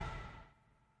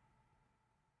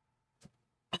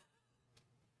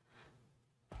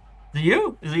Is it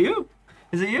you? Is it you?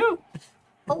 Is it you?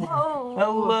 Hello.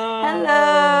 Hello.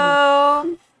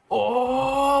 Hello.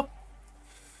 Oh.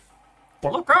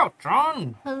 Well, look out,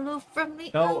 John. Hello from the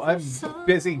No, other I'm side.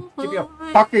 busy. Give me a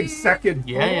fucking second.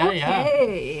 Yeah.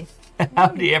 Okay.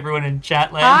 Howdy, everyone in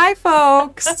chat land. Hi,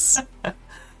 folks.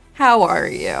 How are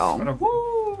you?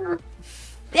 Woo.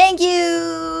 Thank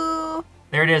you.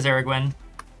 There it is, Erigwen.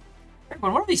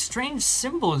 Erigwen, what are these strange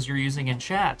symbols you're using in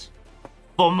chat?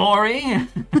 Bomori?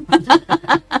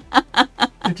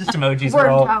 They're just emojis.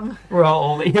 Worm tongue. We're all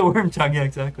old. Yeah, worm tongue, yeah,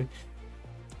 exactly.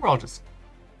 We're all just,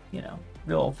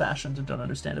 real old-fashioned and don't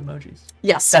understand emojis.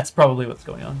 Yes. That's probably what's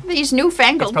going on. These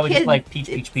newfangled It's probably kids. just like peach,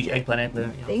 eggplant.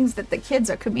 Things that the kids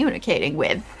are communicating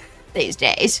with these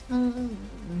days.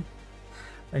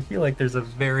 I feel like there's a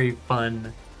very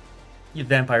fun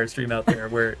vampire stream out there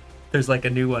where there's like a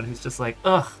new one who's just like,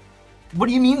 ugh, what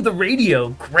do you mean the radio,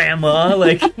 Grandma?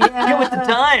 Like, get with the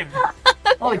time.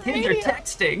 All the kids are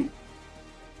texting.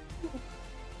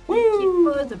 Thank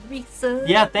you for the research.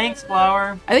 Yeah, thanks,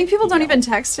 Flower. I think people don't even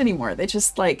text anymore. They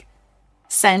just like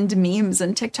send memes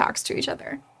and TikToks to each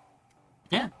other.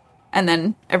 Yeah. And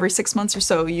then every 6 months or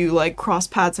so, you like cross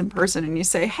paths in person and you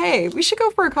say, hey, we should go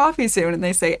for a coffee soon. And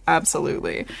they say,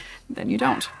 absolutely. Then you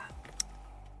don't.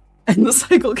 And the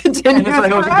cycle continues And it's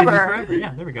like, forever.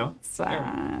 Yeah, there we go.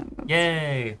 Sad.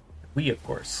 Yay. We, of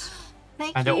course.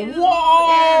 Thank I know. you.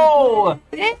 Whoa!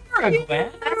 Thank Erigwen.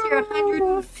 That's your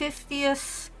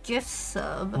 150th gift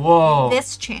sub. Whoa. In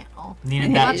this channel. Needed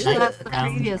Not that just nice the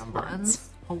round previous number. ones.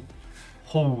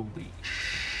 Holy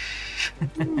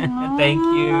Thank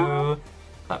you.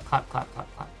 Clap, clap, clap, clap,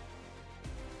 clap.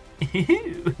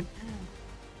 Ew.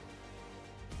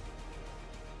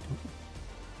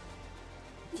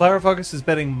 Flower Focus is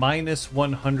betting minus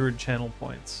 100 channel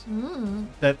points.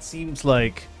 That seems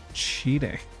like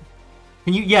cheating.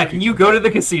 Can you go to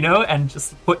the casino and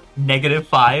just put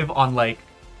 -5 on like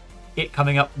it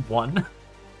coming up 1?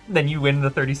 Then you win the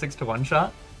 36 to 1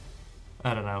 shot?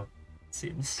 I don't know.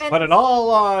 Seems Put it all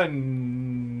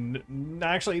on.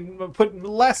 Actually, put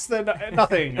less than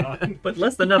nothing on. but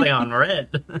less than nothing on red.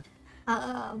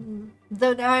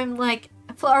 Though now I'm like,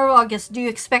 Flower August, do you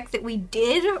expect that we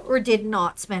did or did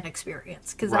not spend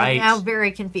experience? Because Right. I'm now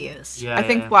very confused. Yeah, I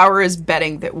think Flower is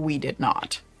betting that we did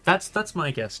not. that's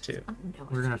my guess too. No,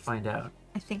 We're gonna find out.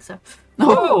 I think so.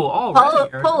 Oh,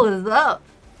 already. Poll is up.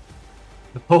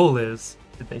 The poll is: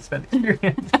 did they spend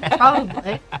experience?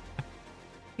 Probably.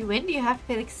 You win, do you have to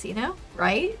pay the casino?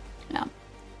 Right? Yeah.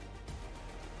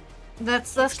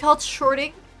 That's called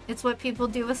shorting. It's what people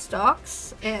do with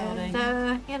stocks. And,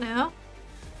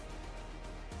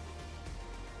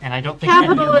 And I don't think any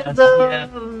of us-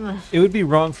 capitalism. It would be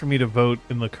wrong for me to vote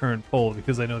in the current poll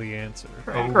because I know the answer.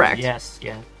 Oh, Correct. Yes,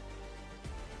 yeah.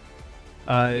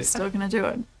 He's still gonna do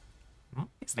it.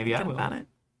 He's Maybe I thinking will. about it.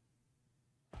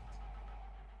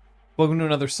 Welcome to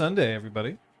another Sunday,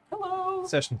 everybody. Hello.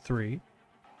 Session 3.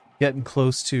 Getting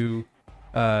close to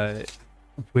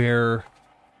where...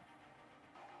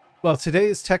 Well, today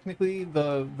is technically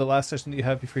the last session that you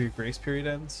have before your grace period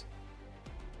ends.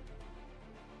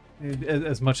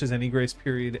 As much as any grace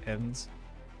period ends.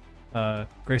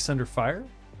 Grace Under Fire?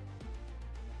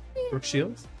 Brooke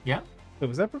Shields? Yeah. Wait,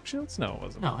 was that Brooke Shields? No, it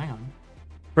wasn't. No, hang on.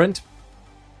 Brett?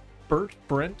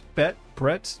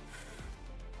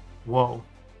 Whoa.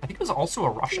 I think it was also a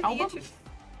Rush album.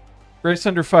 Grace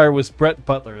Under Fire was Brett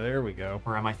Butler. There we go.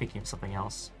 Or am I thinking of something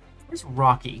else? Where's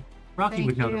Rocky? Rocky Thank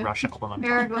would know the you. Rush album. I'm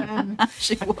talking about. Aragorn.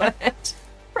 She would.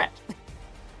 Brett.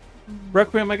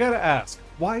 Requiem, I gotta ask,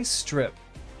 why Strip?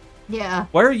 Yeah,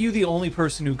 Why are you the only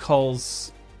person who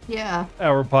calls yeah,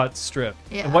 our bot Strip?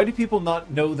 Yeah. And why do people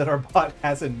not know that our bot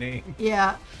has a name?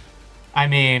 yeah. I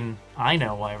mean, I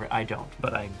know why I don't,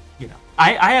 but I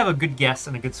have a good guess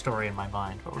and a good story in my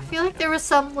mind. But I feel like there was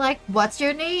some like, "What's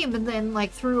your name?" and then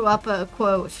like threw up a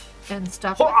quote and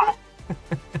stuff. Like that.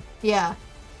 Yeah,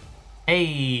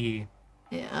 Hey.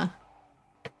 yeah.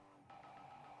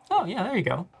 Oh yeah, there you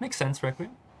go. Makes sense,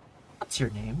 Requiem. What's your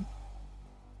name?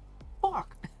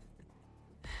 Fuck.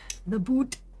 The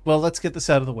boot. Well, let's get this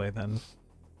out of the way then.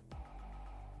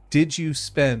 Did you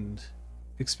spend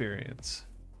experience?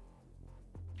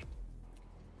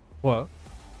 What?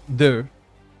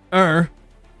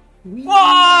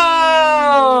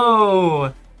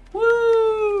 Whoa!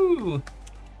 Woo!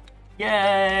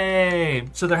 Yay!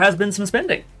 So there has been some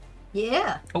spending.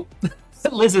 Yeah. Oh,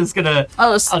 Liz is gonna.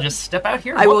 I'll I'll just step out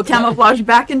here. I will Whoops. camouflage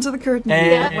back into the curtain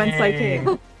Hey. whence I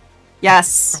came.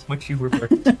 Yes. Which you were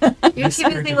birthed. You're Yes, too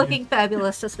busy Virginia. looking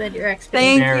fabulous to spend your XP.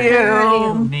 Thank There you.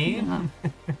 it is. Me?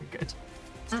 Good.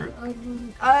 true.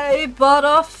 I bought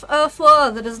off a flaw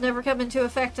that has never come into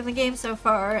effect in the game so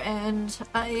far, and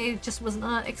I just was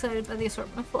not excited by the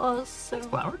assortment of flaws. So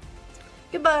Flower.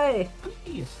 goodbye.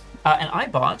 And I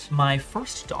bought my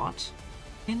first dot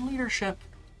in leadership.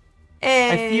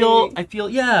 Hey. I feel.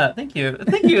 Yeah. Thank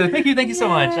you so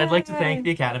much. I'd like to thank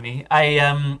the Academy.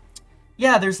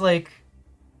 There's like,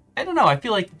 I don't know. I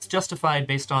feel like it's justified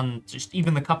based on just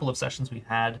even the couple of sessions we've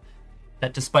had.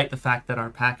 That despite the fact that our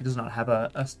pack does not have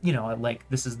a like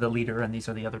this is the leader and these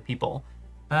are the other people,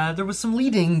 there was some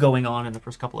leading going on in the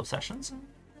first couple of sessions. And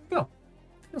go,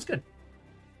 feels good.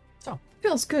 So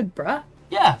Feels good, bruh.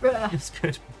 yeah, Bruh. feels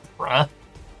good, bruh.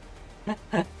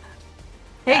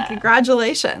 Hey,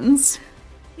 congratulations.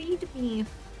 Lead me,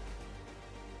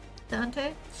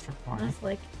 Dante. That's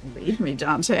like, lead me,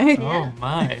 Dante. Oh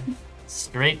my,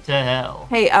 straight to hell.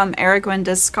 Hey, Eric, when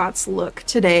does Scott's look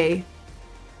today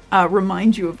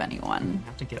remind you of anyone? I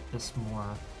have to get this more.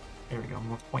 There we go,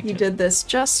 more pointed. You did this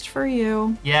just for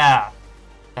you. Yeah,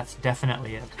 that's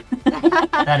definitely it.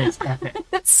 That is epic.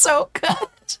 It's so good.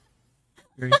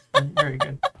 Very, very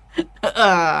good.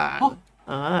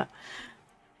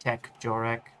 Tech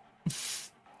Jorek.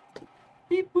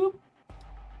 Beep boop.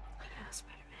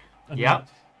 Yep.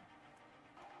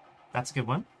 That's a good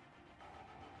one.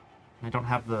 I don't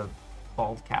have the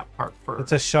bald cap part for.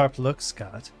 It's a sharp look,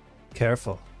 Scott.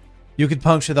 Careful. You could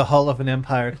puncture the hull of an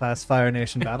Empire-class Fire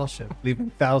Nation battleship,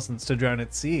 leaving thousands to drown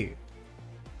at sea.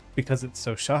 Because it's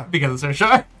so sharp. Because it's so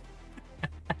sharp.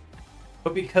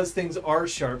 But because things are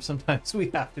sharp, sometimes we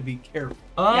have to be careful.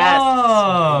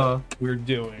 Oh. We're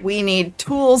doing. We need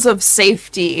tools of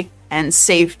safety and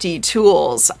safety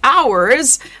tools.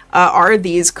 Ours are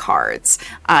these cards.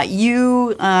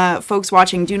 You folks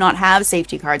watching do not have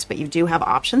safety cards, but you do have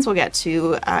options. We'll get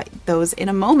to those in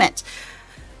a moment.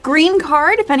 Green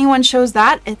card, if anyone shows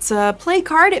that, it's a play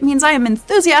card. It means I am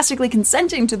enthusiastically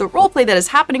consenting to the roleplay that is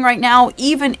happening right now,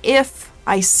 even if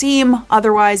I seem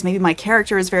otherwise. Maybe my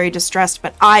character is very distressed,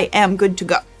 but I am good to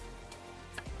go.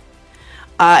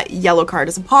 Yellow card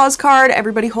is a pause card.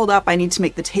 Everybody hold up. I need to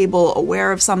make the table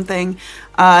aware of something.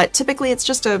 Typically, it's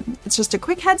just a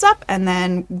quick heads up, and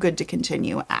then good to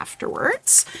continue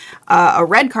afterwards. A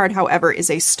red card, however,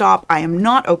 is a stop. I am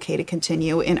not okay to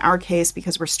continue. In our case,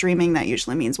 because we're streaming, that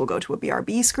usually means we'll go to a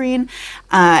BRB screen,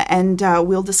 and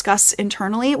we'll discuss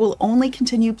internally. We'll only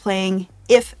continue playing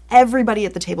if everybody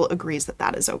at the table agrees that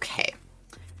that is okay.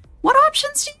 What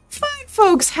options do you fine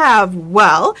folks have?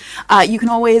 Well, you can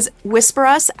always whisper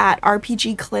us at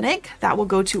RPG Clinic. That will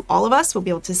go to all of us. We'll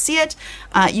be able to see it.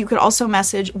 You could also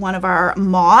message one of our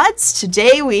mods.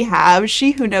 Today we have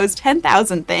She Who Knows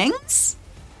 10,000 Things.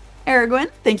 Aragwin,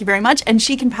 thank you very much. And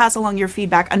she can pass along your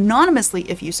feedback anonymously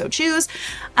if you so choose.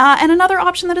 And another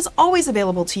option that is always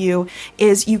available to you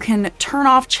is you can turn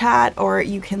off chat or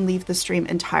you can leave the stream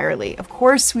entirely. Of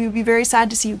course, we would be very sad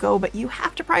to see you go, but you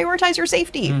have to prioritize your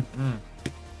safety. Mm-hmm.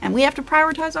 And we have to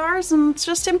prioritize ours, and it's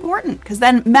just important because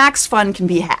then max fun can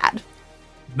be had.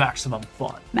 Maximum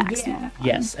fun. Maximum fun.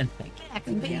 Yes, and thank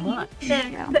you very much.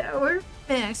 Power,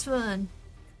 max fun.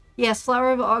 Yes,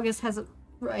 Flower of August has it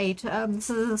right. This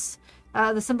is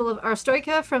the symbol of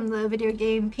Arstoika from the video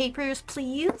game Papers,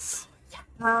 Please.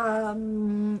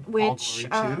 Which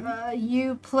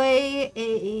you play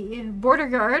a border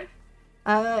guard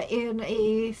in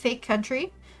a fake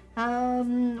country.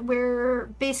 Where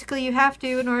basically you have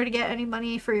to in order to get any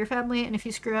money for your family, and if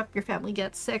you screw up, your family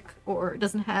gets sick or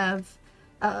doesn't have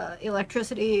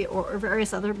electricity or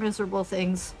various other miserable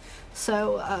things.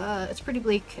 So it's pretty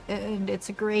bleak, and it's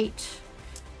a great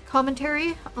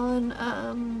commentary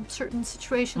on certain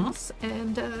situations,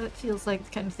 and it feels like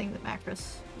the kind of thing that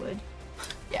Macros would.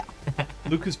 Yeah.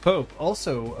 Lucas Pope,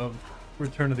 also of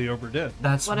Return of the Obra Dinn.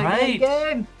 That's what right. A good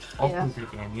game. Also a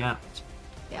good game, yeah.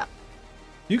 Yeah.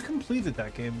 You completed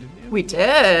that game, didn't you? We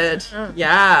did.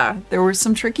 Yeah. There were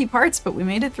some tricky parts, but we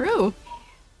made it through.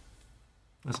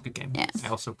 That's a good game. Yes. I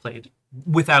also played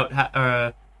without.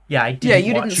 I didn't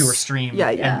you watch didn't your stream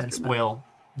yeah, and then spoil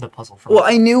the puzzle for Well,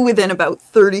 me. I knew within about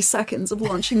 30 seconds of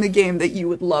launching the game that you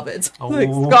would love it. Oh. Like,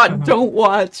 Scott, don't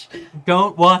watch.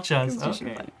 Don't watch us. You should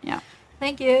Okay. play it. Yeah.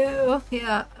 Thank you.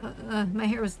 Yeah, my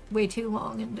hair was way too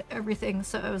long and everything,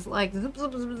 so I was like, zip,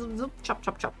 zip, zip, zip, zip, chop,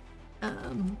 chop, chop.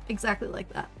 Exactly like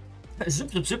that.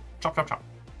 Zip, zip, zip, chop, chop, chop.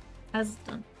 As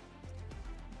done.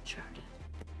 Charted.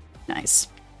 Nice.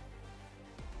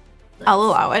 I'll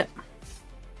allow it.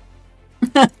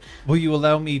 Will you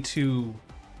allow me to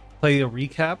play a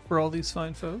recap for all these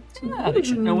fine folks? Yeah, they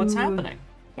should know what's happening.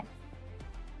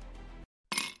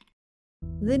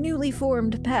 The newly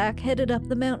formed pack headed up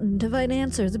the mountain to find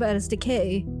answers about its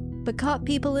decay. but caught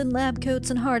people in lab coats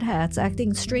and hard hats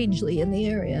acting strangely in the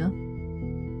area.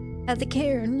 At the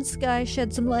cairn, Sky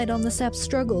shed some light on the sap's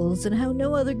struggles and how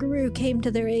no other guru came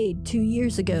to their aid 2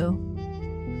 years ago.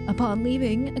 Upon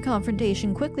leaving, a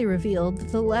confrontation quickly revealed that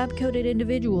the lab-coated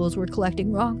individuals were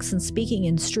collecting rocks and speaking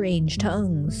in strange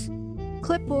tongues.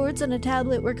 Clipboards and a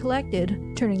tablet were collected,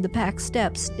 turning the pack's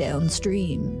steps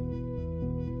downstream.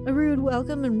 A rude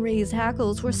welcome and raised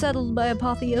hackles were settled by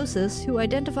Apotheosis, who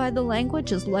identified the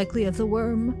language as likely of the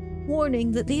worm,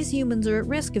 warning that these humans are at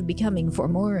risk of becoming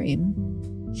Formorian.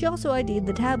 She also ID'd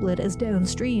the tablet as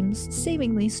downstreams,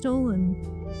 seemingly stolen.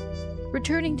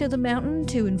 Returning to the mountain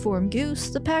to inform Goose,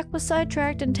 the pack was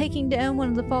sidetracked and taking down one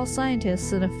of the false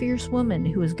scientists and a fierce woman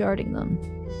who was guarding them.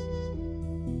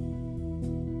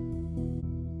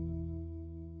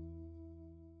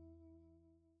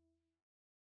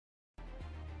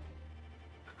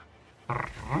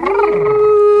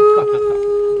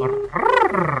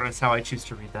 That's how I choose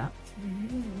to read that.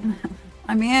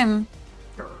 I mean,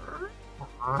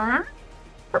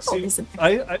 See,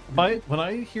 when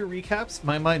I hear recaps,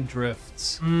 my mind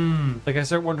drifts. Like I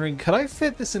start wondering, could I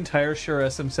fit this entire Shure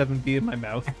SM7B in my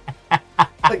mouth?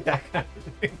 Like that kind of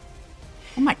thing.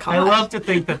 oh my god. I love to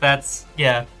think that that's,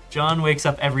 yeah, John wakes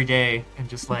up every day and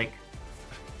just, like,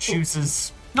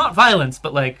 chooses, not violence,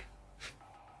 but, like,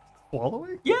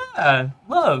 Swallowing? yeah,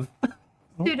 love.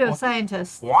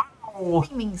 Pseudoscientists. Wow.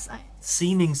 Seeming science.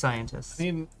 Seeming scientists. I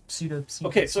mean, Pseudo.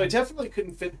 okay, so I definitely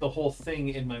couldn't fit the whole thing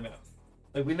in my mouth.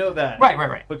 Like, we know that.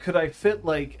 Right. But could I fit,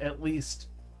 like, at least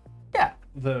Yeah,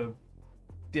 the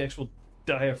actual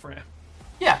diaphragm?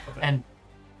 yeah. And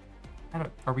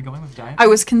are we going with diet? I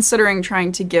was considering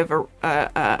trying to give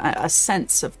a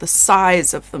sense of the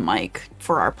size of the mic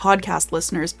for our podcast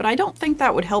listeners, but I don't think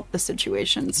that would help the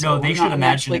situation. So No, they we're should not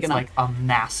imagine actually it's gonna- like a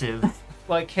massive.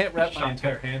 Well, I can't wrap my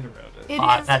entire hand around it. It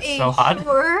Hot, is that's a so hot.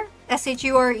 Shure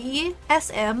SHURE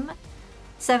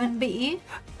SM7B.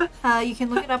 You can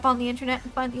look it up on the internet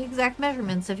and find the exact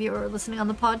measurements if you are listening on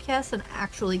the podcast and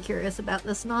actually curious about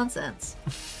this nonsense.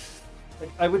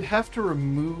 Like, I would have to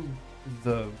remove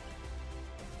the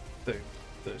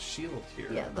shield here.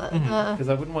 Yeah, Because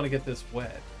I wouldn't want to get this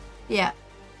wet. yeah.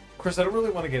 Of course, I don't really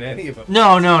want to get any of them.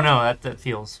 No. That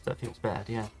feels bad.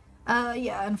 Yeah.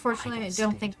 Yeah, unfortunately, I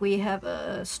don't think we have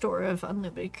a store of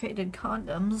unlubricated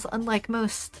condoms, unlike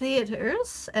most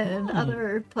theaters and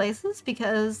other places,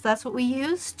 because that's what we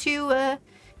use to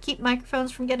keep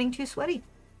microphones from getting too sweaty.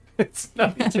 It's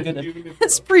not even if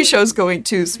This pre-show's going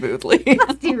too smoothly.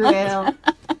 Derail.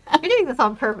 You're doing this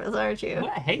on purpose, aren't you?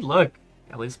 Well, hey, look,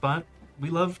 Ellie Spot.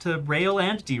 We love to rail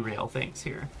and derail things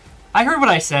here. I heard what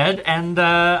I said, and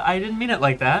I didn't mean it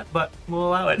like that, but we'll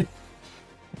allow it.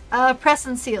 Press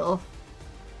and seal.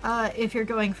 If you're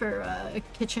going for a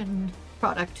kitchen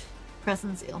product, press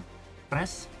and seal.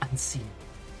 Press and seal.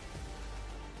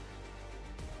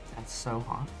 That's so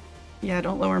hot. Yeah,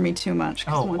 don't lower me too much,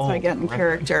 because once I get in right.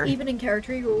 character. Even in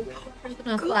character, you were better than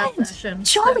us last session.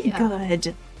 Jolly So, yeah.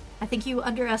 good. I think you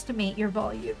underestimate your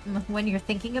volume when you're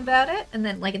thinking about it, and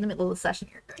then like in the middle of the session,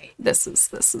 you're great. This is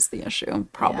the issue.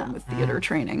 Problem Yeah. with theater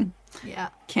training. Yeah.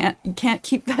 You can't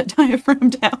keep that diaphragm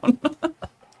down.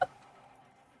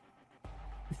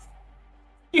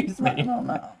 Excuse me. don't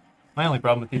know. My only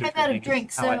problem with theater I'm out training of drink,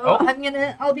 is so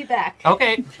how I'll be back.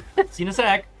 Okay. See you in a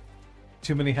sec.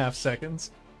 Too many half seconds.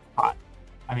 Hot.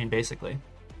 I mean, basically.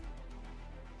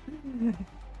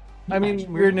 I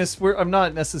mean, weirdness. I'm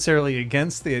not necessarily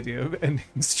against the idea of ending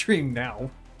the stream now.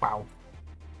 Wow.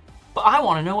 But I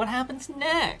want to know what happens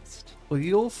next. Well,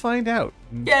 you'll find out.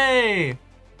 In Yay! a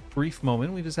brief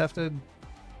moment, we just have to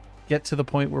get to the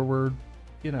point where we're,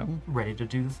 Ready to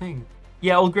do the thing.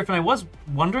 Yeah, old Griffin, I was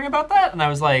wondering about that, and I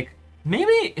was like,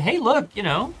 maybe, hey, look,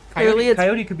 Clearly it's-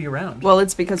 Coyote could be around. Well,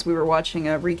 it's because we were watching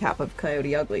a recap of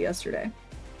Coyote Ugly yesterday.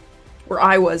 Where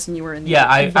I was and you were in the Yeah,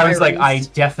 I was like, I environs,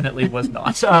 definitely was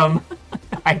not.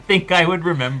 I think I would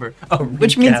remember.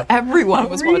 which means everyone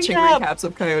was watching Recap. recaps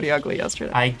of Coyote Ugly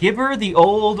yesterday. I give her the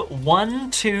old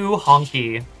 1-2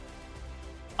 honky.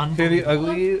 Coyote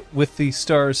Ugly with the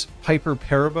stars Piper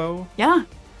Perabo Yeah.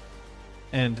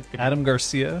 and Adam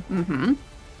Garcia,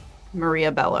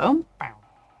 Maria Bello.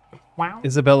 Wow.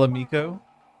 Isabella Miko,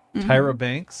 Tyra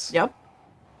Banks, Yep.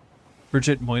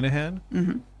 Bridget Moynihan,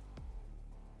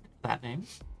 That name.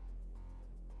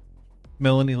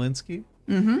 Melanie Linsky.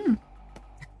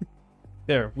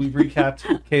 There, we've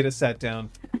recapped. Kata sat down.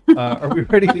 Are we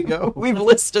ready to go? We've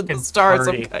listed the stars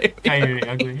Party. of Coyote. Coyote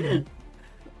Ugly.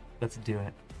 Let's do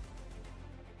it.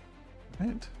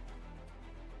 Right.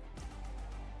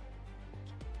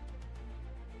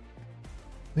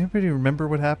 Anybody remember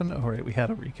what happened? Oh, right, we had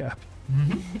a recap.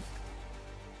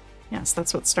 Yes,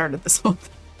 that's what started this whole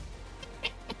thing.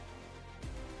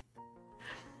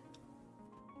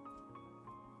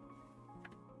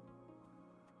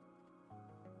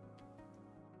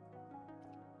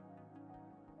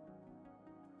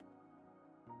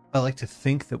 I like to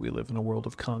think that we live in a world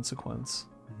of consequence.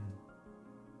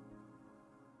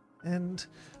 And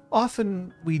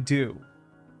often we do.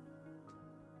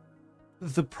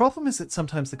 The problem is that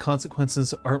sometimes the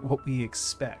consequences aren't what we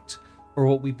expect or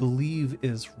what we believe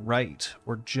is right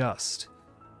or just,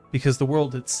 because the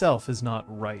world itself is not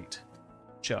right,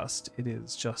 just. It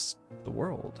is just the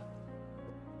world.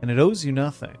 And it owes you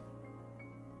nothing,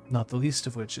 not the least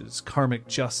of which is karmic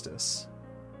justice.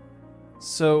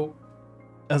 So,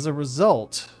 as a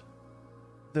result,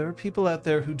 there are people out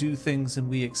there who do things and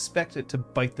we expect it to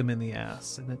bite them in the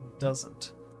ass, and it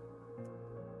doesn't.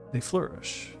 They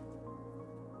flourish.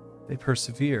 They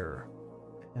persevere.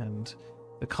 And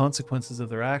the consequences of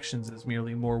their actions is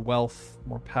merely more wealth,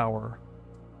 more power,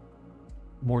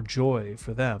 more joy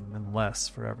for them, and less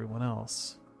for everyone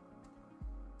else.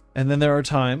 And then there are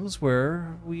times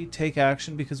where we take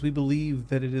action because we believe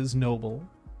that it is noble,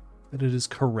 that it is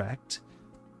correct.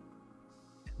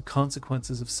 The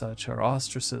consequences of such are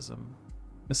ostracism,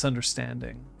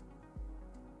 misunderstanding.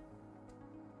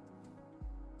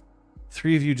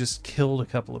 3 of you just killed a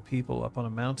couple of people up on a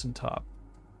mountaintop.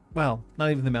 Well, not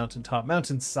even the mountaintop,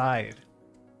 mountainside.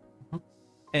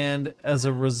 And as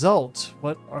a result,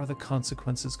 what are the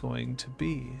consequences going to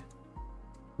be?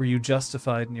 Were you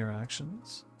justified in your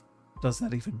actions? Does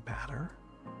that even matter?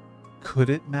 Could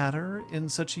it matter in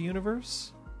such a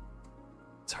universe?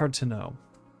 It's hard to know.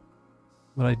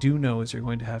 What I do know is you're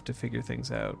going to have to figure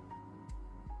things out.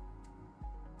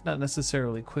 Not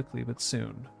necessarily quickly, but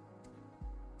soon.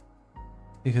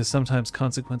 Because sometimes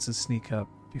consequences sneak up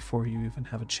before you even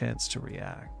have a chance to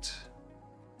react.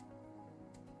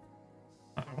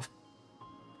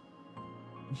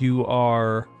 You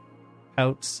are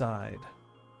outside.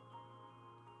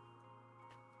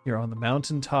 You're on the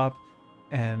mountaintop,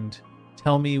 and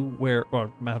tell me where,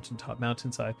 or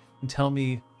mountainside, and tell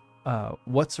me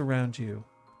what's around you.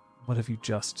 What have you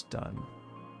just done?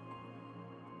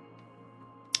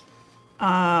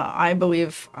 I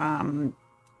believe Ryan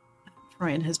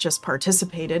has just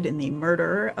participated in the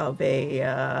murder of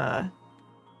a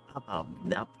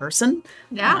person.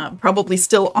 Yeah. Probably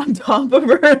still on top of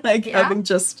her, like Yeah. having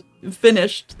just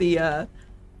finished the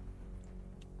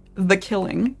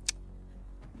killing.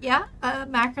 Yeah,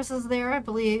 Macros is there. I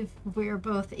believe we're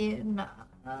both in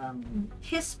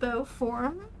Hispo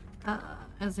form,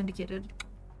 as indicated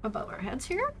above our heads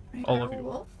here. All of you.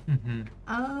 Werewolf.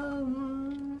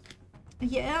 Mm-hmm.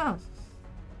 Yeah.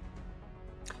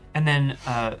 And then,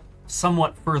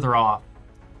 somewhat further off,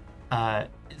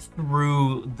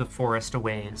 through the forest a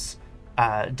ways,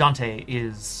 Dante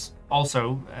is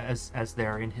also, as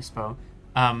there in Hispo,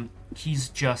 he's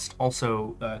just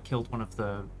also killed one of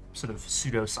the sort of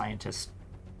pseudo-scientist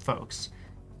folks,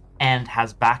 and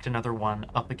has backed another one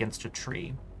up against a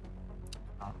tree.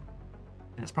 And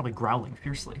it's probably growling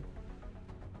fiercely,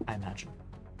 I imagine.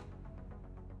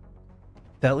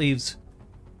 That leaves,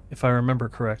 if I remember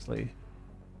correctly,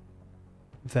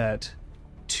 that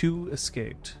 2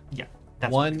 escaped. Yeah.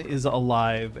 That's One is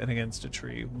alive and against a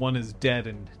tree. One is dead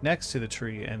and next to the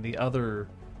tree, and the other,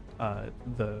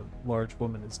 the large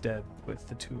woman, is dead with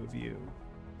the 2 of you.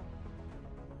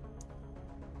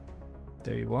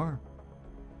 There you are.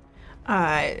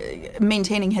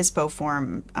 Maintaining his bow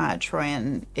form,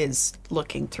 Troyan is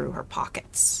looking through her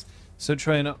pockets. So,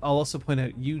 Troyan, I'll also point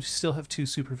out, you still have 2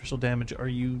 superficial damage. Are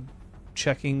you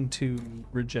checking to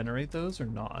regenerate those or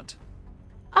not?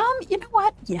 You know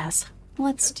what? Yes,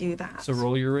 let's do that. So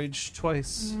roll your rage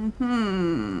twice.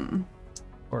 Hmm.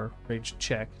 Or rage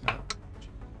check.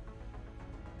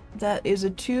 That is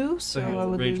a 2, so So I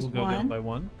would rage lose will go 1. down by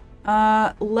 1.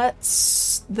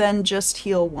 Let's then just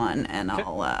heal 1, and Okay.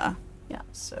 I'll, yeah,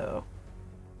 so...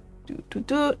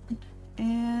 Do,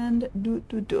 and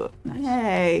do.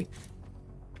 Hey!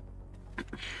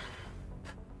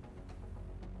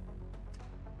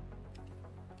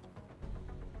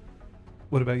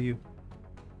 What about you?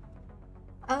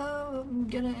 I'm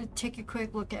gonna take a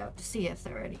quick look out to see if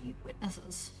there are any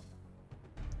witnesses.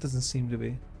 Doesn't seem to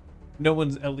be. No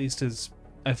one's, at least, is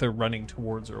either running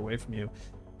towards or away from you.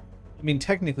 I mean,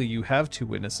 technically, you have 2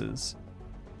 witnesses.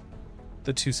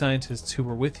 The 2 scientists who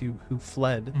were with you, who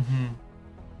fled. Mm-hmm.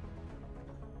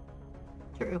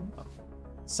 True.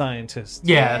 Scientists.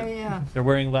 Yeah. They're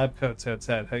wearing lab coats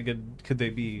outside. How good could they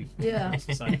be? Yeah.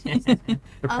 Scientists. They're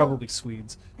probably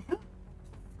Swedes.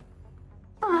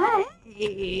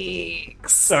 Yikes.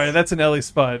 Sorry, that's an Ellie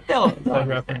spot No.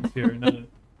 reference here. No.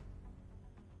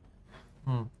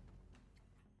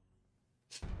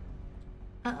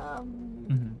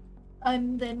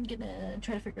 I'm then gonna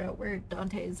try to figure out where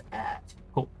Dante's at.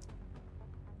 Cool.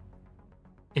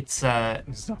 It's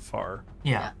not far.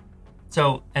 yeah.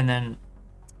 So, and then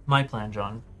my plan,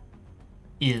 John,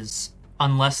 is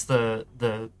unless the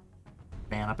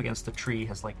man up against the tree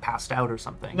has like passed out or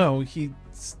something. No, he's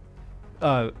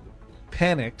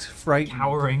panicked, frightened,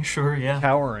 Cowering, sure, yeah.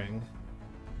 cowering,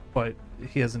 but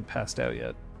he hasn't passed out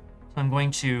yet. So I'm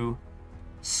going to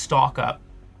stalk up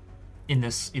in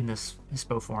this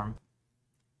hippo form,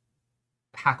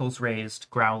 hackles raised,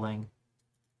 growling,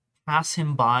 pass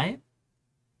him by,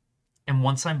 and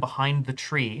once I'm behind the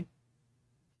tree,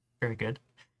 very good,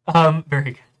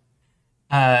 very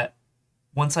good.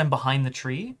 Once I'm behind the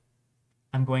tree,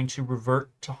 I'm going to revert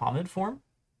to Hamid form,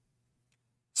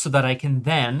 so that I can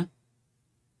then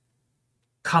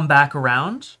come back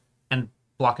around and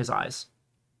block his eyes,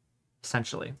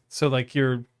 essentially. So like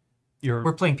We're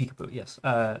playing peekaboo, yes.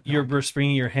 you're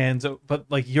springing your hands out, but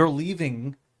like you're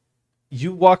leaving.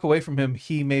 You walk away from him,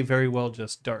 he may very well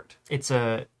just dart. It's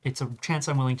a chance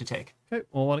I'm willing to take. Okay,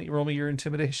 well, why don't you roll me your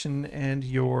intimidation and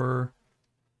your...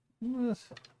 let's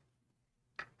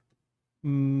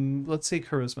say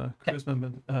charisma. Okay.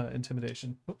 Charisma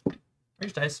intimidation.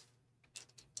 Here's dice.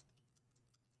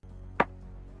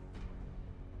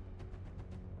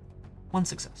 One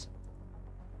success.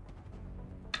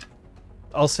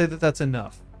 I'll say that that's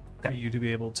enough for Okay. you to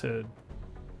be able to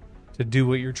do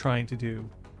what you're trying to do.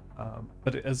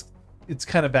 But as it's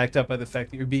kind of backed up by the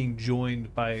fact that you're being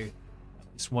joined by at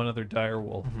least one other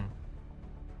direwolf.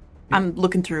 I'm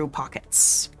looking through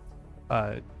pockets,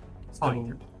 So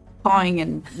pawing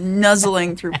and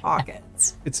nuzzling through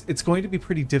pockets. it's going to be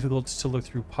pretty difficult to look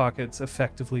through pockets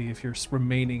effectively if you're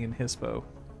remaining in Hispo.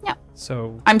 Yeah.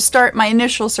 So My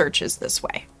initial search is this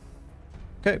way.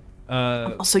 okay.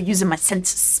 Also using my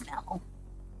sense of smell.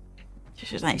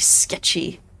 Just nice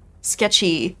sketchy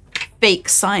fake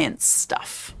science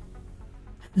stuff.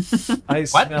 I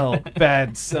smell bad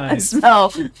I science. smell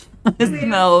science.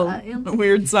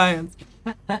 weird science.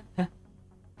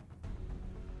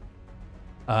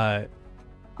 All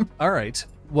right.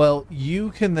 Well,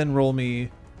 you can then roll me,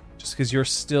 just because you're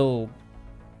still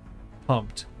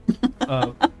pumped.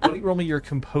 Why don't you roll me your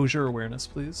composure awareness,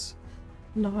 please?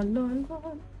 La, la, la.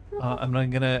 I'm not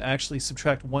gonna actually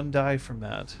subtract one die from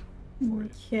that for you,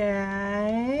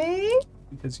 Okay.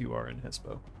 because you are in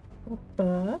Hispo.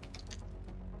 Uh,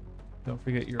 Don't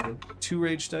forget your 2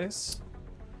 rage dice.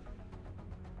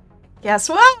 Guess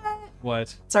what?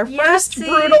 What? It's our Yeah, first see?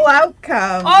 brutal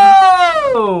outcome.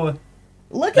 Oh!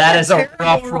 Look That at is a terrible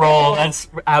rough roll. That's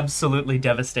absolutely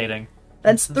devastating.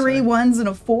 That's I'm so 3 sorry. 1s and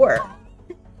a 4.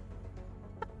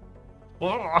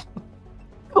 Ugh.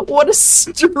 What a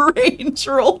strange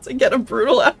roll to get a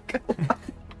brutal outcome.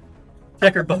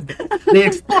 Checker bucket. They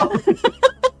explode.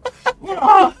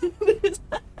 No,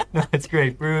 it's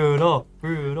great. Brutal.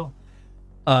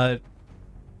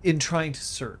 In trying to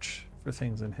search for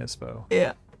things in Hispo,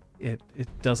 Yeah. it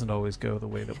doesn't always go the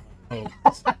way that we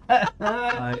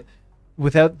hoped.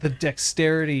 Without the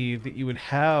dexterity that you would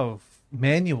have,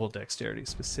 manual dexterity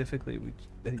specifically,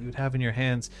 that you would have in your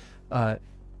hands,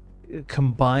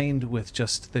 combined with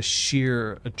just the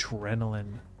sheer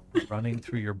adrenaline running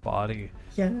through your body,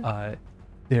 Yeah.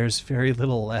 there's very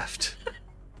little left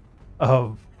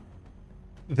of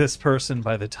this person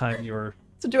by the time you're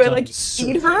So do I done like eat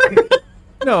searching. her?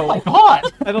 No, God.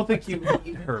 I don't think you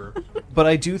eat her, but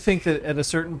I do think that at a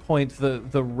certain point,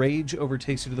 the rage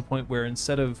overtakes you to the point where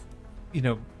instead of,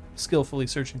 skillfully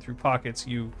searching through pockets,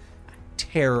 you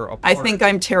tear apart. I think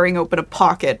I'm tearing open a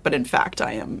pocket, but in fact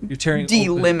I am You're tearing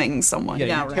delimbing someone.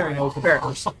 Yeah, you're tearing open Fair. the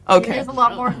person. Okay. There's a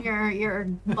lot more of your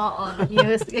ball on you.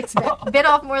 Expect bit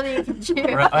off more than you can chew.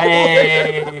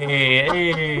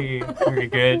 Hey, very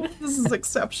good. This is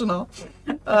exceptional.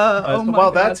 Oh my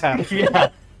While God. that's happening, Yeah.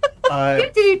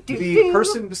 the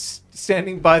person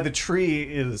standing by the tree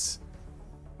is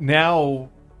now,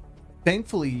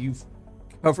 thankfully, you've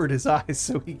covered his eyes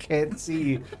so he can't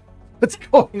see what's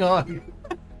going on.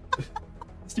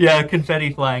 Yeah,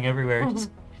 confetti flying everywhere. Just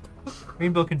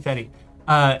rainbow confetti.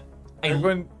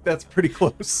 Everyone, that's pretty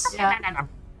close. Yeah.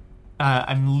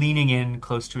 I'm leaning in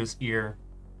close to his ear.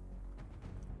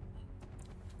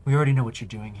 We already know what you're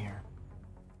doing here.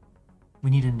 We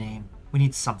need a name. We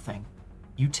need something.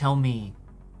 You tell me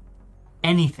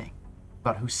anything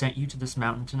about who sent you to this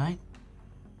mountain tonight,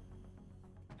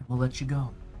 and we'll let you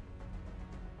go.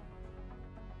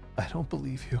 I don't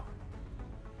believe you,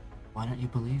 Why don't you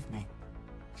believe me?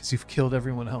 because you've killed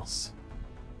everyone else.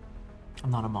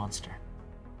 I'm not a monster.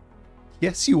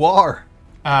 Yes, you are.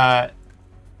 The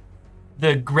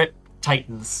grip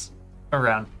tightens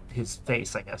around his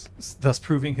face, I guess. Thus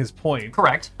proving his point.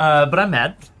 Correct. But I'm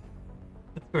mad.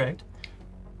 That's correct.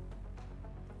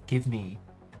 Give me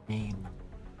a name.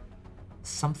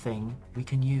 Something we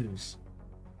can use.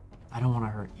 I don't want to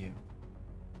hurt you.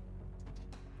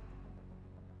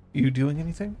 You doing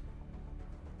anything?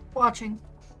 Watching.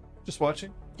 Just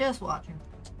watching? Just watching.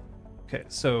 Okay,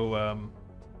 so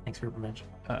Thanks for your permission.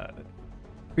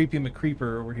 Creepy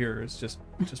McCreeper over here is just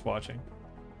watching.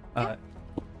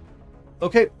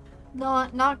 Okay,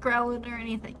 Not growling or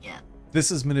anything yet.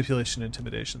 this is manipulation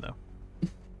intimidation though.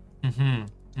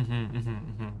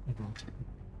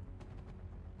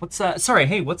 What's sorry,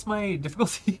 hey, what's my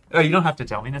difficulty? Oh, you don't have to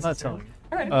tell me I'm not necessarily.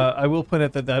 telling you. All right. I will point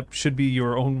out that should be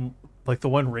your own, like the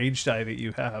one rage die that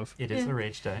you have. It is Yeah. a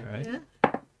rage die. Right?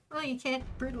 Yeah. Well, you can't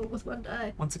brutal with one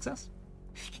die. One success.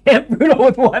 Can't brutal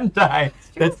with one die.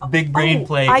 That's big brain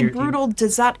play. I here, team. brutal.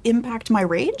 Does that impact my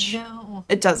rage? No.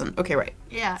 It doesn't. Okay, right.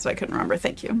 Yeah. So I couldn't remember.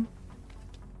 Thank you.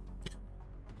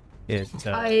 It,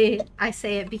 I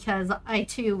say it because I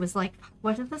too was like,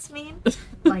 what did this mean?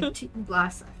 Like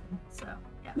last session. So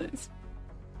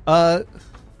yeah.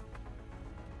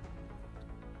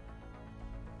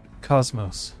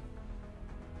 Cosmos.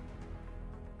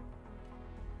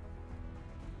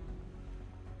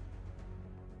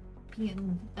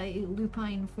 In a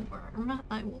lupine form,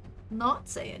 I will not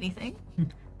say anything.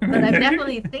 But I'm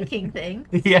definitely thinking things.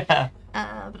 Yeah.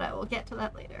 But I will get to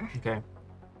that later. Okay.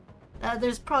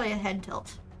 There's probably a head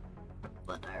tilt from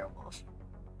the direwolf. Is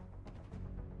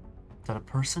that a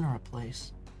person or a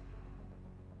place?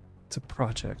 It's a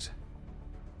project.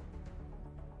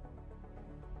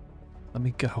 Let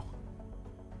me go.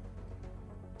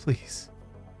 Please.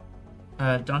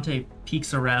 Dante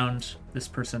peeks around this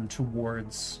person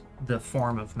towards the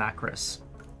form of Macris.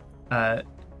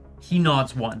 He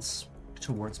nods once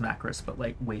towards Macris, but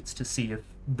like waits to see if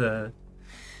the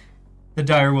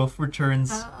direwolf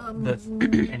returns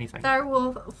anything.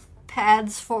 Direwolf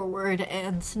pads forward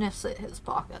and sniffs at his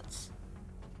pockets.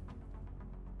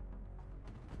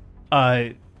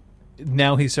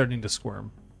 Now he's starting to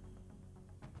squirm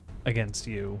against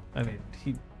you. I mean,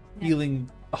 he feeling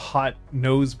a hot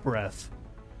nose breath.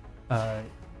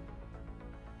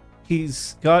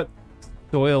 He's got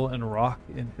soil and rock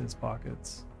in his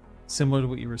pockets, similar to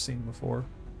what you were seeing before.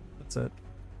 That's it.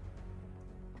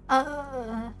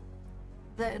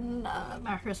 Then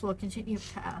Macris will continue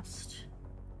past,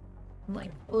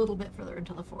 like a little bit further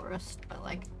into the forest, by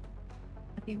like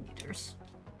a few meters.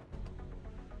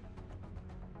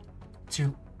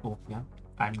 Well, yeah.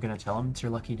 I'm gonna tell him it's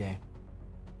your lucky day.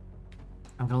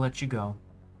 I'm gonna let you go.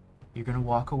 You're gonna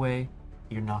walk away.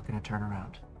 You're not gonna turn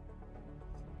around.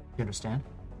 You understand?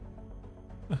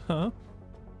 Uh-huh.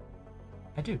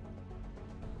 I do.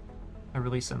 I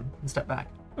release him and step back.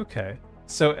 Okay.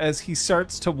 So as he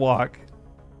starts to walk,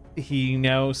 he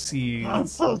now sees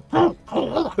the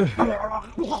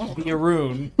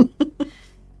Arun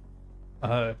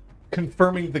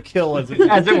confirming the kill as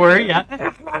it were,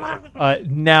 yeah.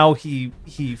 now he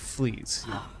flees.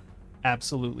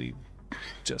 Absolutely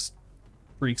just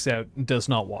freaks out and does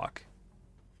not walk.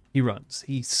 He runs.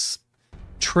 He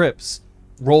trips,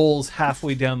 rolls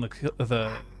halfway down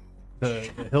the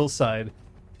hillside,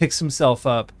 picks himself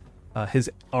up. His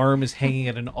arm is hanging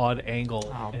at an odd angle,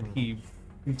 and he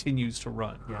continues to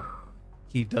run. Yeah.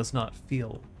 He does not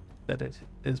feel that it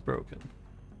is broken.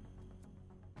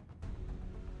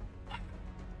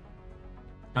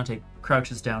 Dante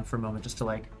crouches down for a moment just to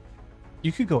like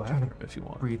You could go after him if you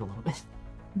want. breathe a little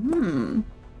bit.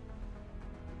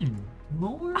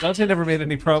 More? Dante never made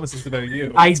any promises about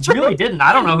you. I really didn't.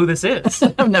 I don't know who this is.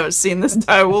 I've never seen this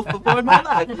direwolf before in my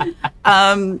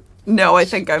life. No, I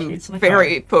think I'm She's in the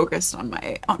very focused on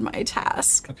my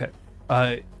task. Okay.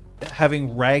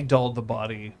 Having ragdolled the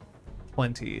body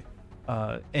plenty,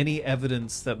 any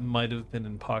evidence that might have been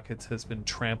in pockets has been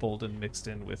trampled and mixed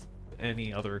in with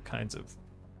any other kinds of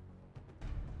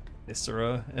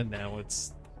viscera, and now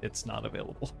it's not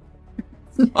available.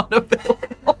 Not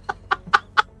available.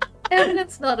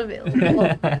 Evidence not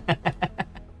available.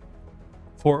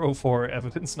 404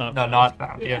 evidence not No, found. not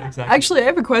found. Yeah, exactly. Actually, I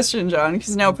have a question, John,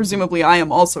 because now presumably I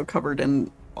am also covered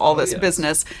in all this yes.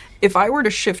 business. If I were to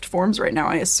shift forms right now,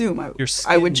 I assume Your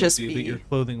skin I would just be, be. but your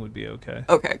clothing would be okay.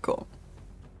 Okay, cool.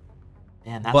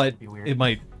 Man, that But would be weird. it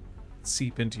might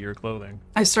seep into your clothing.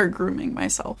 I start grooming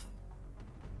myself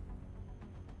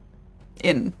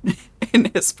in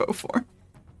Hispo form.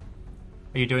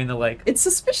 Are you doing the like It's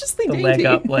suspiciously the dainty. leg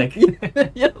up like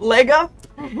Yeah, leg up.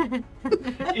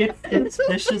 it's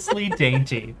suspiciously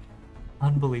dainty.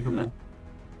 Unbelievable.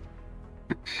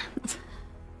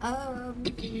 I'll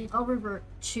revert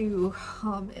to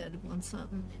Hamid once I'm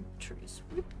in the trees.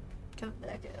 Whoop, come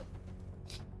back up.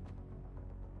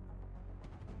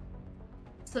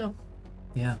 So,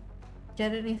 Yeah.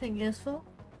 get anything useful?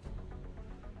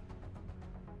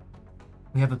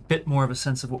 We have a bit more of a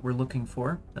sense of what we're looking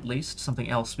for, at least. Something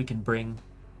else we can bring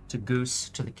to Goose,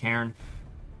 to the cairn,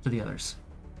 to the others.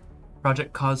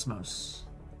 Project Cosmos.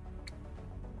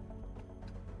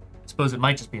 I suppose it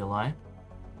might just be a lie.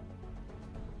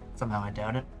 Somehow I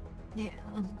doubt it. Yeah,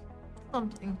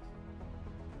 something.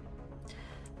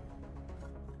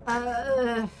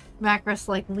 Macris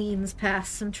like leans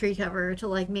past some tree cover to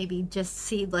like maybe just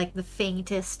see like the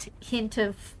faintest hint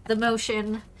of the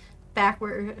motion back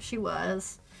where she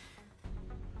was.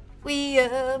 We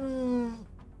kind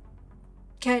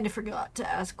of forgot to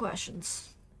ask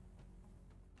questions.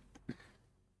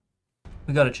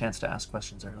 We got a chance to ask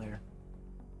questions earlier.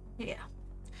 Yeah.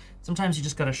 Sometimes you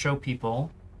just gotta show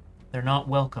people they're not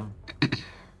welcome.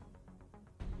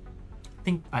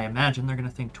 I imagine they're gonna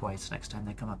think twice next time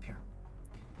they come up here.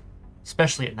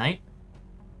 Especially at night.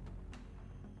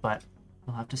 But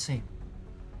we'll have to see.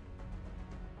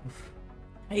 Oof.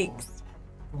 Yikes.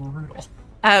 Brutal.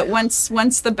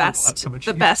 Once the best so much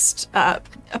the use.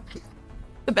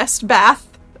 best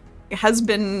bath has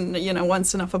been,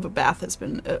 once enough of a bath has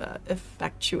been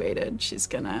effectuated, she's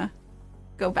gonna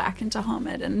go back into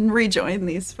Hamid and rejoin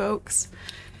these folks.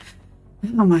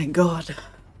 Oh my god.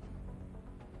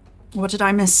 What did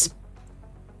I miss?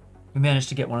 We managed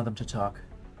to get one of them to talk.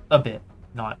 A bit.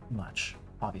 Not much,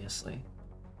 obviously.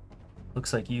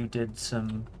 Looks like you did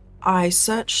some... I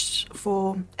searched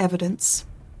for evidence,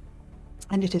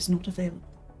 and it is not available.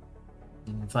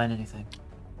 Didn't find anything.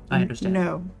 I understand.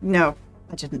 No,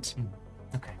 I didn't.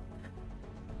 Okay.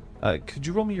 Could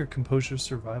you roll me your composure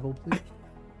survival, please?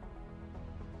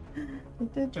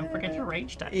 Don't forget your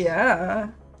rage dice. Yeah.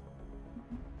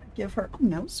 Give her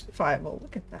no survival.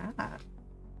 Look at that.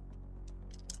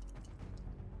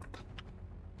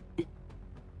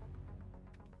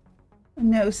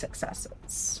 No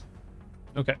successes.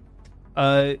 Okay.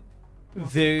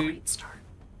 Great start.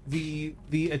 The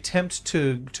attempt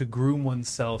to groom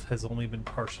oneself has only been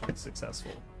partially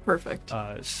successful. Perfect.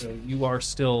 So you are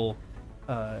still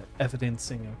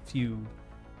evidencing a few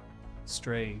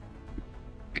stray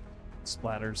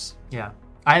splatters. Yeah.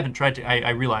 I haven't tried to... I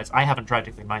realize I haven't tried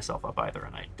to clean myself up either,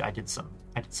 and I did some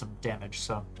damage,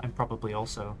 so I'm probably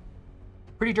also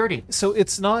pretty dirty. So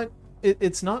it's not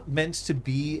meant to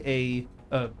be a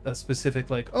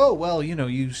specific like, oh well,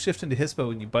 you shift into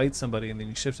Hispo and you bite somebody, and then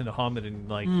you shift into Hamid and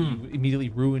you immediately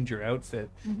ruined your outfit.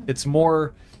 Mm-hmm. It's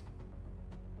more,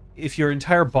 if your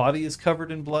entire body is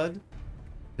covered in blood,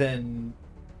 then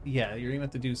yeah, you're gonna have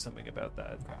to do something about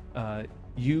that. Okay.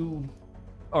 You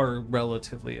are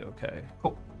relatively okay.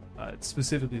 Cool. It's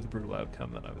specifically the brutal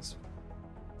outcome that I was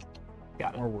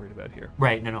Got it. more worried about here.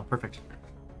 Right, no, perfect.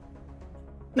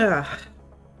 Ugh.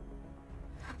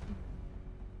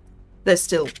 There's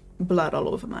still blood all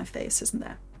over my face, isn't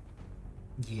there?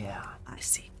 Yeah. I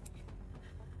see.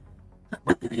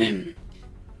 You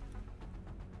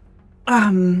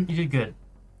did good,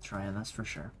 Tryon, that's for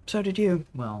sure. So did you.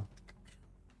 Well,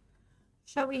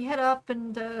 Shall we head up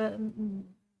and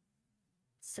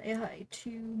say hi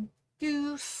to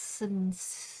Goose and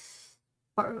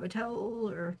borrow a towel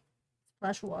or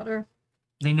splash of water?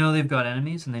 they know they've got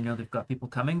enemies and they know they've got people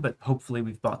coming, but hopefully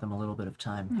we've bought them a little bit of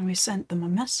time. And we sent them a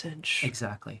message.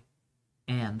 Exactly.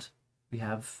 And we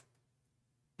have,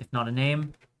 if not a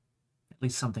name, at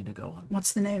least something to go on.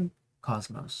 What's the name?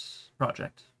 Cosmos.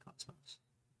 Project Cosmos.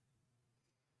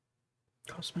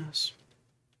 Cosmos.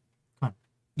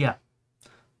 Yeah.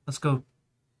 Let's go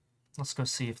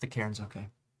see if the cairn's okay.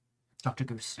 Dr.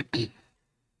 Goose.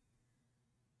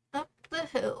 Up the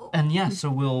hill. And yeah,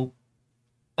 so we'll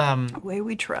Away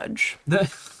we trudge.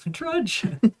 the trudge.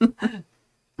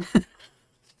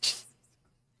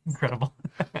 Incredible.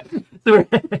 So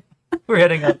we're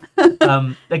heading up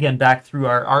again back through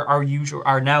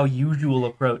our now usual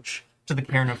approach to the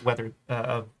cairn of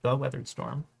the weathered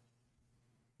storm.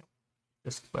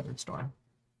 This weathered storm.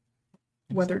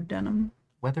 Weathered denim.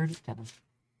 Weathered denim.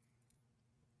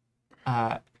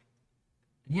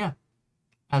 Yeah.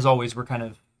 As always, we're kind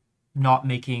of not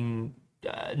trying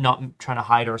to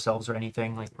hide ourselves or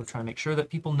anything. Like, we're trying to make sure that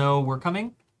people know we're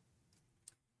coming.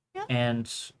 Yeah. And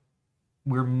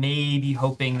we're maybe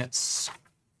hoping that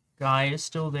Sky is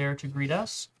still there to greet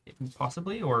us,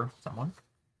 possibly, or someone.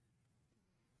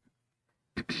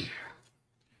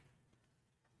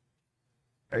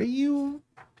 Are you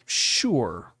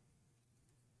sure?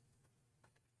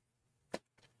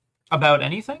 About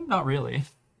anything? Not really.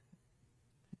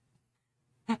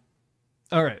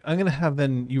 All right, I'm gonna have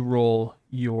then you roll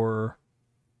your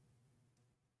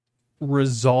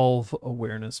resolve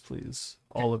awareness, please,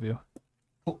 all of you.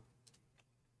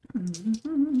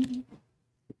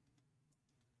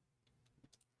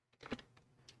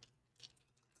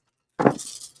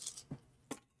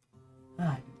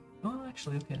 Oh,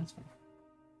 actually, okay, that's fine.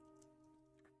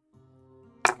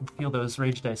 I can feel those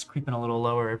rage dice creeping a little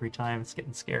lower every time. It's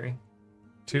getting scary.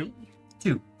 2.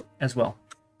 2 as well.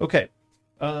 Okay.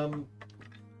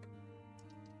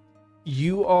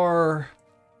 You are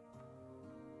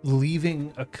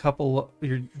leaving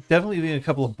you're definitely leaving a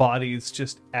couple of bodies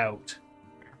just out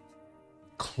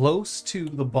close to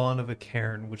the bawn of a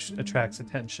cairn, which attracts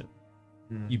attention.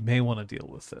 You may want to deal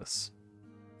with this.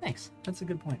 Thanks. That's a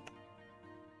good point.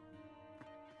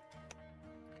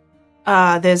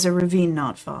 There's a ravine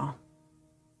not far.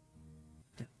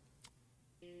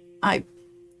 I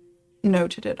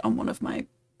noted it on one of my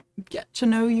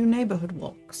get-to-know-you neighborhood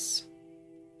walks.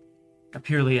 A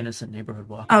purely innocent neighborhood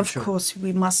walk. I'm Of sure. course,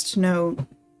 we must know,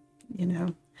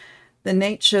 the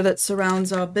nature that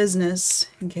surrounds our business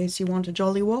in case you want a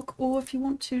jolly walk or if you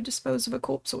want to dispose of a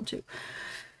corpse or two.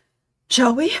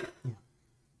 Shall we?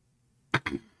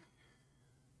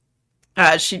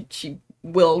 She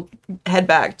will head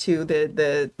back to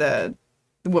the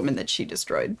woman that she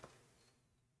destroyed.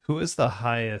 Who is the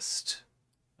highest,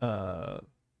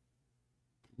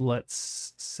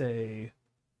 let's say,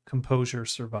 composure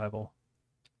survival?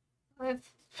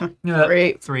 5.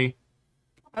 Great. 3.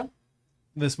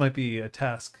 This might be a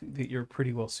task that you're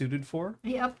pretty well suited for.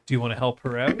 Yep. Do you want to help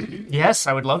her out? Yes,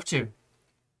 I would love to.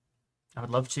 I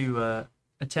would love to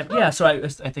attempt. Yeah, so I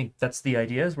think that's the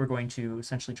idea. Is we're going to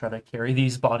essentially try to carry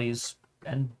these bodies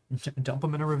and dump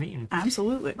them in a ravine.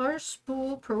 Absolutely. Large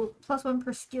spool +1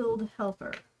 per skilled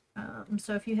helper.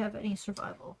 So if you have any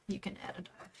survival, you can add a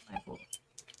die. I will.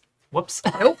 Whoops.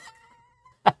 Nope.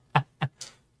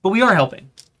 But we are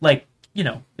helping, like,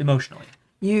 emotionally.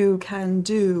 You can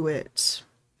do it.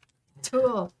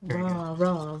 Cool. Very good.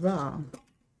 Rah.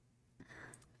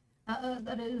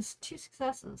 That is 2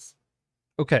 successes.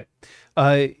 Okay.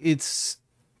 It's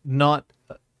not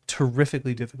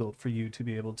terrifically difficult for you to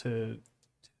be able to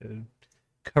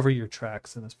cover your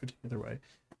tracks in this particular way.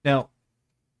 Now,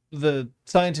 the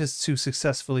scientists who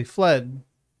successfully fled,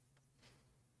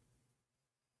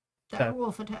 That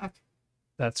wolf attack.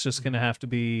 that's just going to have to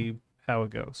be how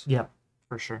it goes. Yeah,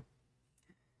 for sure.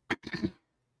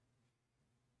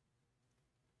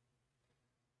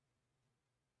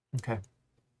 Okay.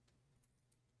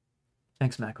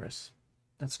 Thanks, Macris.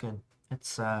 That's good.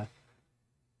 It's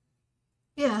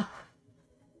Yeah.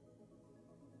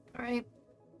 Alright.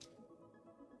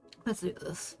 Let's do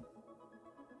this.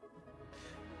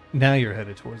 Now you're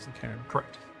headed towards the cairn.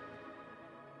 correct.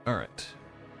 All right.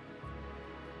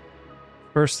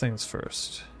 First things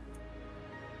first.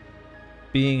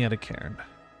 Being at a cairn.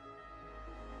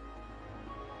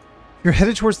 You're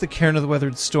headed towards the cairn of the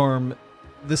Weathered Storm.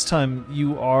 This time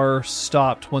you are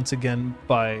stopped once again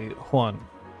by Juan.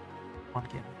 One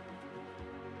again.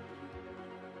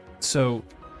 So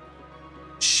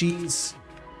she's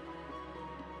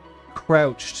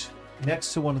crouched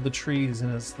next to one of the trees,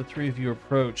 and as the three of you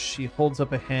approach, she holds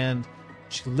up a hand.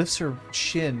 She lifts her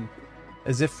chin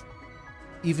as if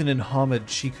even in homage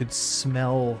she could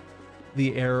smell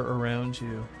the air around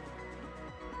you.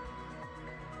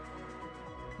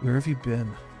 Where have you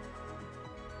been?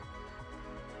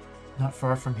 Not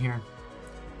far from here.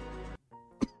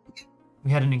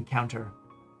 We had an encounter.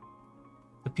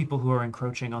 The people who are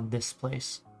encroaching on this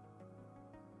place.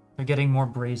 They're getting more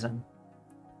brazen.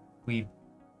 We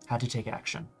had to take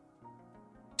action.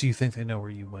 Do you think they know where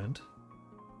you went?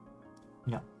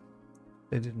 No.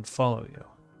 They didn't follow you.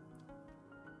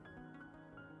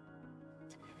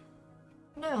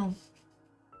 No.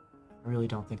 I really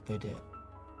don't think they did.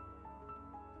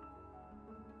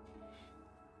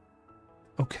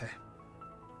 Okay.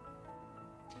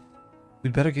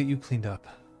 We'd better get you cleaned up.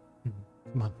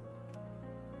 Come on.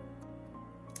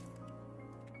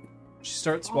 She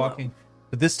starts walking,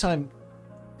 but this time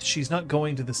she's not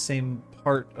going to the same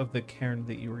part of the cairn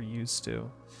that you were used to.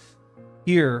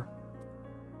 Here,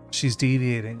 she's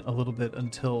deviating a little bit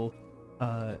until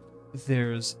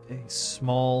there's a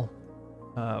small...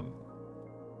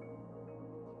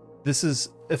 this is...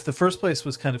 If the first place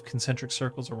was kind of concentric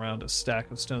circles around a stack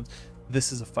of stones,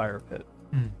 this is a fire pit.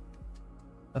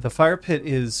 The fire pit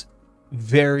is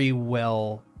very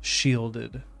well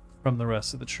shielded from the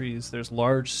rest of the trees. There's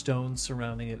large stones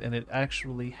surrounding it, and it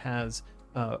actually has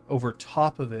over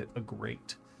top of it a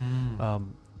grate.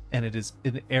 And it is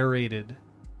aerated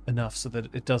enough so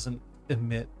that it doesn't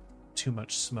emit too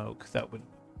much smoke that would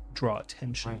draw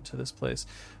attention Right. to this place.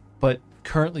 But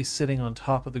currently sitting on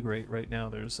top of the grate right now,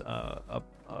 there's a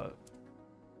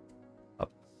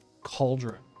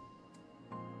cauldron,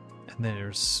 and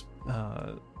there's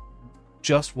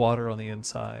just water on the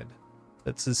inside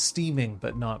that's steaming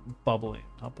but not bubbling,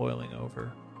 not boiling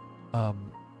over.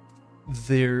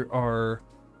 There are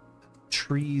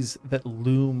trees that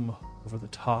loom over the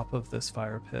top of this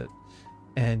fire pit,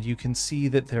 and you can see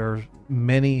that there are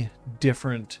many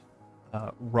different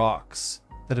rocks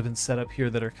that have been set up here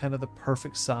that are kind of the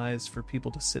perfect size for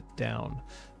people to sit down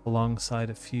alongside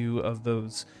a few of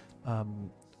those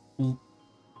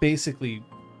basically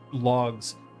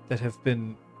logs that have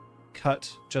been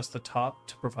cut just the top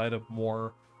to provide a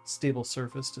more stable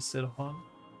surface to sit upon.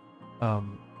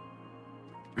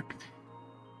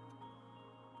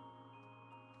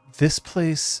 This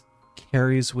place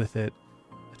carries with it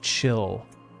a chill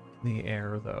in the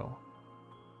air, though.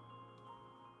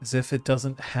 As if it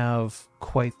doesn't have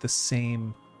quite the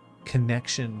same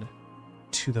connection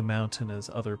to the mountain as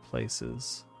other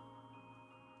places.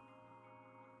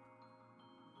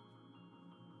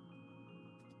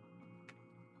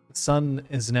 The sun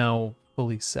is now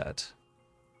fully set.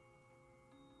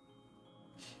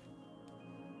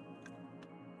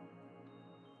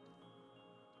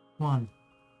 Juan,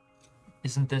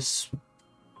 isn't this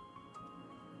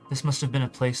must have been a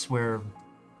place where we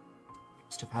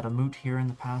must have had a moot here in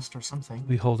the past or something.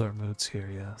 We hold our moods here,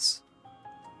 yes.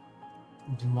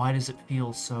 Then why does it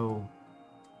feel so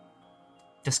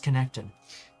disconnected?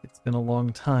 It's been a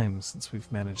long time since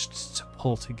we've managed to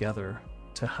pull together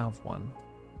to have one.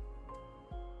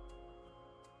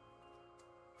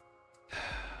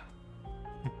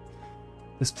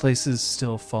 This place is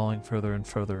still falling further and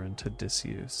further into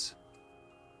disuse.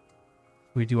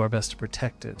 We do our best to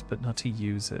protect it, but not to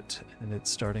use it, and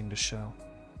it's starting to show.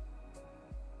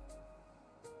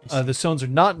 The stones are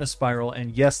not in a spiral,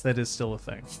 and yes, that is still a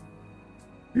thing.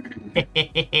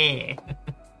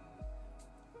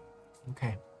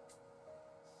 Okay.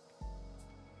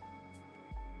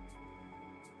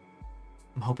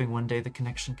 I'm hoping one day the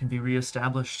connection can be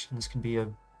reestablished and this can be a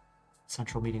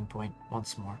central meeting point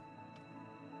once more.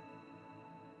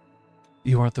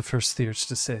 You aren't the first Theurge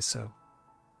to say so.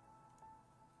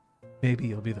 Maybe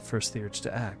you'll be the first Theurge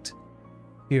to act.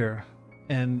 Here.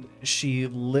 And she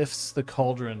lifts the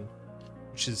cauldron,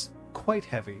 which is quite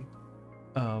heavy,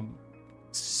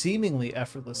 seemingly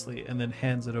effortlessly, and then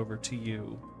hands it over to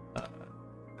you.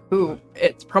 Ooh,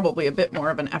 it's probably a bit more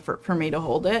of an effort for me to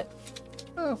hold it.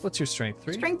 What's your strength?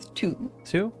 3? Strength 2.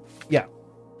 2? Yeah.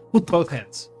 With both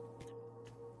hands.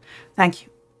 Thank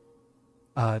you.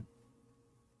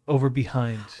 Over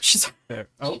behind. She's There.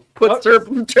 Oh, puts her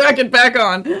dragon back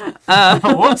on.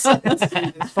 Whoops.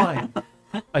 it's fine.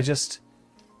 I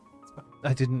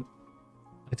didn't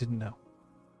know.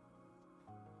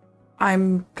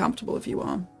 I'm comfortable if you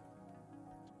are.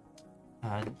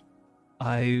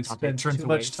 I spent turns too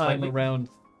away much time slightly. around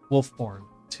Wolfborn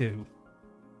to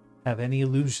have any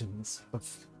illusions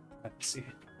of privacy.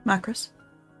 Macros.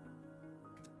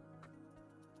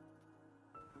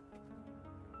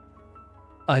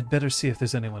 I'd better see if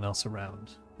there's anyone else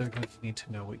around. They're going to need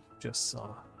to know what you just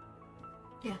saw.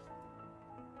 Yeah.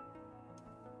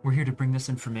 We're here to bring this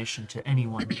information to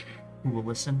anyone who will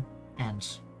listen, and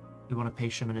we want to pay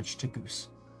Shimonage to Goose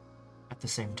at the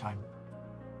same time.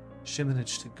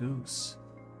 Shimonage to Goose.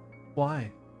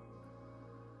 Why?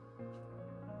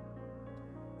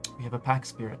 We have a pack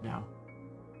spirit now.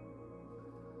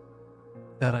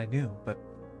 That I knew, but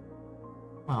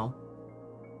Well,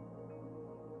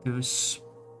 Goose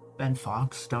and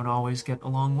Fox don't always get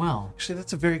along well. actually,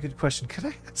 that's a very good question. Could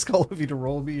I ask all of you to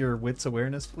roll me your wits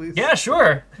awareness, please? Yeah,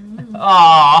 sure.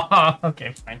 Aw,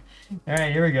 okay, fine. All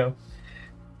right, here we go.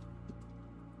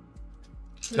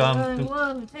 I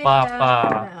wanna take Ba,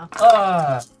 that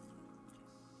ba.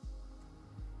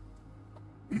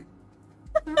 now.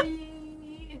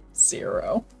 3.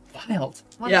 0. Wild.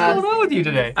 What's Yeah. What's going on with you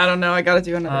today? I don't know. I gotta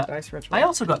do another dice ritual. I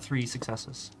also got 3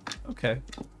 successes. Okay.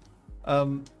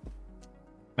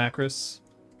 Macros.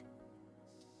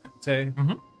 Say.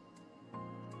 Mhm.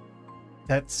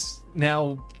 That's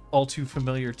now all too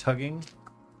familiar tugging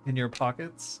in your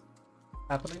pockets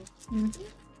happening.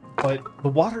 But the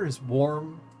water is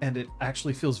warm and it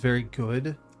actually feels very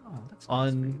good Oh, that's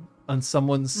on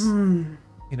someone's,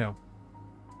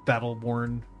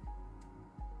 battle-worn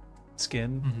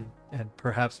skin. Mhm. And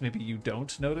perhaps maybe you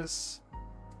don't notice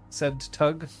said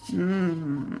tug.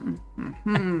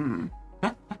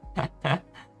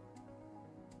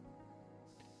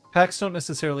 Packs don't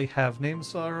necessarily have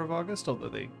names, Flower of August, although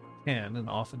they can and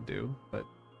often do, but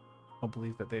I don't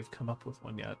believe that they've come up with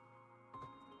one yet.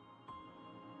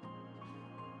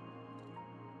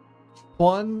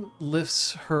 Juan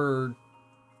lifts her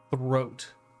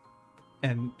throat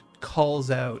and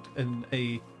calls out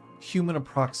a human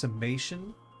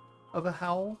approximation of a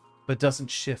howl, but doesn't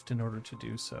shift in order to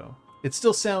do so. It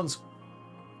still sounds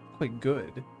quite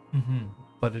good,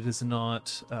 but it is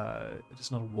not a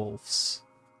wolf's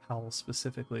howl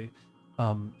specifically.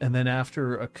 And then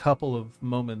after a couple of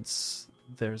moments,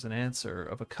 there's an answer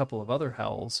of a couple of other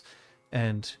howls,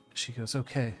 and she goes,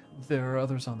 "Okay, there are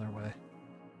others on their way.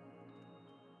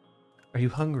 Are you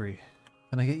hungry?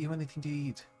 Can I get you anything to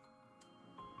eat?"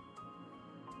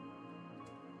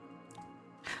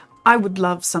 I would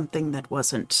love something that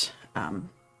wasn't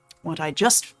what I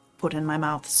just put in my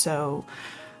mouth, so...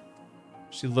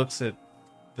 She looks at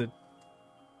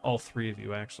all three of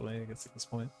you, actually, I guess, at this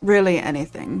point. Really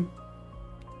anything.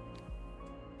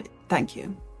 Thank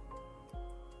you.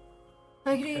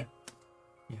 I can eat.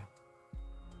 Yeah.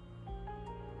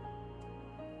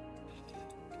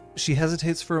 She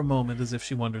hesitates for a moment as if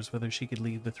she wonders whether she could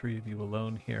leave the three of you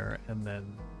alone here, and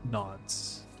then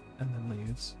nods, and then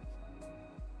leaves.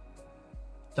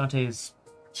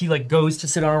 He like goes to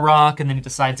sit on a rock, and then he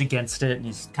decides against it, and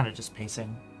he's kind of just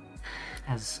pacing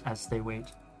as they wait.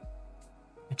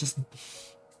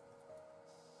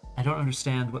 I don't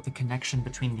understand what the connection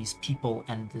between these people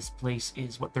and this place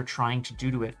is, what they're trying to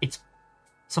do to it.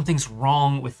 Something's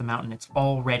wrong with the mountain. It's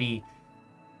already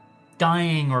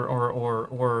dying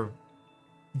or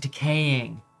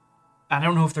decaying. I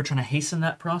don't know if they're trying to hasten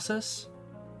that process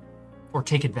or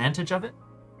take advantage of it.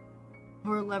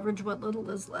 Or leverage what little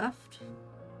is left.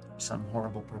 For some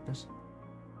horrible purpose.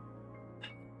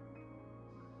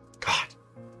 God.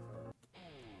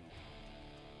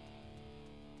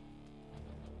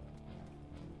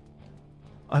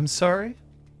 I'm sorry?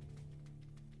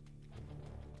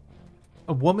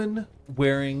 A woman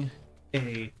wearing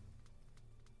a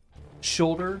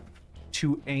shoulder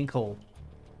to ankle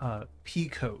pea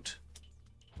coat,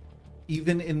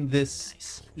 even in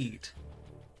this heat,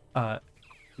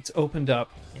 it's opened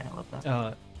up. Yeah, I love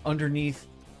that. Underneath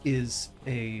is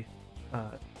a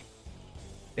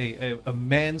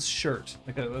man's shirt,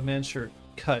 like a man's shirt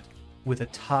cut with a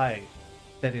tie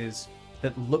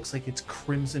that looks like it's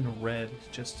crimson red,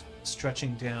 just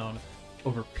stretching down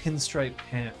over pinstripe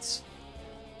pants,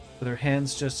 with her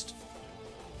hands just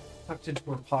tucked into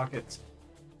her pockets.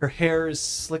 Her hair is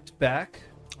slicked back,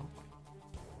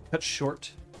 cut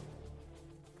short,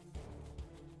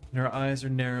 and her eyes are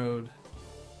narrowed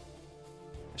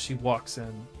as she walks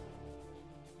in.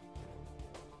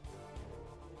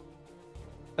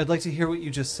 I'd like to hear what you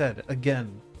just said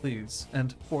again, please,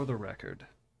 and for the record.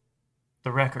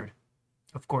 The record,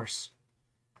 of course.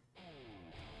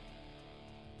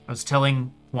 I was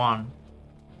telling Juan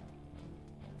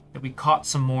that we caught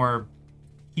some more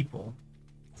people,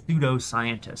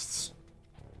 pseudo-scientists,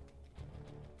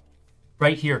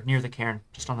 right here near the cairn,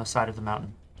 just on the side of the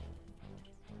mountain.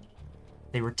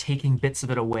 They were taking bits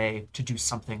of it away to do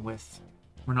something with.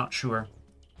 We're not sure.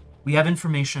 We have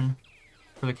information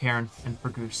for the cairn and for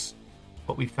Goose,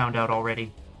 what we found out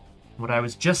already. What I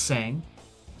was just saying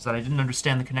is that I didn't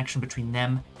understand the connection between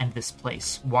them and this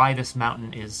place, why this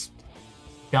mountain is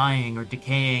dying or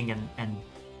decaying, and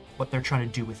what they're trying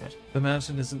to do with it. The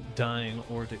mountain isn't dying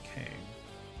or decaying.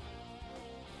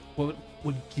 What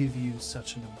would give you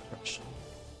such an impression?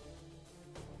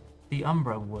 The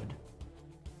Umbra would.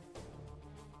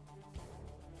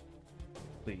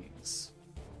 Please.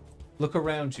 Look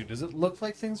around you. Does it look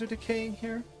like things are decaying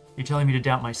here? You're telling me to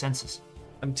doubt my senses.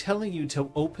 I'm telling you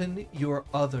to open your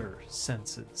other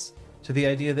senses to the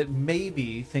idea that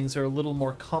maybe things are a little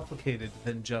more complicated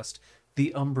than just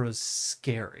the Umbra's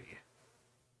scary.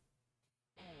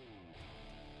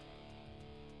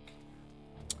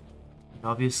 You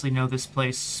obviously know this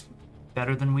place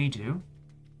better than we do.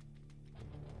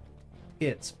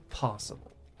 It's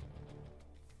possible.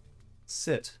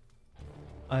 Sit.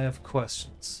 I have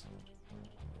questions.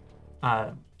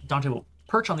 Dante will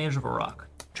perch on the edge of a rock.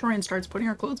 Torian starts putting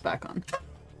her clothes back on.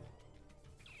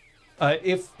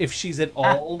 If she's at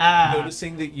all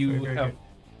noticing that you Very have good.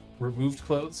 removed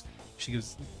clothes, she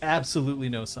gives absolutely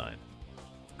no sign.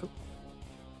 Cool.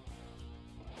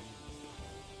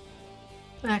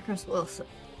 Macros Wilson.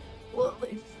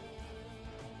 Slowly.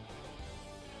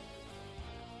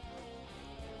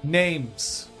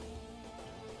 Names.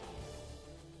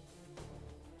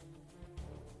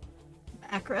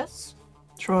 Macros.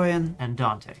 Troyan. And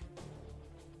Dante.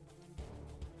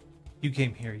 You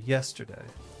came here yesterday.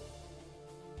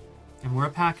 And we're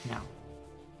a pack now.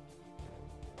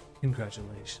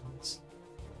 Congratulations.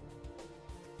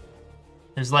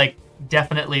 There's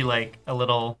definitely a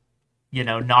little,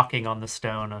 knocking on the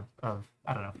stone of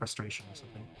I don't know, frustration or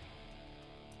something.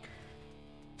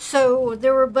 So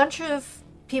there were a bunch of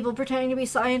people pretending to be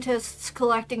scientists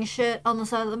collecting shit on the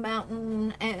side of the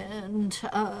mountain, and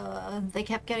they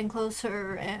kept getting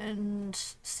closer and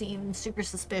seemed super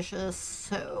suspicious.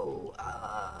 So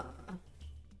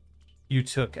You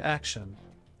took action.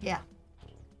 yeah.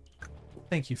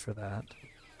 Thank you for that.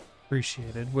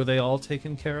 Appreciated. Were they all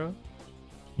taken care of?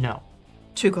 No.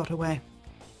 2 got away.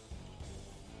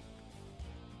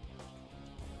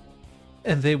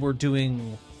 And they were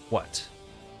doing what?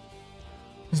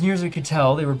 As near as we could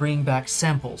tell, they were bringing back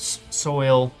samples,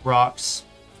 soil, rocks,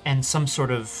 and some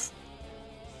sort of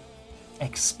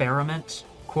experiment,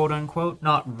 quote unquote,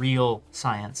 not real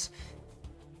science.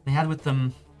 They had with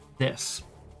them this.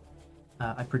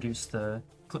 I produced the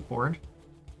clipboard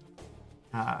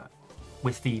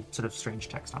with the sort of strange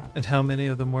text on it. And how many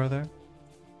of them were there?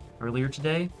 Earlier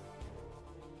today,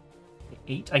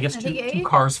 8. I guess I two, think 8? two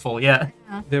cars full, yeah.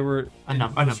 There were A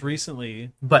number. most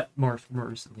recently, But more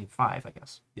recently, 5, I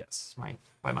guess, yes.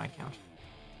 by my count.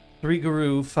 3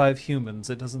 Guru, 5 humans.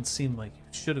 It doesn't seem like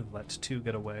you should have let 2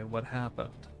 get away. What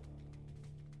happened?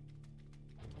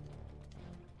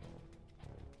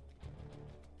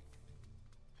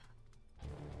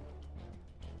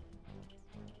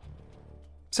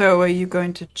 So are you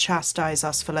going to chastise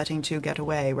us for letting 2 get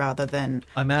away rather than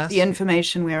I'm asking. the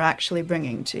information we're actually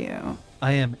bringing to you?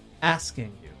 I am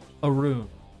asking you, Arun.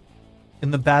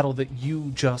 In the battle that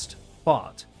you just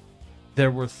fought,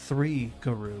 there were 3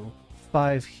 Guru,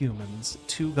 5 humans,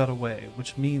 2 got away,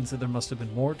 which means that there must have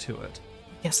been more to it.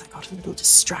 Yes, I got a little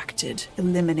distracted,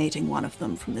 eliminating one of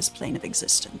them from this plane of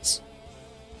existence.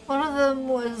 One of them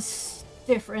was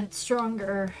different,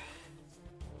 stronger.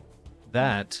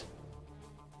 That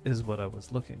is what I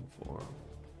was looking for.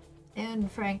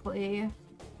 And frankly,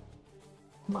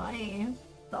 my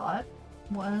thought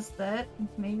was that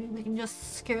maybe we can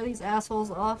just scare these assholes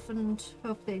off and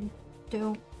hope they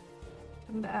don't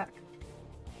come back.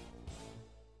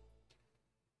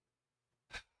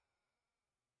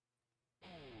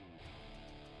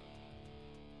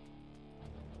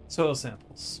 Soil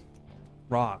samples,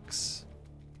 rocks.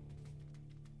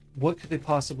 What could they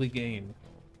possibly gain?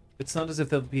 It's not as if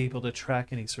they'll be able to track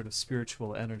any sort of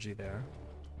spiritual energy there.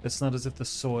 It's not as if the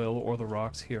soil or the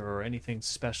rocks here are anything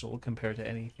special compared to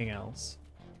anything else.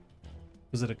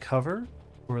 Was it a cover,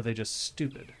 or are they just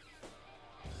stupid?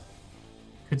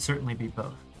 Could certainly be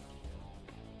both.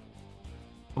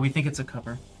 But we think it's a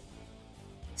cover.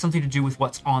 Something to do with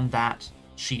what's on that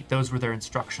sheet. Those were their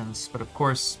instructions. But of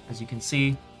course, as you can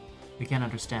see, we can't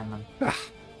understand them.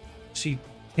 She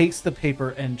takes the paper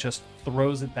and just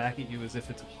throws it back at you as if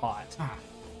it's hot.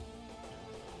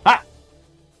 Ah!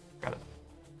 Got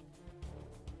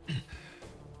it.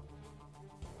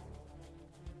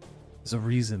 There's a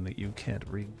reason that you can't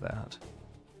read that.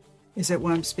 Is it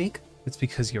worm speak? It's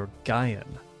because you're Gaian.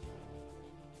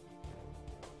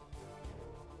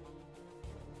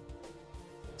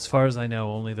 As far as I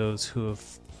know, only those who have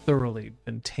thoroughly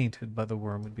been tainted by the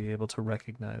worm would be able to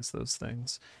recognize those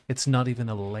things. It's not even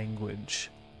a language.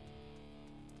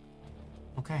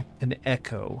 Okay. An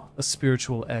echo, a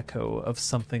spiritual echo of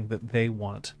something that they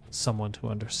want someone to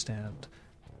understand.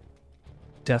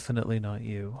 Definitely not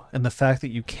you. And the fact that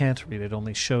you can't read it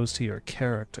only shows to your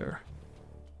character.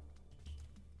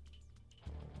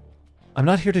 I'm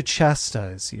not here to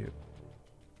chastise you.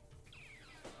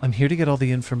 I'm here to get all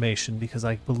the information because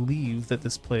I believe that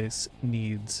this place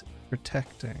needs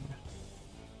protecting.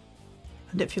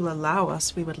 And if you'll allow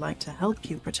us, we would like to help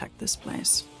you protect this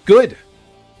place. Good!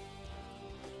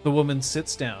 The woman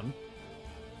sits down.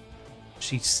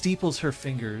 She steeples her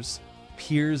fingers,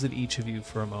 peers at each of you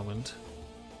for a moment.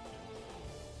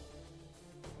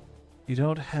 You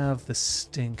don't have the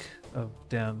stink of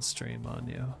downstream on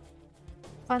you.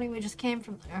 Funny, we just came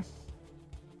from there.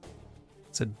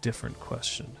 It's a different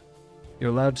question. You're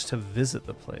allowed to visit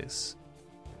the place.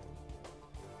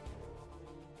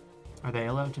 Are they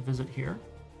allowed to visit here?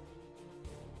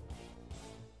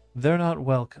 They're not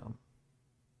welcome.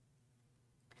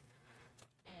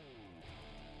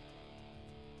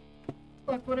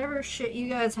 Look, whatever shit you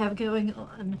guys have going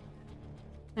on,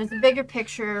 there's a bigger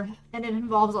picture, and it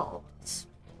involves all of us.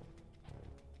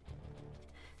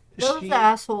 Those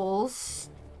assholes.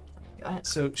 Go ahead.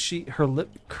 So her lip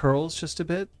curls just a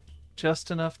bit,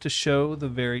 just enough to show the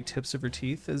very tips of her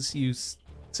teeth as you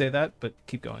say that, but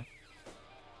keep going.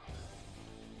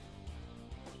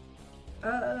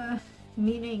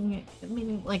 Meaning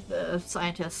like the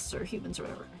scientists or humans or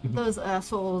whatever. Mhm. Those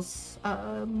assholes,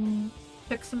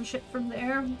 took some shit from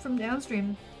there, from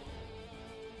downstream.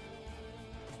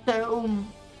 So,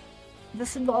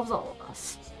 this involves all of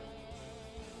us.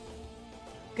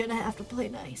 Gonna have to play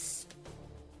nice.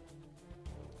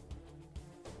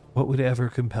 What would ever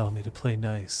compel me to play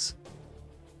nice?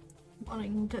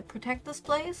 Wanting to protect this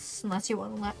place, unless you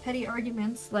want to let petty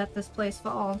arguments let this place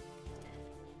fall.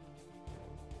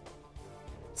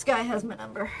 Sky has my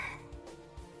number.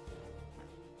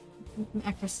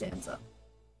 Macra stands up.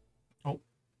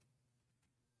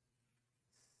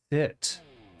 Sit.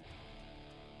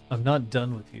 I'm not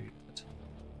done with you yet.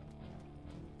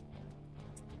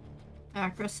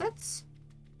 Macra sits.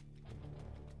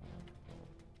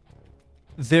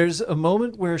 There's a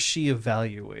moment where she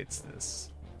evaluates this.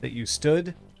 That you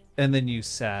stood, and then you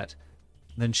sat,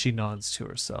 and then she nods to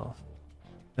herself.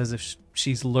 As if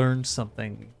she's learned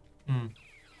something. And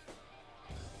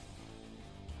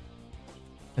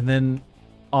then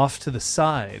off to the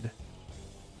side,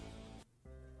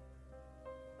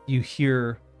 you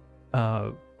hear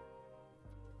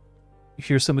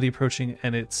somebody approaching,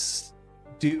 and it's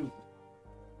Dude.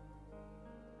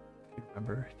 You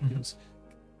remember? He goes,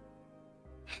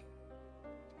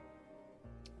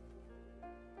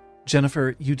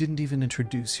 Jennifer, you didn't even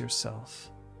introduce yourself.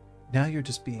 Now you're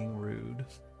just being rude.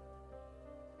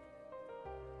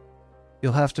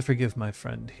 You'll have to forgive my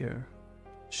friend here.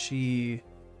 She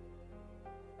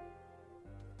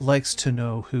likes to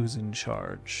know who's in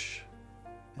charge,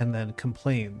 and then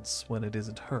complains when it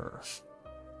isn't her.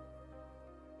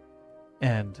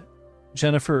 And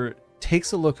Jennifer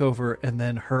takes a look over, and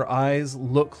then her eyes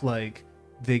look like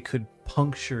they could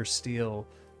puncture steel,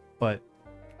 but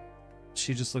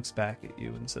she just looks back at you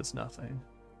and says nothing.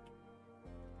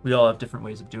 We all have different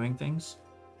ways of doing things.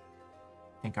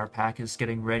 I think our pack is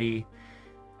getting ready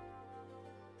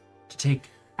to take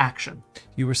action.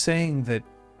 You were saying that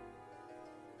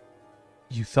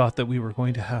you thought that we were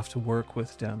going to have to work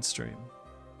with downstream.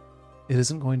 It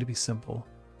isn't going to be simple.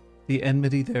 The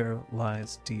enmity there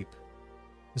lies deep.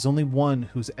 There's only one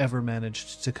who's ever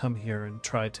managed to come here and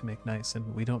tried to make nice,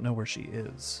 and we don't know where she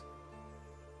is.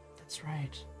 That's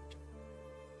right.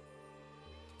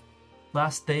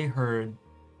 Last they heard,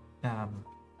 I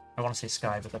want to say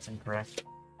Sky, but that's incorrect.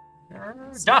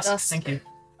 Dusk, thank you.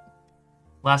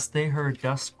 Last they heard,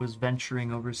 Dusk was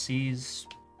venturing overseas.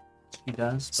 He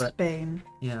does, but Spain.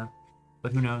 yeah,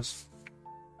 but who knows?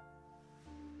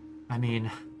 I mean,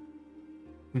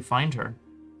 we find her.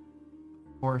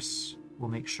 Of course, we'll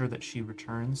make sure that she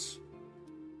returns,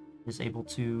 is able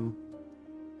to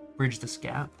bridge this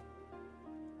gap.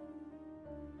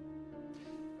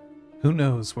 Who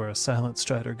knows where a silent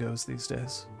strider goes these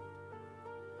days?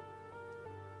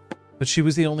 But she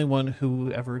was the only one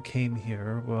who ever came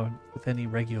here with any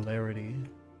regularity,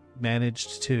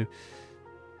 managed to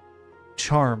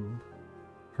charm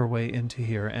her way into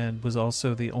here, and was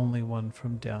also the only one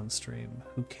from downstream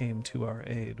who came to our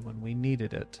aid when we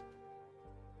needed it.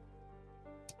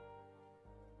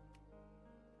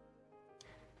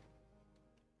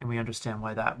 And we understand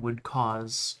why that would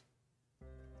cause,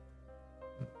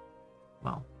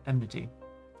 well, enmity,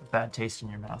 a bad taste in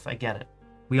your mouth. I get it.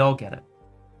 We all get it.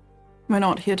 We're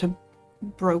not here to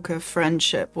broker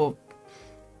friendship or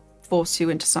force you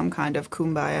into some kind of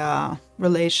kumbaya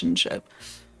relationship.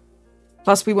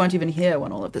 Plus, we weren't even here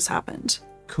when all of this happened.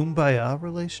 Kumbaya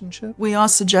relationship? We are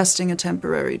suggesting a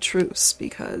temporary truce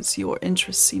because your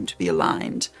interests seem to be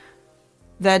aligned.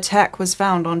 Their tech was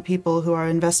found on people who are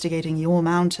investigating your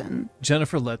mountain.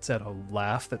 Jennifer lets out a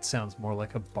laugh that sounds more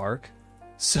like a bark.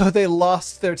 So they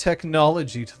lost their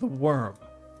technology to the worm.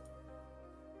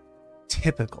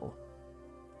 Typical.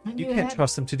 And You can't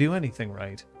trust them to do anything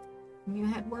right. You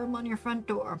had worm on your front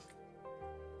door.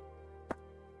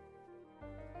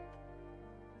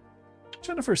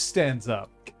 Jennifer stands up,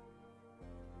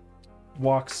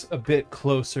 walks a bit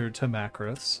closer to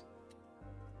Macros.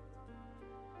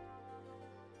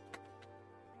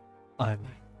 I'm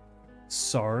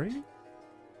sorry?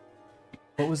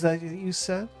 What was that you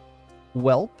said?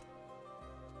 Whelp?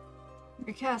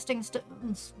 You're casting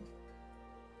stones.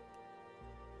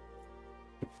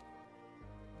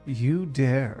 You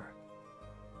dare.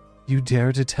 You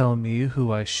dare to tell me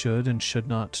who I should and should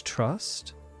not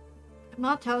trust? I'm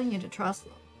not telling you to trust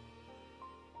them.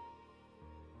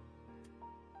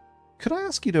 Could I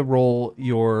ask you to roll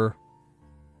your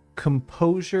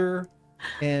composure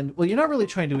and... Well, you're not really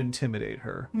trying to intimidate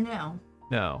her. No.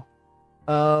 No.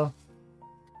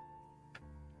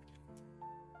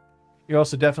 You're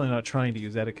also definitely not trying to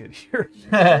use etiquette here.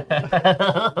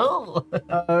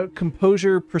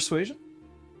 Composure, persuasion?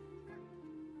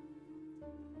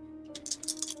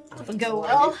 Doesn't go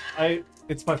well.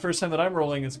 It's my first time that I'm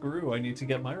rolling as Guru. I need to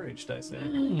get my rage dice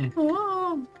in.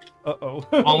 Oh. Uh-oh.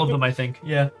 All of them, I think.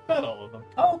 Yeah. Not all of them.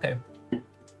 Oh, okay.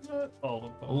 Not all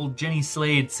of them. Old Jenny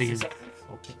Slade sees.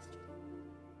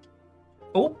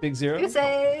 Oh, Big zero? You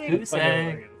say. goose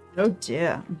egg. Oh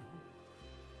dear.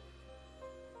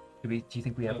 Do you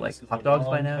think we have like hot dogs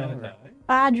by now? Or?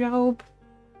 Bye, Job.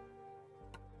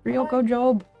 Ryoko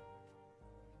Job.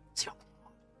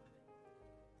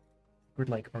 We're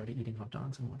like already eating hot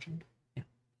dogs and watching. Yeah.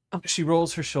 She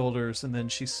rolls her shoulders and then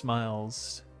she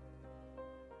smiles.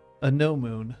 A no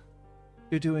moon.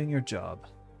 You're doing your job.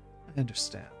 I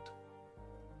understand.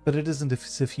 But it isn't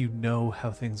as if you know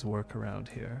how things work around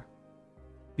here.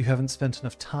 You haven't spent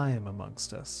enough time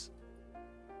amongst us.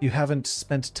 You haven't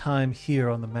spent time here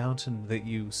on the mountain that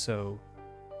you so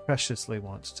preciously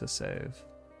want to save.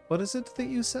 What is it that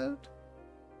you said?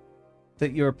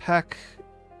 That your pack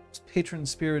patron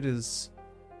spirit is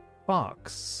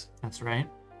Fox. That's right.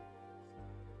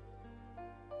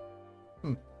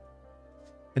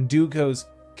 And Dew goes,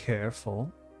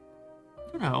 careful.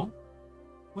 You know,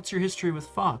 what's your history with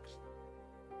Fox?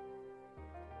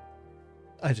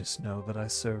 I just know that I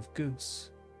serve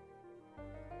Goose.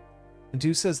 And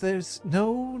Dew says there's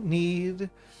no need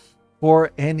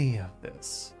for any of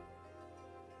this.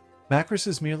 Macris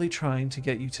is merely trying to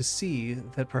get you to see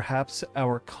that perhaps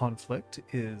our conflict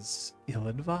is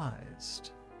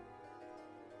ill-advised.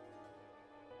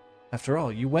 After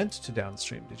all, you went to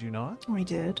Downstream, did you not? We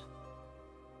did.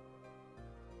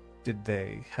 Did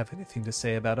they have anything to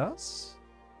say about us?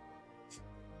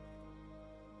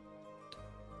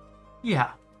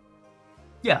 Yeah.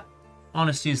 Yeah.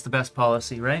 Honesty is the best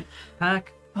policy, right?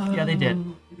 Pack? Yeah, they did.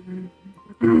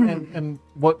 And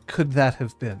what could that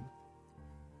have been?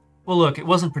 Well, look, it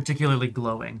wasn't particularly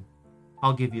glowing.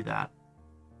 I'll give you that.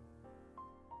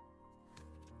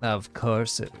 Of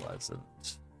course it wasn't.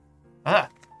 Ah.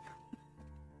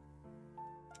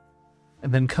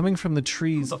 And then coming from the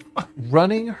trees,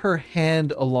 running her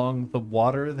hand along the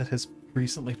water that has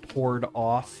recently poured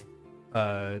off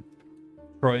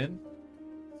Troyan.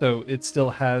 So it still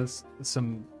has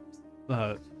some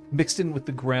mixed in with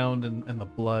the ground and the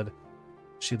blood.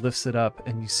 She lifts it up,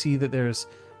 and you see that there's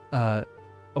a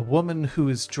woman who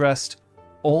is dressed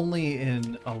only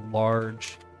in a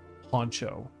large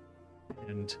poncho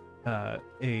and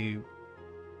a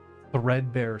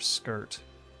threadbare skirt.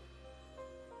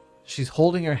 She's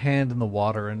holding her hand in the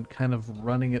water and kind of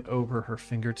running it over her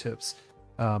fingertips.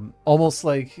 Almost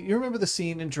like, you remember the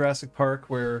scene in Jurassic Park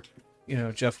where, you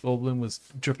know, Jeff Goldblum was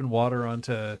dripping water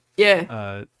onto...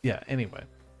 Yeah. Anyway.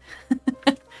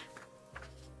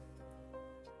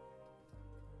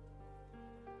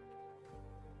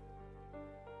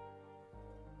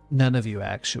 None of you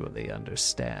actually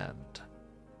understand.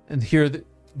 And here,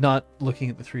 not looking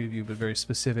at the three of you, but very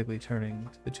specifically turning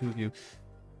to the two of you,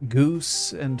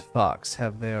 Goose and Fox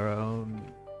have their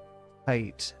own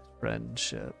tight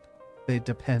friendship. They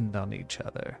depend on each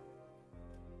other.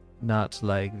 Not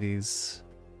like these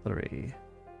three.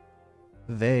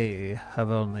 They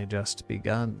have only just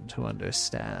begun to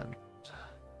understand.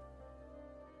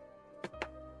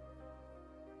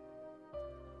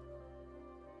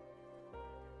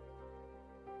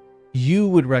 You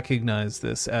would recognize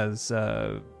this as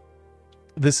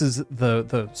this is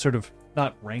the sort of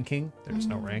not ranking. There's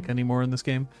no rank anymore in this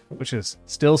game, which is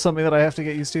still something that I have to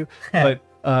get used to. But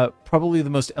probably the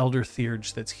most elder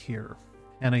theurge that's here,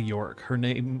 Anna York. Her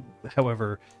name,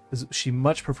 however, is she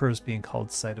much prefers being called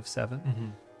Sight of Seven. Mm-hmm.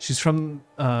 She's from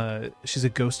she's a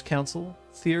Ghost Council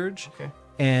theurge, Okay.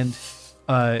 and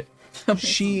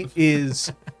she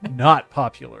is not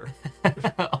popular,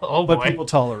 Oh, but boy. people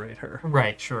tolerate her.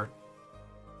 Right, sure.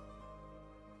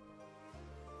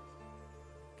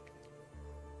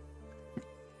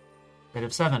 Bit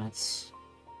of 7, it's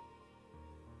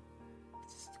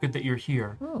good that you're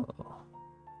here. Oh,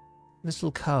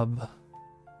 little cub.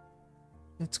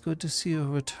 It's good to see you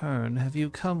return. Have you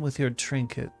come with your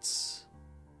trinkets?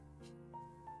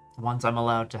 The ones I'm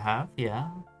allowed to have, yeah.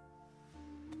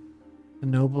 A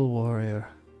noble warrior.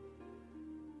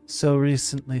 So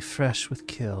recently fresh with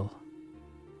kill.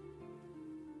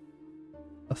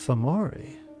 A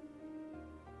Fomori.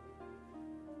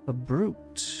 A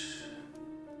brute.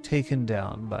 Taken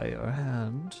down by your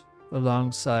hand,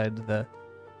 alongside the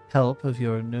help of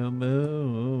your new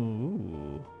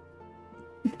moo.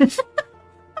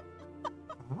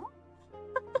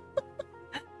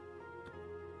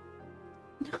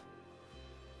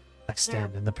 I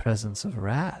stand in the presence of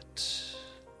Rat.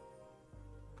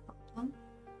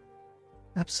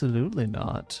 Absolutely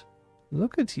not.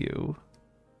 Look at you.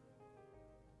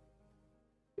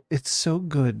 It's so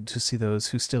good to see those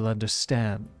who still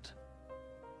understand.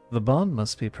 The bond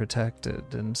must be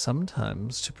protected, and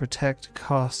sometimes to protect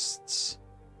costs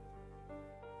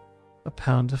a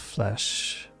pound of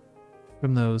flesh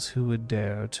from those who would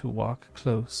dare to walk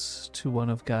close to one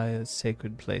of Gaia's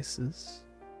sacred places.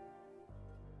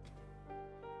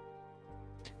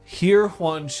 Here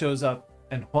Juan shows up,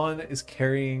 and Juan is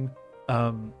carrying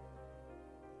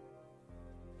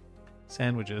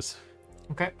sandwiches.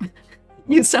 Okay.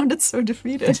 You sounded so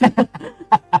defeated.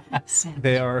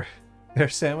 They're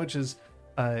sandwiches.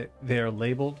 They are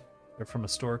labeled. They're from a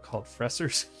store called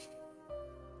Fresser's.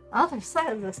 Other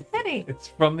side of the city. It's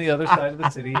from the other side of the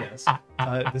city, yes.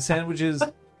 The sandwiches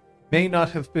may not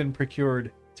have been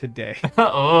procured today,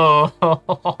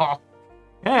 Oh.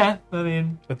 Yeah, I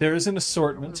mean, but there is an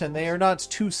assortment, and they are not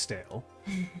too stale.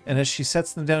 And as she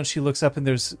sets them down, she looks up, and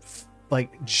there's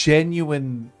like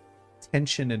genuine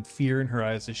tension and fear in her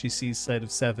eyes as she sees sight of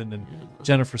Seven and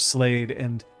Jennifer Slade,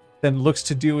 and then looks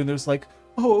to Do, and there's like,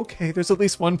 oh, okay, there's at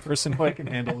least one person who I can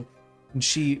handle. And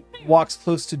she walks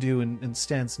close to Do and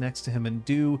stands next to him, and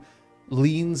Do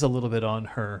leans a little bit on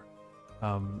her,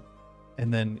 and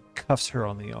then cuffs her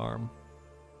on the arm.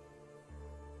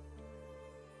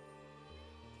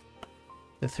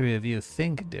 The three of you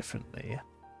think differently.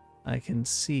 I can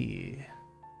see.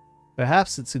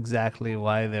 Perhaps it's exactly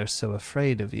why they're so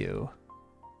afraid of you.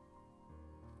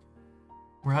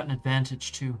 we're at an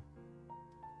advantage too.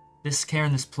 This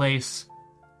cairn, this place,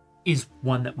 is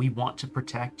one that we want to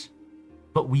protect,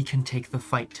 but we can take the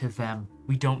fight to them.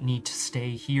 We don't need to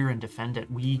stay here and defend it.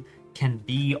 We can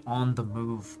be on the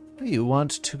move. You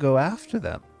want to go after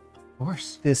them? Of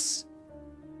course. This...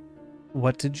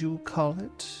 What did you call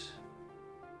it?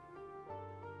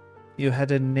 You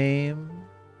had a name?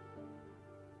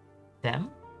 Them?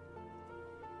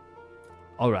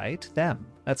 All right, them.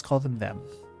 Let's call them them.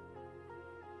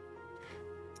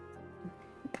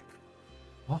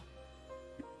 What?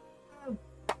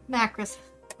 Macris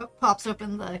pops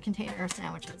open the container of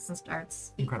sandwiches and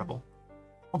starts eating. Incredible.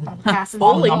 Passes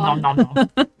Nom, it nom, on. nom, nom, nom.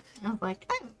 I was like,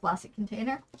 I have a plastic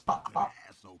container. Pop, pop.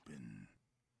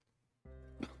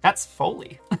 That's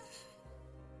Foley.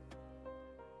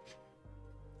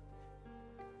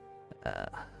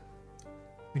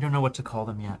 We don't know what to call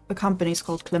them yet. The company's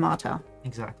called Climata.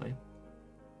 Exactly.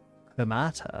 The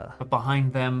matter. But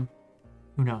behind them,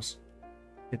 who knows?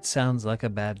 It sounds like a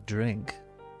bad drink.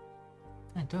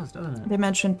 It does, doesn't it? They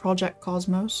mentioned Project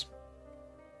Cosmos.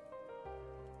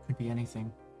 Could be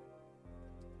anything.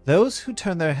 Those who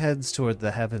turn their heads toward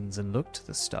the heavens and look to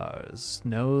the stars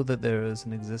know that there is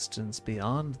an existence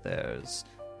beyond theirs,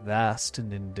 vast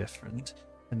and indifferent,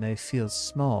 and they feel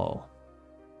small.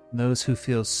 And those who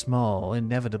feel small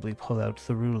inevitably pull out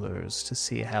the rulers to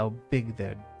see how big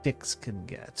their dicks can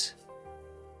get.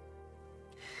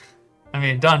 I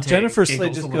mean, Dante. Jennifer giggles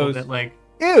Slade just a little goes, bit like,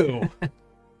 Ew!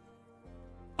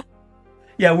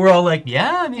 yeah, we're all like,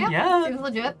 yeah, I mean, yeah. Seems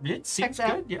legit. It seems Checks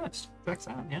out. good. Yeah, it checks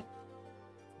out, yeah.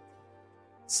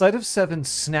 Sight of Seven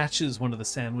snatches one of the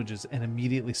sandwiches and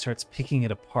immediately starts picking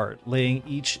it apart, laying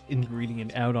each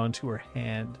ingredient out onto her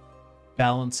hand,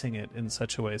 balancing it in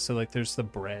such a way. So, like, there's the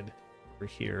bread over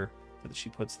here that she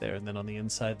puts there, and then on the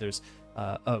inside there's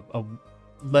a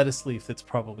lettuce leaf that's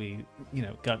probably,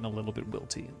 gotten a little bit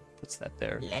wilty, and puts that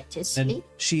there. Lettuce And leaf?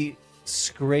 she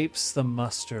scrapes the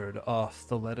mustard off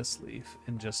the lettuce leaf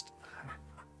and just...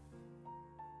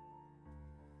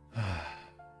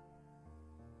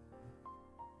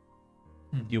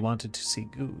 You wanted to see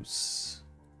Goose.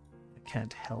 I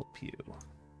can't help you.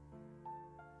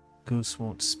 Goose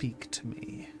won't speak to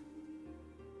me.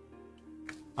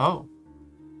 Oh.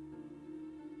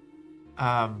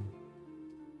 I'm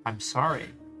sorry.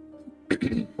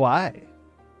 Why?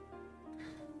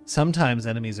 Sometimes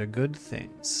enemies are good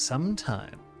things.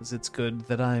 Sometimes it's good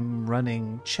that I'm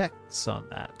running checks on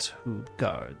that who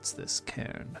guards this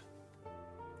cairn.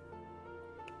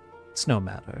 It's no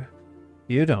matter.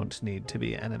 You don't need to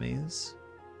be enemies.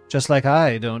 Just like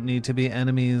I don't need to be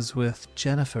enemies with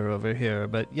Jennifer over here,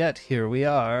 but yet here we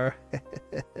are.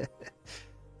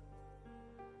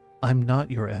 I'm not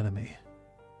your enemy.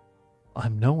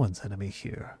 I'm no one's enemy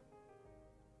here.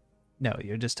 No,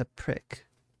 you're just a prick.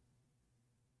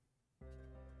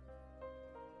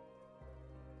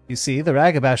 You see, the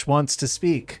Ragabash wants to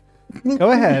speak.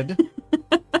 Go ahead.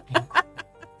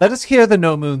 Let us hear the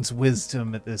No Moon's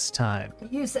wisdom at this time.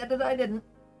 You said it, I didn't.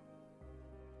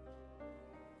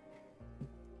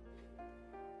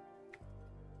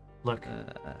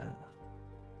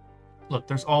 Look,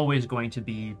 there's always going to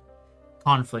be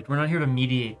conflict. We're not here to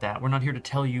mediate that. We're not here to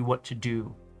tell you what to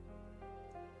do.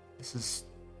 This is...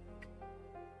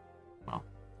 Well,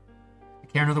 the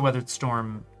Cairn of the Weathered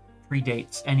Storm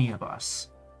predates any of us,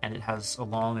 and it has a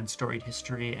long and storied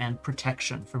history and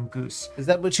protection from Goose. Is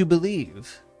that what you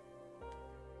believe?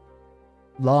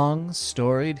 Long,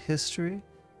 storied history?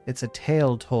 It's a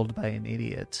tale told by an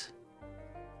idiot.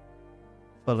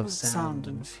 Full of sound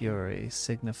and fury,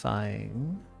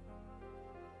 signifying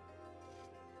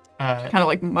Kind of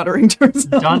like muttering to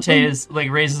herself. Dante is like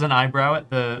raises an eyebrow at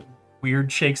the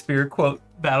weird Shakespeare quote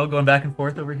battle going back and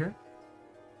forth over here.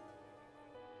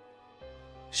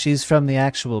 She's from the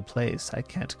actual place. I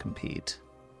can't compete.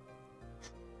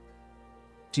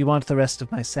 Do you want the rest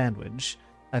of my sandwich?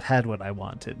 I've had what I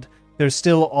wanted. There's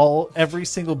still every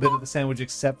single bit of the sandwich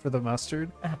except for the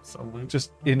mustard, Absolutely.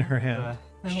 just in her hand.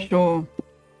 Sure.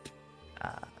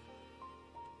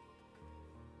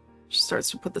 She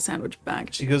starts to put the sandwich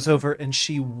back. She goes over and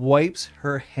she wipes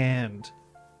her hand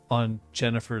on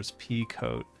Jennifer's pea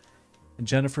coat. And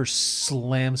Jennifer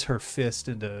slams her fist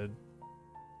into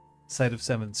Sight of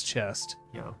Seven's chest.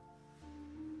 Yo.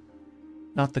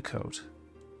 Not the coat.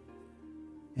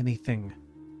 Anything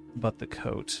but the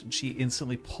coat. And she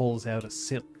instantly pulls out a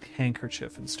silk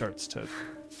handkerchief and starts to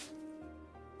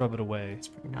rub it away. It's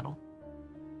pretty metal.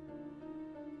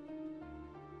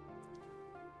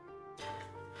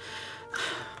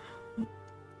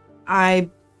 I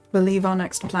believe our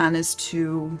next plan is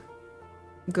to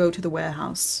go to the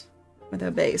warehouse where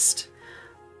they're based.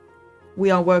 We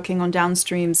are working on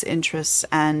Downstream's interests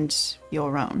and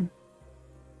your own.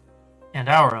 And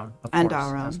our own, of And course,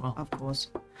 our own, as well. of course.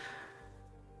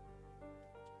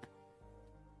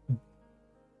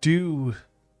 Dew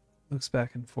looks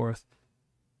back and forth.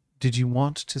 Did you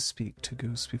want to speak to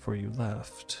Goose before you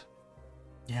left?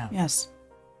 Yeah. Yes.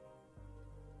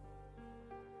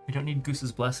 We don't need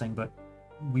Goose's blessing, but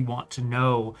we want to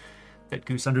know that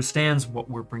Goose understands what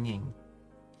we're bringing.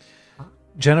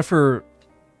 Jennifer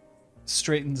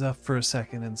straightens up for a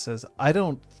second and says, I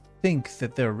don't think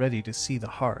that they're ready to see the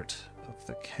heart of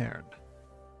the cairn.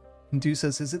 And Dew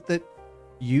says, is it that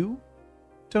you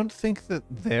don't think that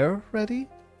they're ready?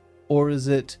 Or is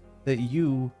it that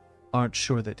you aren't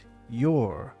sure that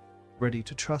you're ready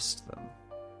to trust them?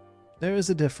 There is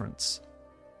a difference.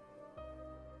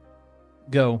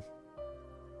 Go.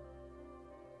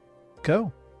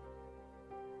 Go.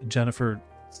 And Jennifer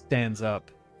stands up,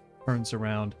 turns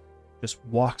around, just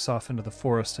walks off into the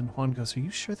forest, and Juan goes, are you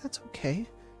sure that's okay?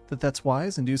 That that's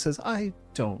wise? And Dew says, I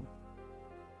don't.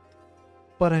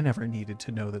 But I never needed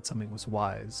to know that something was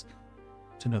wise,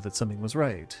 to know that something was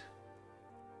right.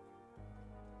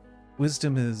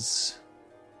 Wisdom is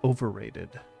overrated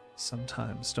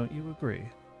sometimes, don't you agree?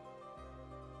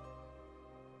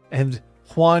 And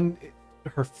Juan,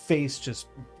 her face just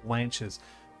blanches.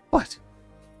 But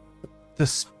the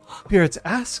spirits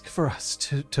ask for us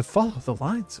to follow the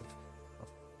lines of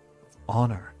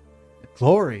honor, and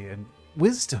glory, and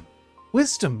wisdom.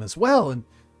 Wisdom as well. And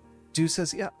Dew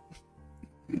says, yeah,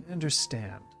 I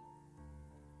understand.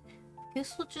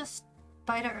 Goose will just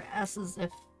bite our asses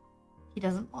if she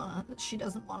doesn't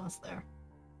want us there.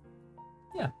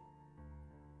 Yeah.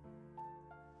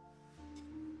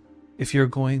 If you're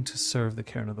going to serve the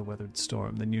Cairn of the Weathered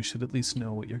Storm, then you should at least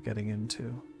know what you're getting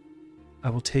into. I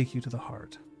will take you to the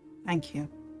heart. Thank you.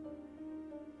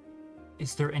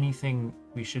 Is there anything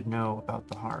we should know about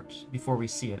the heart before we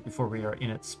see it, before we are in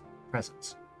its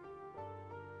presence?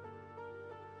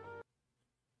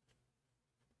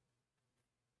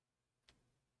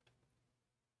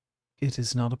 It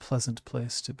is not a pleasant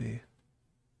place to be.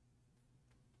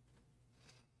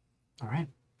 All right.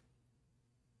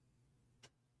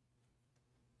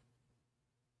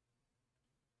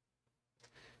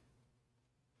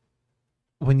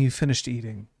 When you've finished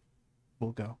eating,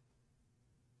 we'll go.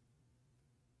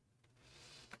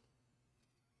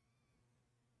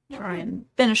 Ryan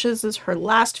finishes as her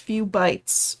last few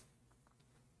bites.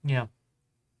 Yeah.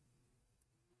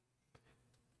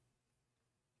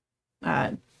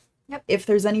 Yep. If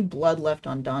there's any blood left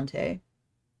on Dante,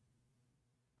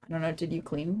 I don't know. Did you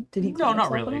clean? Did he? Clean No,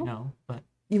 not himself at really. all? No, but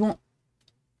You won't.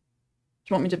 Do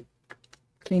you want me to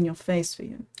clean your face for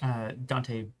you?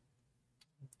 Dante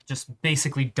just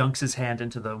basically dunks his hand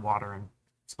into the water and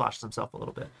splashes himself a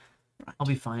little bit. Right. I'll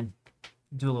be fine.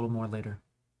 Do a little more later.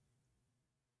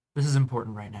 This is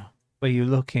important right now. Were you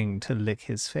looking to lick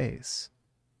his face?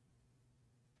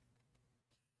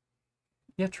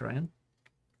 Yeah, Troyan.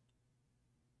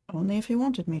 Only if you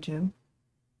wanted me to.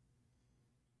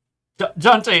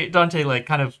 Dante like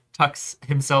kind of tucks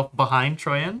himself behind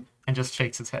Troyan and just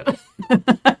shakes his head.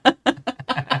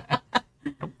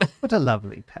 What a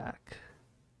lovely pack.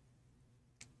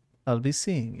 I'll be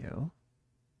seeing you.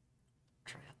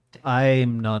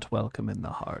 I'm not welcome in the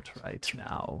heart right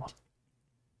now.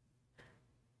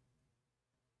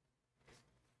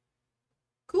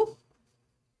 Cool.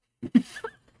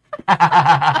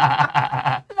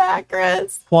 That,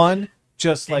 Chris. Juan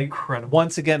just like Incredible.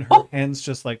 once again her hands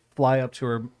just like fly up to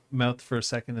her mouth for a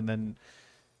second and then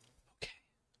okay.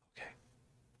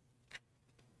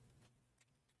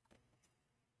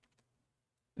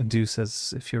 And do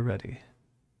says if you're ready.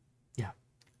 Yeah.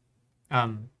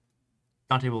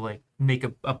 Dante will like make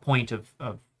a point of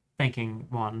thanking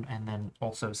Juan and then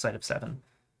also Sight of Seven.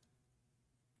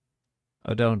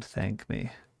 Oh, don't thank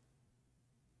me.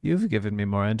 You've given me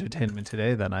more entertainment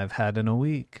today than I've had in a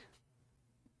week.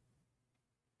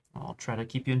 I'll try to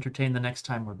keep you entertained the next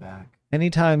time we're back.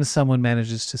 Anytime someone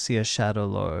manages to see a Shadow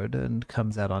Lord and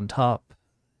comes out on top,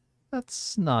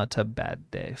 that's not a bad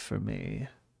day for me.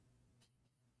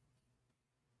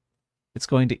 It's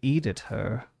going to eat at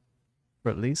her for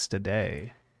at least a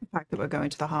day. The fact that we're going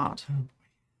to the heart.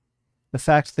 The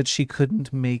fact that she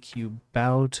couldn't make you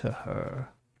bow to her.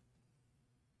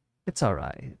 It's all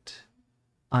right.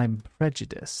 I'm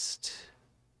prejudiced.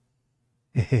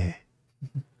 I'm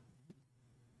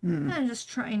just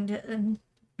trying to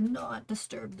not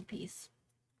disturb the peace.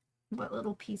 What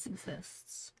little peace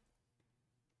exists.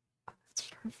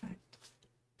 That's perfect.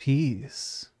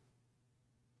 Peace.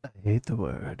 I hate the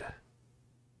word.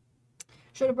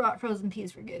 Should have brought frozen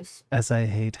peas for Goose. As I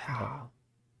hate hell.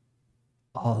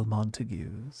 All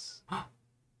Montagues.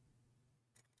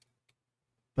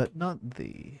 But not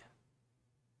thee.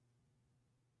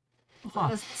 Is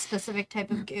that a specific type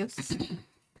of goose? It's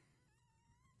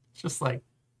just like,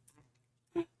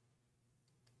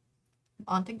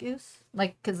 Montagoose?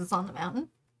 Like, because it's on the mountain?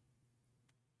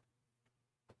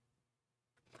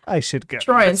 I should go.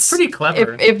 it's pretty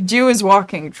clever. If Dew is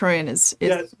walking, Troyan is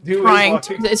Yeah, Dew is trying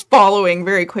walking. is following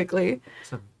very quickly.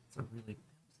 It's a really,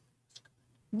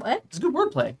 What? it's good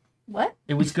wordplay. What?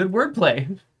 It was good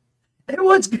wordplay. It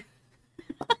was good.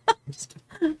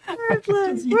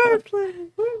 Wordplay.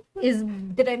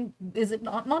 Is it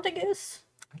not Montagoose?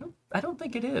 I don't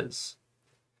think it is.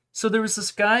 So there was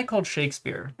this guy called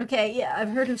Shakespeare. Okay, yeah, I've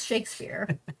heard of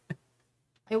Shakespeare.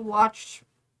 I watched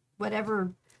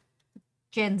whatever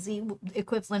Gen Z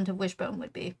equivalent of Wishbone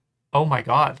would be. Oh my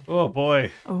god. Oh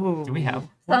boy. Oh, Do we have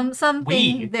Something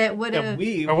We. that would have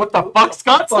Or what the fuck,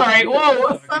 Scott? Sorry.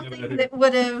 Whoa. something that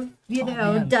would have,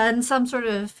 man. done some sort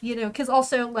of, because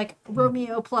also like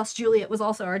Romeo plus Juliet was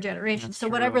also our generation. That's so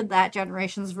true. whatever that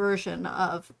generation's version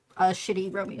of a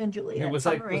shitty Romeo and Juliet. Was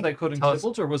I summary. quoting Tell us-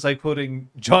 Tybalt or was I quoting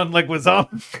John Leguizamo?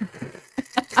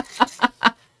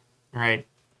 All right.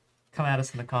 Come at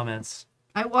us in the comments.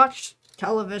 I watched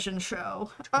television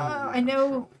show. I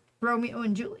know Romeo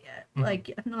and Juliet.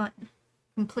 Like, I'm not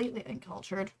completely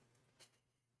uncultured.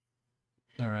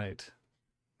 All right.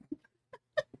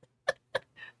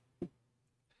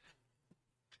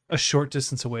 A short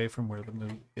distance away from where the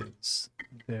moon is,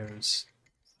 there's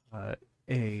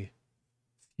a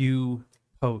few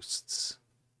posts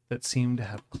that seem to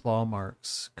have claw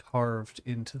marks carved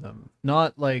into them.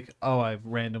 Not like, oh, I've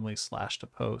randomly slashed a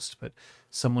post, but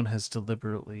someone has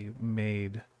deliberately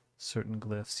made certain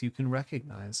glyphs. You can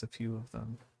recognize a few of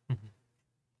them.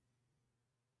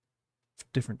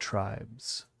 Different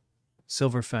tribes.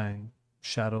 Silverfang,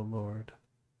 Shadow Lord,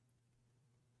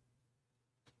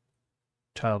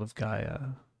 Child of Gaia.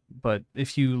 But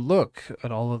if you look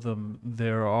at all of them,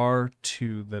 there are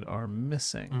two that are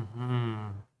missing. Mm-hmm.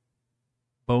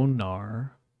 Bone Gnar,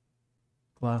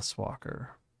 Glasswalker.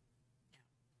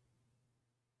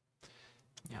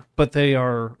 Yeah. But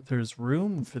there's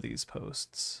room for these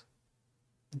posts.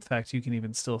 In fact, you can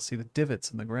even still see the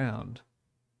divots in the ground.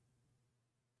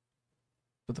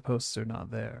 But the posts are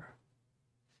not there.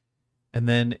 And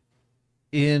then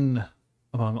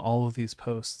among all of these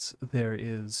posts, there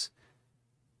is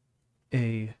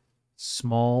a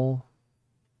small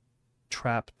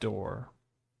trap door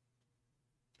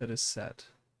that is set.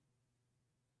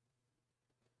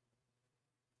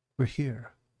 We're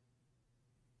here.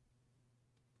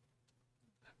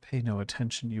 Pay no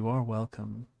attention. You are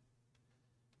welcome.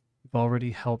 You've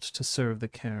already helped to serve the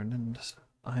cairn, and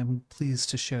I am pleased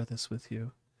to share this with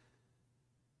you.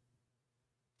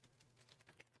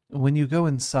 When you go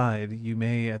inside, you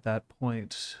may at that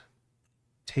point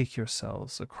take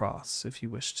yourselves across if you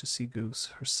wish to see Goose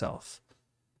herself.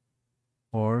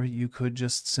 Or you could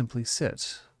just simply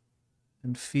sit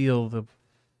and feel the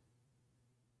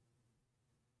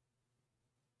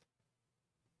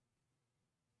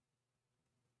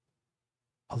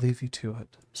I'll leave you to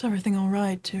it. is everything all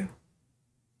right, too?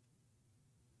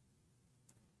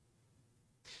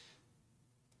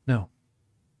 No.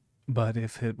 But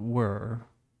if it were,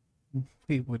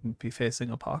 we wouldn't be facing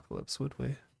Apocalypse, would we?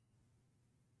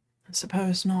 I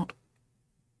suppose not.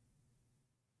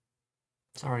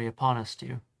 It's already upon us,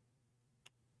 too.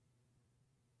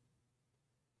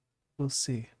 We'll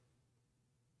see.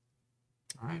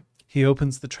 All right. He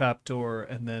opens the trap door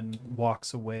and then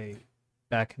walks away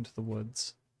back into the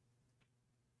woods.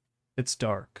 It's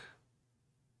dark.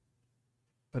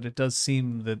 but it does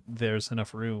seem that there's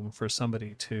enough room for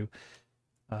somebody to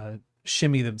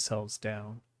shimmy themselves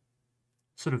down.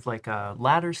 Sort of like a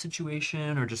ladder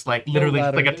situation, or just like literally No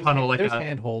just like ladder. a tunnel, like there's a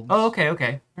handholds. Oh,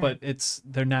 okay. But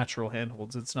they're natural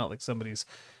handholds. It's not like somebody's,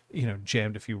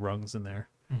 jammed a few rungs in there.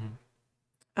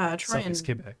 Troyan Selfies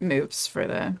Quebec. moves for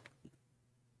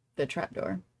the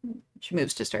trapdoor. She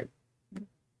moves to start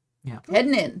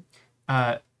heading in.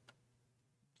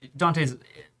 Dante's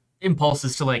impulse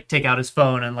is to like take out his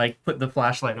phone and like put the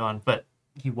flashlight on, but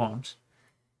he won't.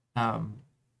 And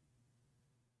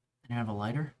you have a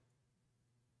lighter?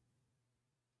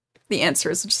 The answer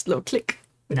is just a little click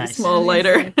with Nice. a small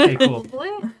lighter. Okay, cool.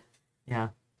 Probably. Yeah.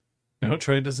 No,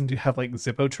 Troy doesn't have like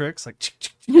Zippo tricks, like.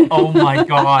 Oh my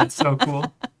god, so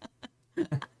cool.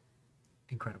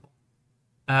 Incredible.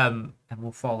 And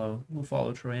we'll follow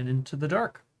Troyan into the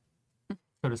dark,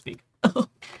 so to speak. Oh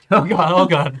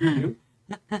god.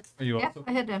 Are you Yeah, also?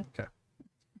 I head down.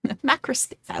 Macro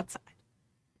stays outside.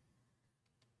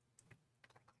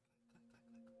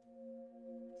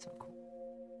 So cool.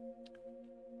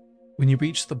 When you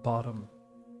reach the bottom,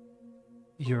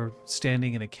 you're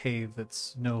standing in a cave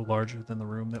that's no larger than the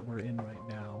room that we're in right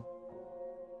now.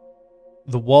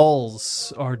 The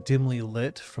walls are dimly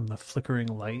lit from the flickering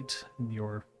light in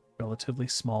your relatively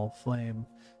small flame.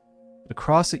 But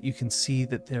across it, you can see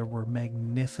that there were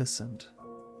magnificent,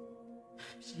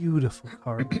 beautiful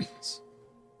carvings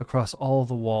across all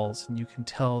the walls, and you can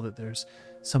tell that there's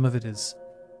some of it is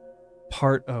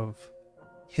part of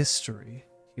history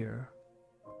here.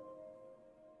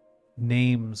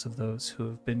 Names of those who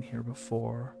have been here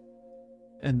before.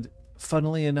 And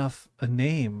funnily enough, a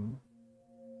name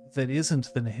that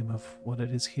isn't the name of what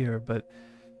it is here, but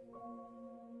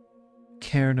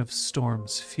Cairn of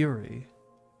Storm's Fury,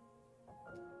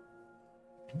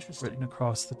 Interesting. written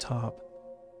across the top.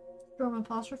 Storm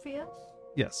apostrophe S?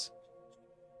 Yes.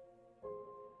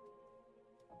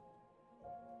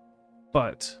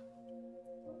 But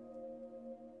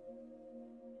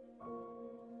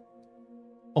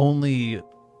only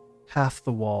half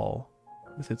the wall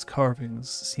with its carvings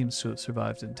seems to have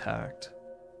survived intact.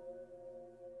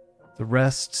 The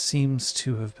rest seems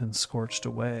to have been scorched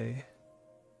away.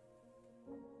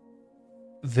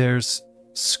 There's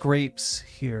scrapes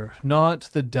here, not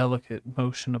the delicate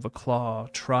motion of a claw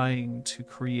trying to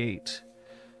create,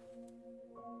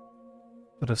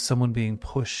 but of someone being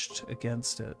pushed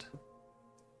against it,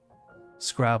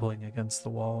 scrabbling against the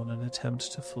wall in an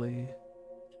attempt to flee.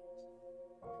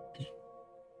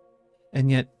 And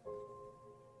yet,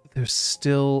 there's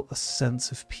still a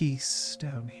sense of peace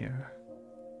down here.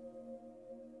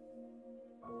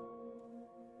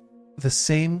 The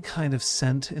same kind of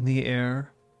scent in the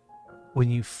air when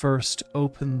you first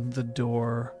open the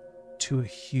door to a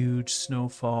huge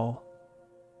snowfall.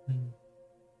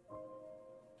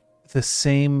 The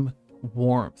same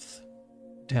warmth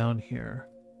down here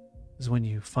is when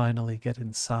you finally get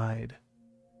inside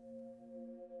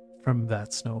from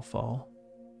that snowfall.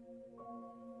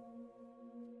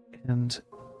 And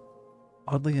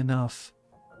oddly enough,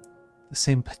 the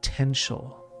same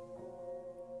potential.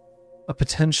 A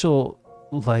potential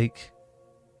like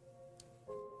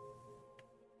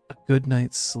a good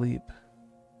night's sleep.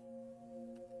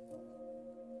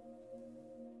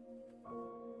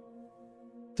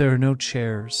 There are no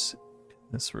chairs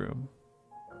in this room.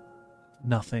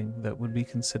 Nothing that would be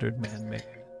considered man-made.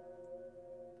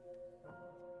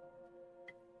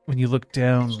 When you look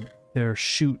down, there are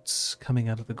shoots coming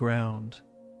out of the ground.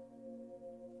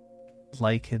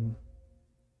 Lichen,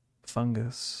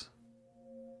 fungus.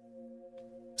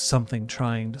 Something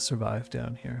trying to survive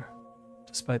down here,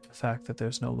 despite the fact that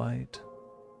there's no light.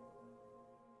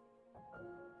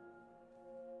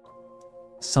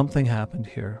 Something happened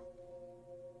here.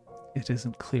 It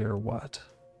isn't clear what.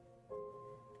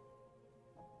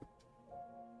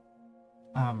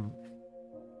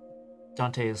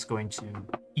 Dante is going to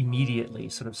immediately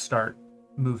sort of start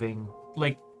moving,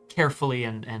 like, carefully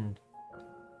and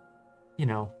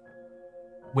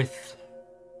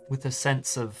with a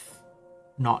sense of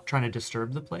not trying to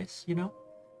disturb the place,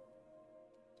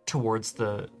 towards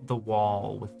the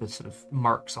wall with the sort of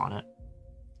marks on it.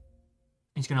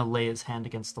 He's going to lay his hand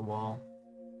against the wall.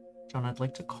 John, I'd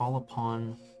like to call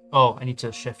upon... Oh, I need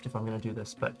to shift if I'm going to do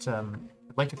this, but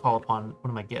I'd like to call upon one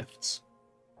of my gifts.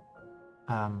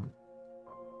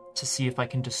 To see if I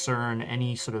can discern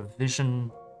any sort of vision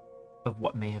of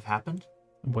what may have happened.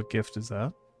 What gift is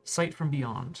that? Sight from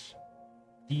beyond.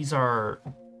 These are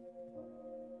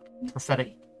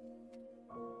prophetic.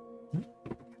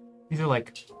 These are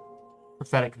like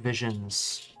prophetic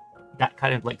visions that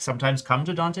kind of like sometimes come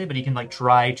to Dante, but he can like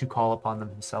try to call upon them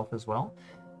himself as well.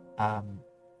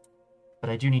 But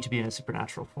I do need to be in a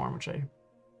supernatural form, which I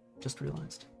just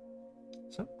realized.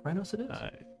 So, Rhinos it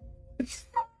is.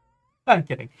 I'm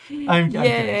kidding. I'm kidding.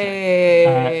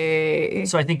 Yay!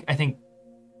 So I think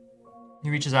he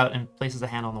reaches out and places a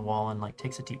hand on the wall and like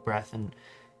takes a deep breath and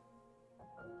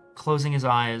closing his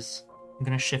eyes, I'm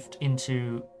gonna shift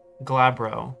into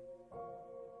Glabro.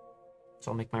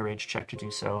 So I'll make my rage check to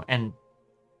do so and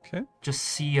just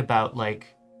see about like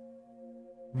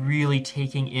really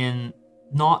taking in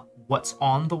not what's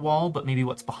on the wall, but maybe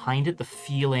what's behind it, the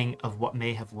feeling of what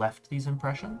may have left these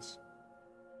impressions.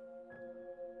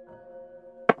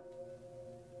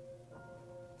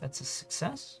 That's a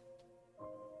success.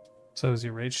 So is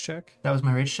your rage check? That was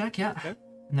my rage check, yeah. Okay.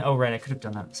 No, oh, right, I could have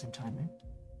done that at the same time, right?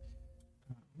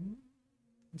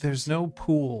 There's no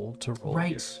pool to roll. Right.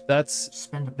 Here. That's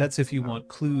Spend if you want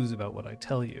clues about what I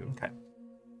tell you. Okay.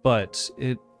 But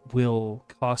it will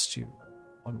cost you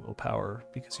on willpower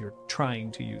because you're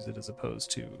trying to use it as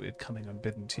opposed to it coming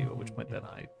unbidden to you, at which point then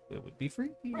it would be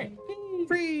free. Right.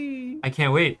 Free. I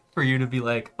can't wait for you to be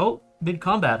like, oh,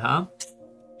 mid-combat, huh?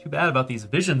 Too bad about these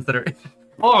visions that are...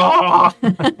 Oh!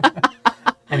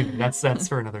 Anyway, that's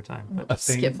for another time. But... A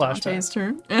thing Skip flashback. Dante's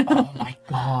turn. Oh my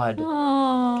god.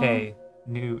 Oh. Okay,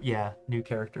 new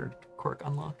character quirk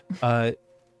unlocked.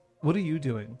 What are you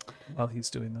doing while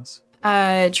he's doing this?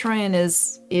 Tryon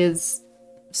is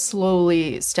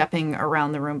slowly stepping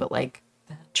around the room, but like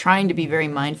trying to be very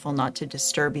mindful not to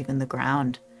disturb even the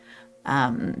ground.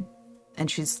 And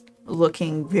she's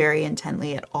looking very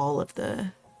intently at all of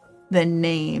the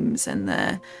names and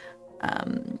the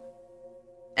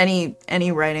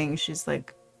any writing. She's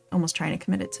like almost trying to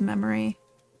commit it to memory.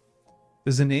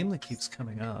 There's a name that keeps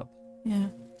coming up. Yeah.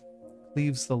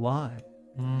 Cleaves the lie.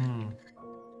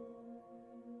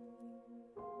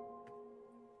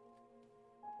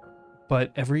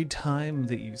 But every time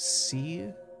that you see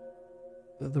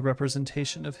the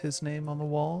representation of his name on the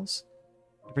walls,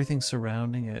 everything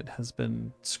surrounding it has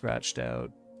been scratched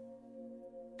out,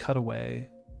 cut away,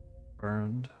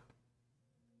 burned.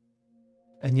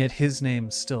 And yet his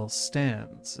name still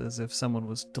stands, as if someone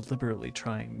was deliberately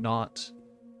trying not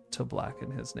to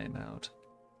blacken his name out.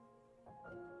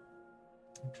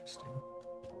 Interesting.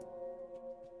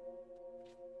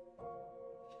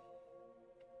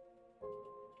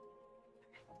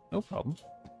 No problem.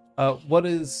 What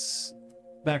is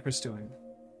Macris doing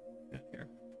here?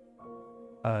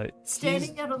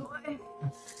 Standing out of the way.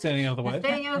 Standing out of the way?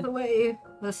 Standing out of the way,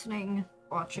 listening,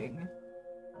 watching.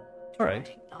 All right.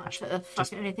 Trying not to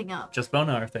fuck anything up. Just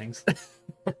Bonar things.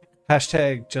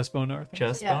 Hashtag just Bonar.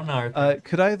 Just Yeah. Bonar.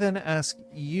 Could I then ask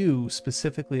you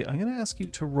specifically, I'm going to ask you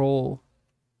to roll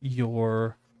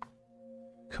your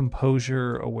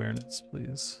composure awareness,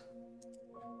 please.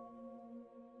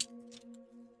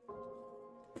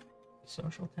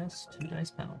 Social test, 2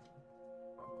 dice penalty.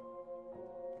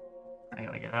 I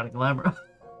gotta get out of Glabro.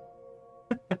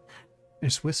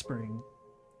 There's whispering.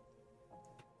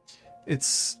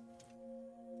 It's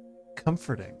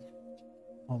comforting,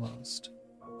 almost.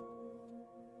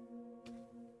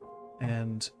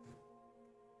 And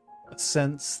a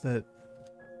sense that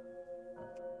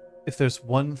if there's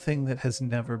one thing that has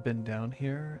never been down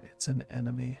here, it's an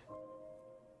enemy.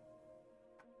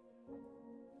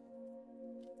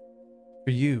 For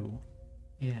you,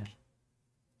 Yeah.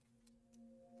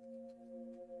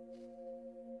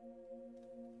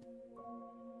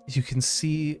 you can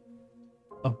see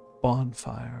a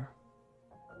bonfire.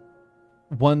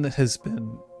 One that has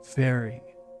been very,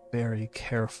 very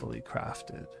carefully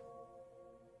crafted.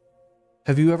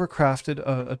 Have you ever crafted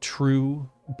a true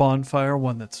bonfire,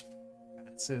 one that's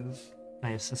massive?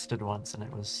 I assisted once and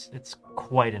it's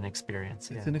quite an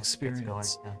experience. It's Yeah, an once it gets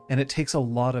experience. going, And it takes a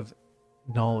lot of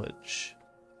knowledge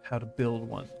how to build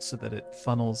one so that it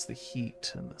funnels the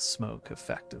heat and the smoke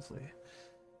effectively.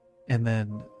 And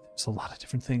then there's a lot of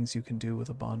different things you can do with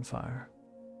a bonfire.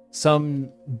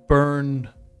 Some burn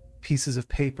pieces of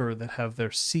paper that have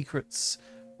their secrets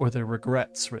or their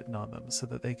regrets written on them so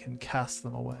that they can cast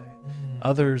them away.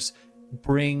 Others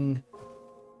bring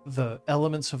the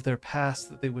elements of their past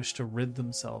that they wish to rid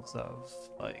themselves of,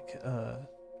 like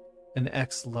an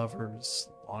ex-lover's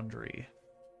laundry,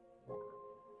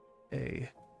 a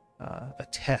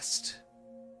test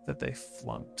that they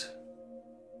flunked.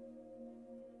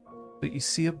 But you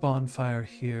see a bonfire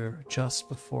here just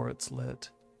before it's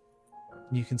lit.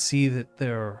 And you can see that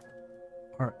there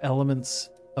are elements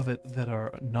of it that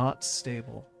are not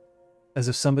stable, as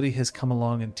if somebody has come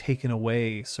along and taken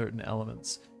away certain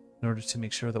elements in order to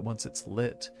make sure that once it's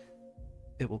lit,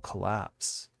 it will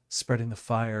collapse, spreading the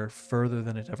fire further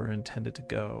than it ever intended to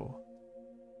go.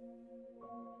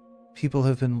 People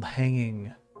have been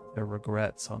hanging their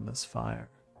regrets on this fire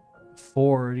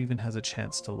before it even has a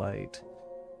chance to light.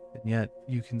 And yet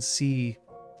you can see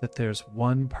that there's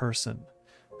one person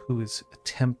who is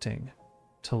attempting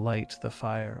to light the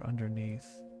fire underneath.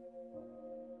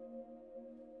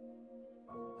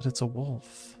 But it's a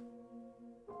wolf.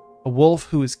 A wolf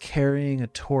who is carrying a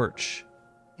torch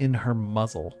in her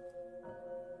muzzle.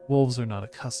 Wolves are not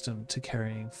accustomed to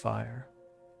carrying fire.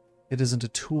 It isn't a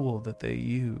tool that they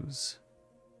use.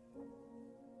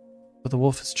 But the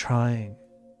wolf is trying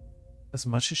as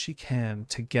much as she can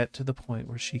to get to the point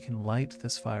where she can light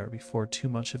this fire before too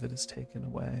much of it is taken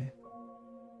away,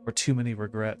 or too many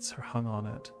regrets are hung on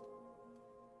it.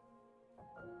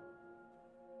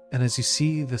 And as you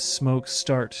see the smoke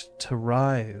start to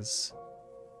rise,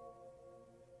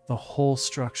 the whole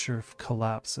structure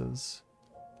collapses.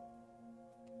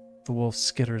 The wolf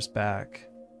skitters back,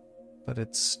 but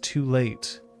it's too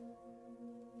late.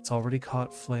 It's already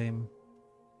caught flame.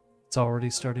 It's already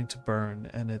starting to burn,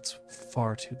 and it's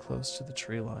far too close to the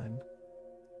tree line.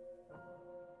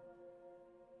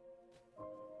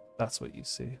 That's what you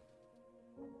see.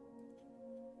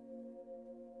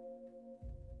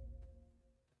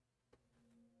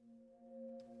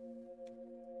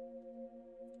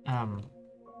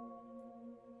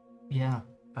 Yeah.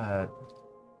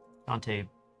 Dante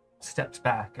steps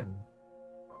back and,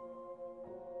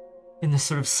 in this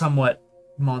sort of somewhat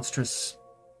monstrous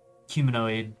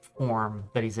humanoid form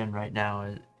that he's in right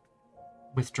now,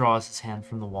 withdraws his hand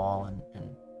from the wall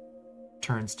and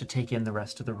turns to take in the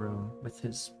rest of the room with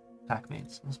his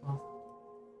packmates as well.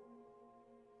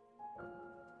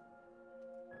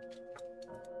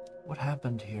 What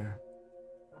happened here?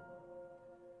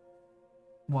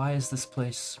 Why is this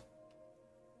place...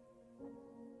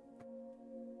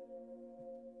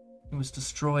 It was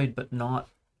destroyed, but not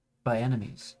by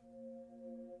enemies.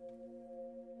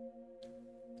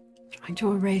 Trying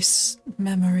to erase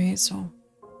memories, or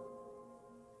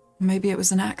maybe it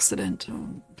was an accident, or...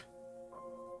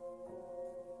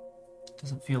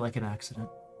 Doesn't feel like an accident,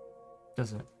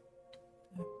 does it?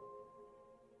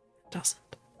 It doesn't.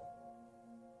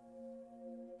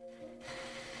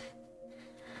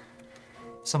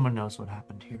 Someone knows what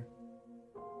happened here.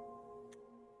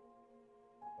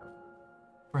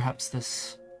 Perhaps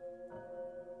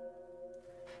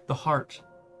the heart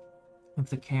of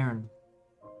the cairn,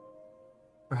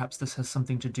 perhaps this has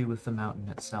something to do with the mountain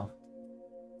itself.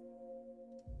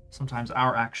 Sometimes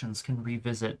our actions can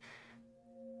revisit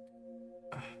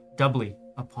doubly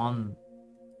upon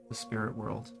the spirit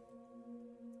world.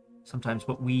 Sometimes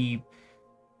what we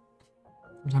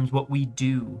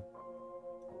do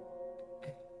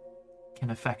can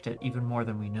affect it even more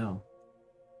than we know.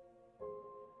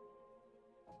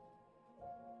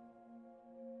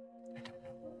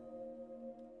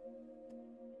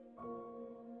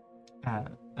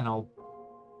 And I'll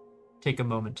take a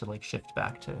moment to shift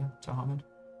back to Hamid.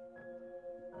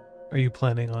 Are you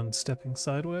planning on stepping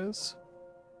sideways?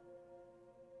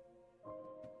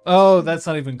 Oh, that's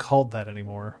not even called that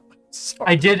anymore. Sorry.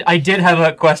 I did have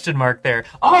a question mark there.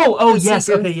 Oh yes,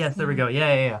 good. okay, yes, there we go.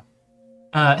 Yeah.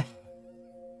 I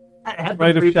had the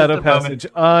Right of briefest shadow of moments.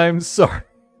 passage. I'm sorry.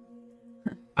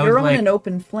 I You're was on like, an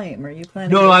open flame. Are you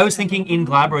planning? no, I was thinking in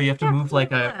Glabro you have to move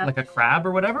like a crab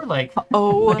or whatever.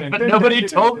 Oh, But nobody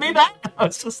told me that. I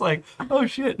was just like, oh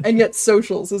shit. And yet,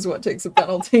 socials is what takes a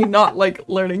penalty, not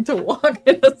learning to walk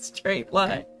in a straight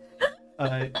line.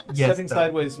 Yes, Stepping though.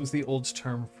 sideways was the old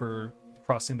term for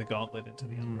crossing the gauntlet into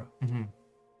the Umbra. Mm-hmm.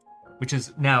 Which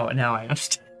is now I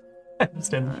understand. I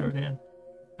understand the shorthand.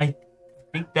 I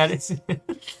think that is.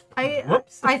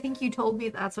 Whoops. I think you told me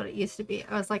that's what it used to be.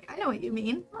 I was like, I know what you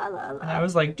mean. La, la, la. And I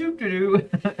was like, doo doo doo.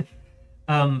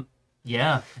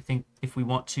 Yeah, I think if we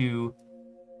want to,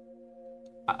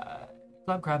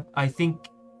 Glab Crab, I think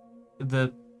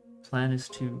the plan is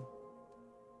to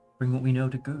bring what we know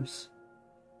to Goose.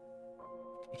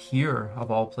 Here,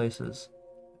 of all places.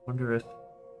 I wonder if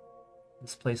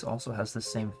this place also has the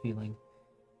same feeling.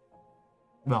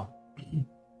 Well,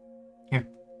 here.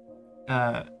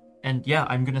 And yeah,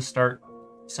 I'm going to start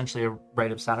essentially a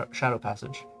rite of shadow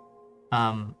passage.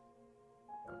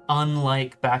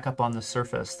 Unlike back up on the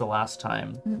surface the last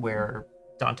time, where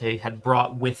Dante had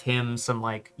brought with him some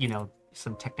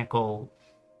some technical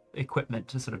equipment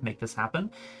to sort of make this happen.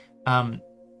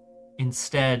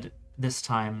 Instead, this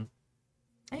time,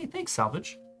 hey, thanks,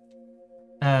 Salvage.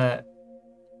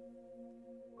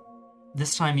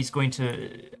 This time he's going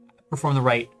to perform the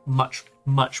rite much,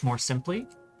 much more simply.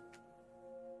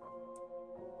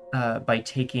 By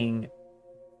taking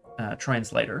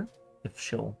Trine's lighter, if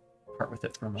she'll part with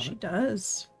it for a moment. She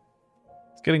does.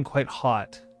 It's getting quite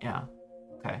hot. Yeah.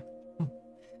 Okay.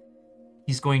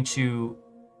 he's going to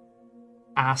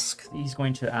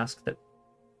ask that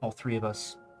all three of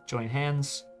us join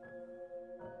hands,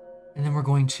 and then we're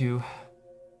going to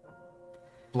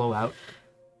blow out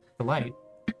the light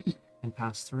and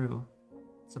pass through.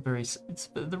 The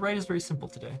rite is very simple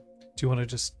today. Do you want to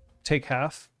just take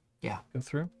half? Yeah, Go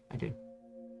through? I do.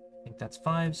 I think that's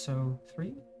 5, so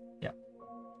 3? Yeah.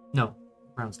 No,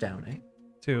 rounds down, eh?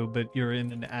 2, but you're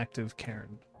in an active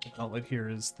cairn. The gauntlet here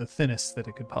is the thinnest that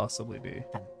it could possibly be.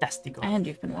 Fantastico. And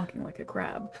you've been walking like a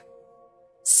crab.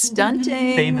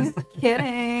 Stunting. Famous.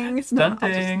 Kidding. It's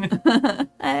Stunting. not-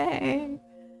 Hey.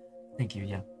 Thank you,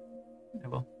 yeah. I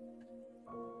will.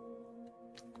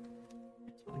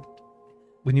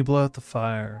 When you blow out the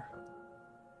fire,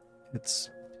 it's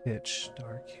pitch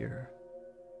dark here.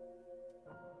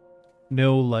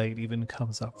 No light even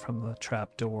comes up from the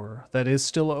trap door that is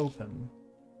still open.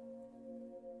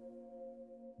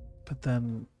 But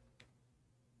then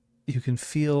you can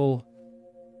feel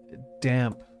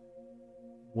damp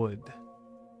wood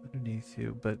underneath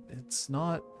you, but it's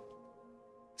not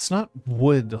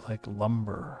wood like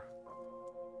lumber.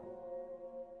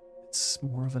 It's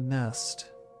more of a nest.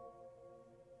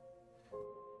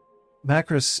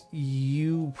 Macris,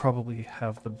 you probably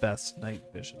have the best night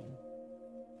vision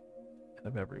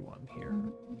of everyone here.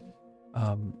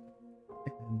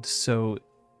 And so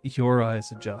your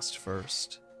eyes adjust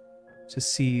first to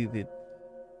see that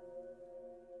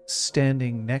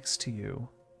standing next to you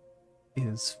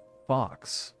is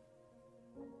Fox.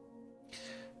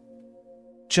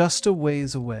 Just a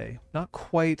ways away, not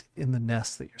quite in the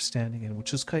nest that you're standing in,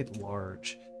 which is quite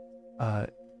large,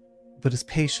 but is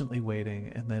patiently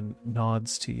waiting and then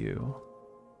nods to you,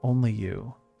 only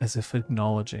you, as if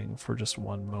acknowledging for just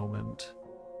one moment.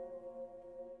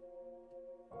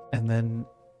 And then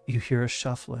you hear a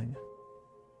shuffling.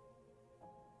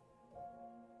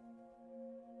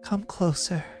 Come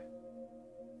closer.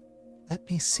 Let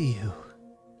me see you.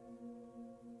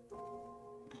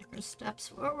 Macris steps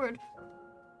forward.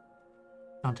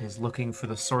 Dante's looking for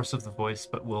the source of the voice,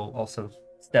 but will also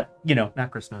step.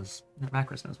 Macris knows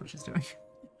what she's doing.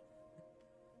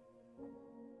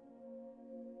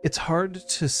 It's hard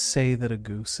to say that a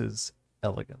goose is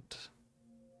elegant.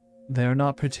 They're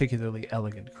not particularly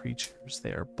elegant creatures.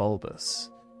 They are bulbous,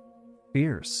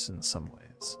 fierce in some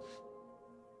ways.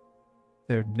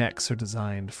 Their necks are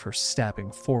designed for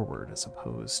stabbing forward as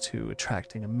opposed to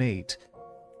attracting a mate.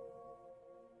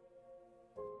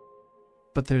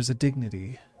 But there's a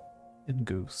dignity in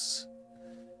Goose.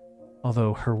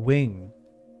 Although her wing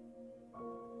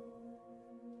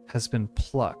has been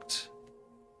plucked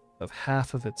of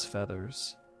half of its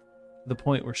feathers, to the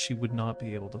point where she would not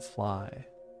be able to fly.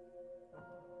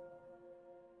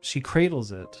 She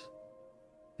cradles it,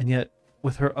 and yet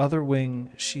with her other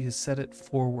wing she has set it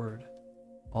forward,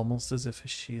 almost as if a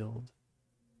shield.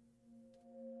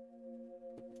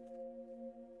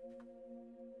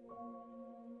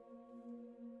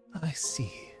 I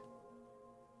see.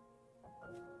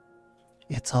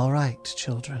 It's all right,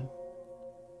 children.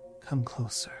 Come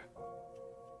closer.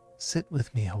 Sit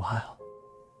with me a while.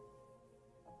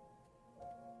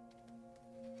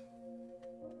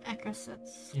 Macris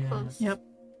sits Yeah. close. Yep.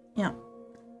 Yeah.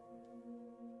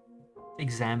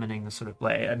 Examining the sort of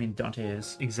Dante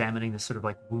is examining the sort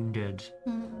of wounded,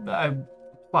 Mm.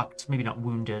 plucked, maybe not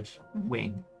wounded,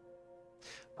 wing.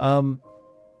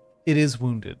 It is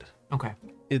wounded. Okay.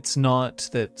 It's not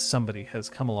that somebody has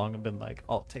come along and been like,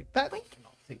 I'll take that one, and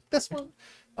I'll take this one.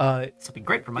 This will be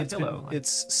great for my pillow.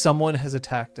 It's someone has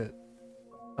attacked it,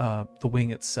 the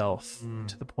wing itself,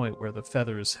 to the point where the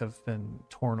feathers have been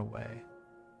torn away.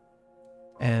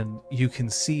 And you can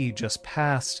see just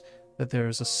past that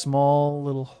there's a small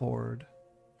little hoard.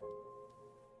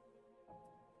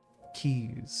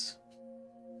 Keys.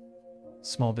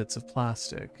 Small bits of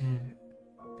plastic.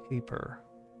 Paper.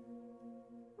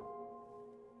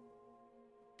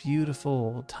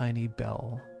 Beautiful tiny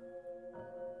bell.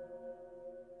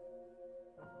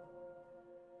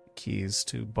 Keys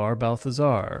to Bar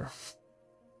Balthazar.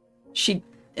 She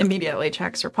immediately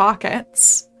checks her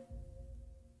pockets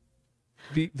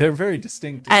They're very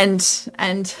distinct.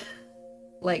 and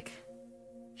like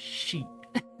Sheet.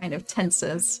 kind of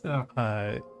tenses.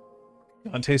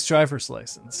 Dante's driver's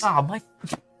license. Oh, my.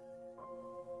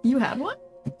 You had one?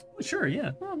 Sure,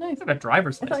 yeah. Oh, nice. I have a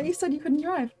driver's I thought you license. said you couldn't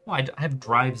drive. Well, I have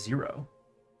drive 0.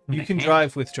 I mean, You I can can't.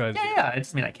 drive with drive. Yeah, I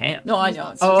just mean I can't. No, I know.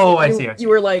 It's Oh, I you, see. You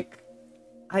were like,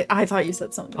 I thought you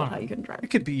said something about Oh. how you couldn't drive. It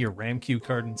could be your RAMQ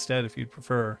card instead if you'd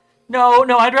prefer. No,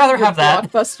 I'd rather have that.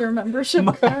 Blockbuster membership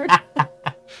card.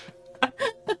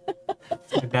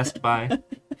 Best Buy.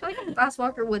 I feel like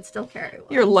Glasswalker would still carry one.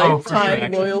 Your for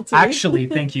lifetime sure, loyalty. Actually,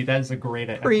 thank you. That is a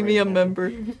great Premium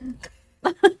member.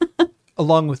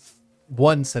 Along with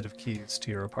one set of keys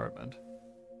to your apartment.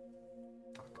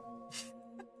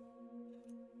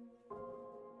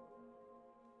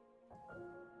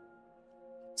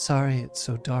 Sorry it's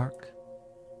so dark.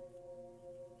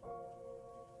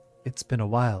 It's been a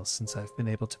while since I've been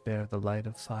able to bear the light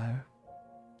of fire.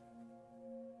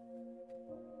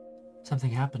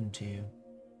 Something happened to you.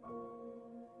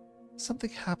 Something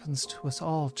happens to us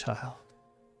all, child.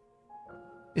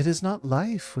 It is not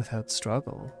life without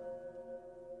struggle.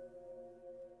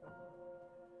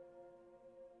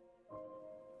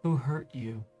 Who hurt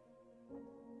you?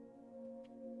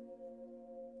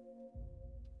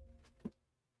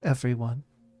 Everyone.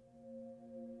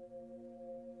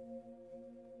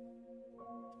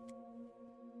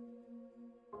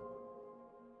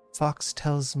 Fox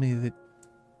tells me that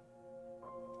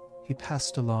he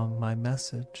passed along my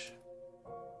message.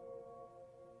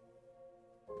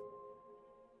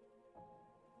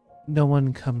 No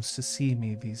one comes to see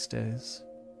me these days.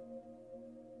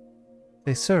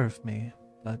 They serve me,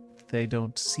 but they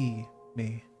don't see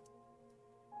me.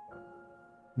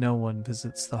 No one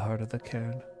visits the heart of the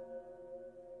cairn.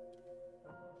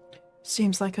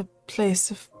 Seems like a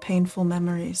place of painful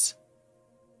memories.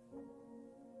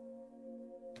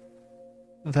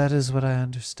 That is what I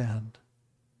understand.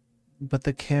 But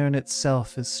the cairn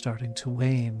itself is starting to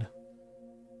wane.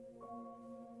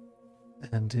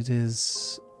 And it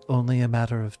is only a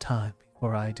matter of time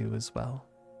before I do as well.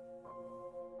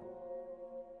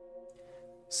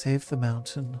 Save the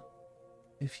mountain,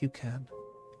 if you can.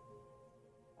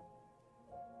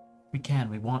 We can,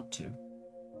 we want to.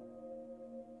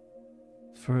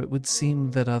 For it would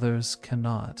seem that others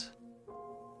cannot.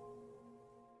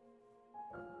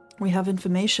 We have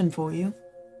information for you.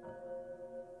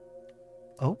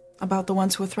 Oh? About the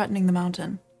ones who are threatening the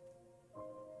mountain.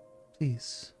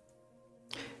 Please.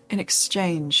 In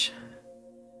exchange,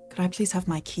 could I please have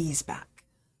my keys back?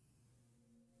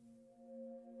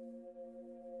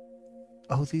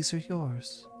 Oh, these are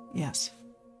yours. Yes.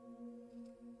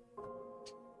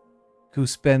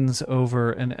 Goose bends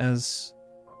over, and as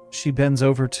she bends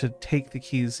over to take the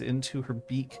keys into her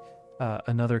beak,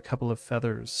 another couple of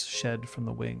feathers shed from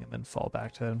the wing and then fall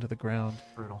back down to the ground.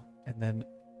 Brutal. And then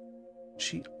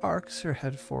she arcs her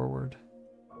head forward.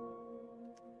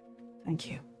 Thank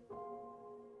you.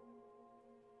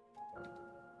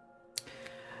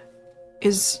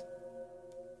 Is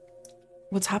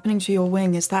what's happening to your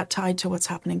wing, is that tied to what's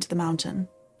happening to the mountain?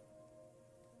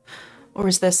 Or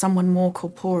is there someone more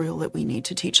corporeal that we need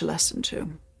to teach a lesson to?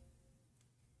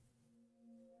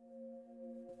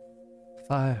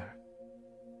 Fire.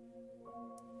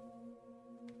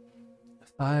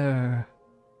 Fire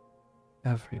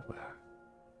everywhere.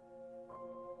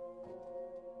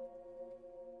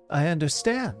 I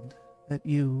understand that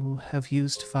you have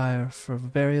used fire for a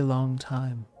very long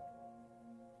time.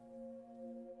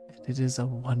 And it is a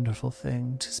wonderful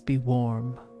thing to be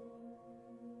warm.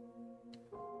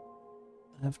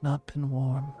 I have not been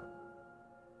warm.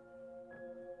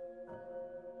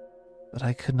 But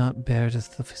I could not bear to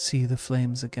see the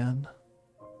flames again.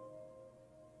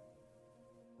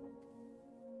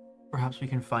 Perhaps we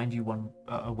can find you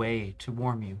a way to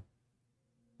warm you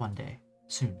one day,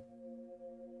 soon.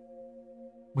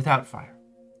 Without fire.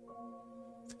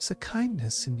 There's a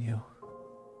kindness in you.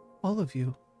 All of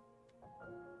you.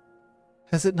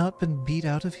 Has it not been beat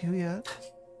out of you yet?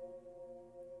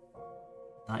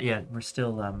 Not yet. We're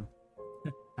still,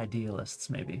 idealists,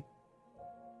 maybe.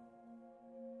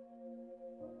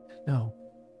 No.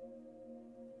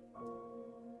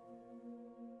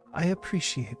 I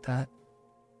appreciate that.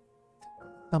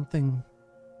 Something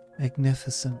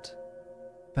magnificent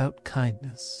about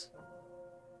kindness.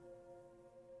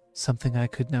 Something I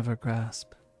could never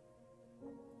grasp.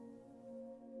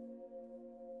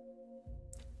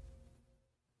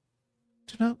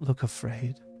 Do not look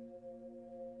afraid.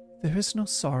 There is no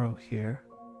sorrow here.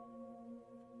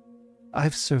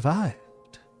 I've survived.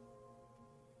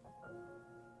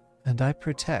 And I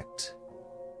protect.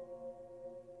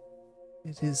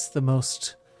 It is the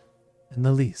most and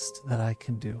the least that I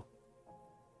can do.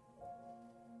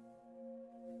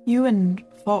 You and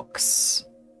Fox,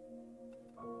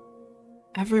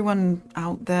 everyone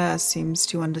out there seems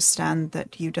to understand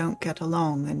that you don't get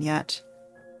along, and yet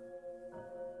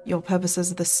your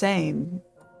purposes are the same.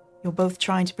 You're both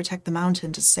trying to protect the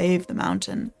mountain, to save the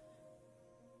mountain.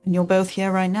 And you're both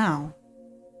here right now.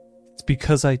 It's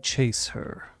because I chase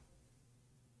her.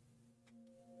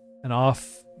 And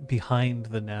off behind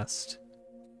the nest,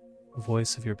 the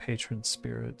voice of your patron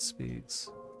spirit speaks.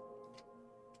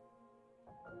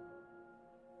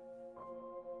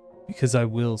 Because I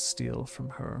will steal from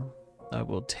her. I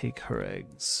will take her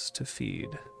eggs to feed.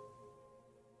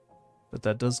 But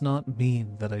that does not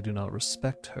mean that I do not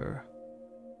respect her.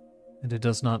 And it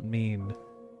does not mean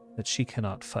that she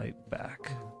cannot fight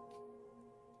back.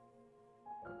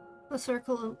 The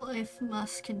circle of life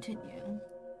must continue,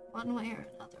 one way or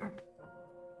another.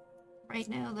 Right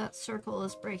now, that circle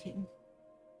is breaking.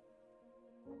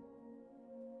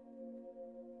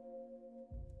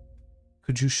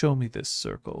 Could you show me this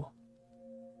circle?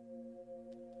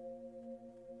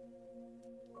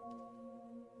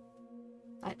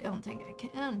 I don't think I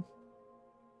can.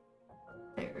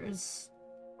 There's...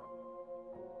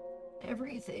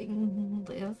 everything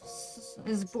lives,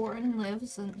 is born,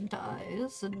 lives, and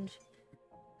dies, and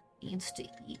needs to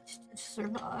eat to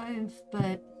survive,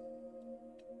 but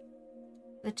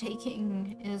the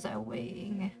taking is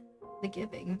outweighing the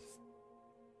giving.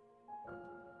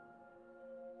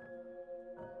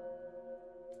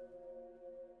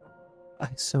 I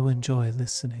so enjoy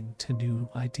listening to new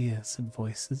ideas and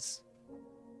voices.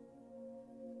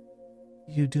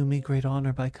 You do me great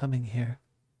honor by coming here.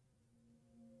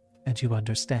 And you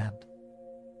understand.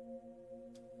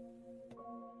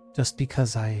 Just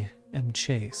because I am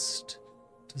chaste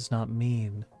does not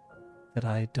mean that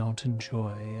I don't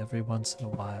enjoy every once in a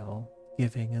while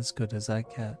giving as good as I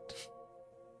get.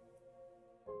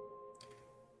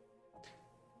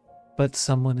 But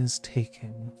someone is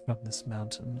taking from this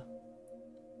mountain.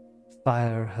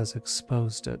 Fire has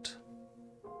exposed it.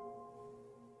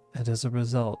 And as a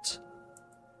result,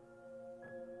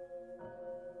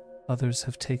 others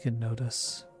have taken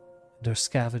notice and are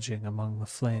scavenging among the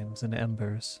flames and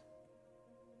embers.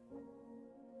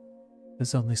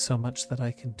 There's only so much that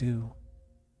I can do.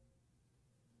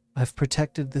 I've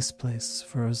protected this place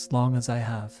for as long as I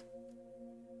have.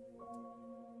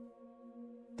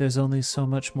 There's only so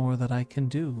much more that I can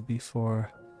do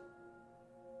before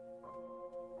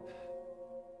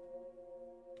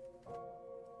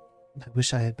I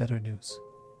wish I had better news.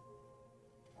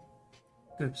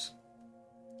 Goose,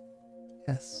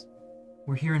 Yes.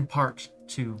 we're here in part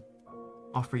to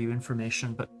offer you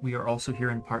information, but we are also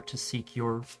here in part to seek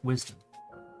your wisdom.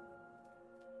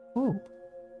 Oh,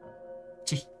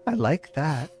 To I like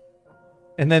that.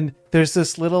 And then there's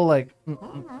this little, like,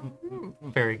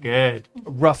 Very good.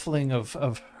 ruffling of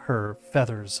her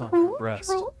feathers on her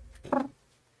breast.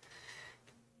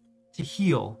 To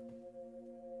heal.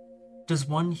 Does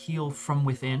one heal from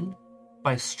within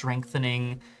by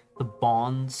strengthening the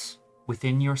bonds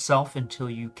within yourself until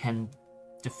you can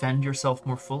defend yourself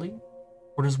more fully?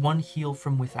 Or does one heal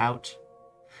from without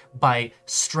by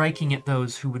striking at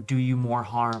those who would do you more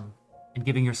harm and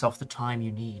giving yourself the time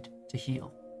you need to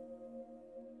heal?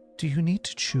 Do you need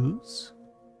to choose?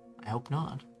 I hope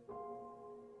not.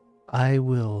 I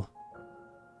will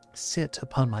sit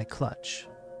upon my clutch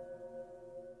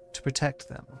to protect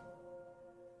them.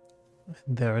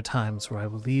 There are times where I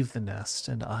will leave the nest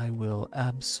and I will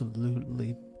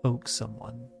absolutely poke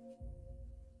someone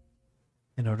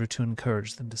in order to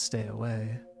encourage them to stay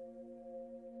away.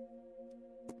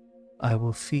 I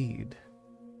will feed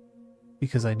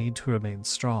because I need to remain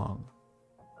strong.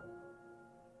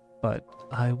 But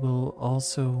I will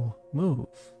also move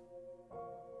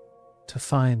to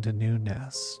find a new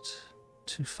nest,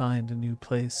 to find a new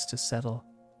place to settle.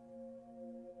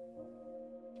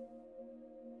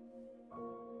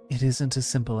 It isn't a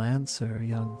simple answer,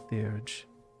 young Theurge.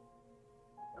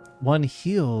 One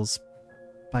heals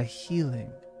by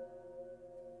healing.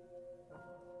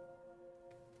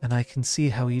 And I can see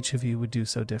how each of you would do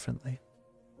so differently.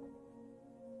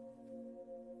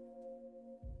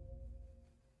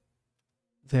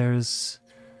 There's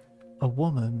a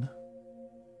woman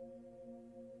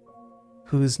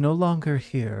who is no longer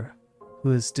here, who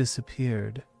has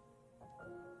disappeared,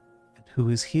 and who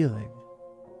is healing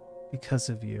because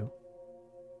of you.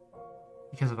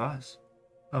 Because of us.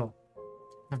 Oh,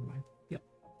 never mind. Yep.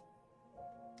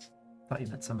 Thought you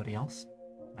meant somebody else.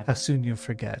 How soon you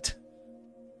forget.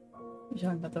 You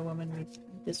talking about the woman we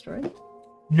destroyed?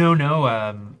 No,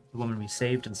 the woman we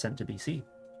saved and sent to BC.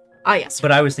 Ah, yes.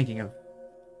 But I was thinking of...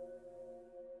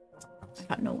 I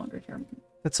got no longer here.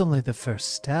 That's only the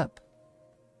first step.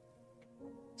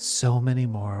 So many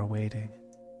more are waiting.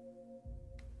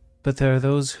 But there are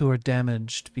those who are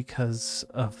damaged because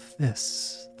of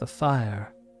this, the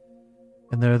fire.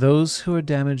 And there are those who are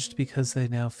damaged because they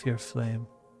now fear flame.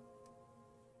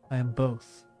 I am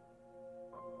both.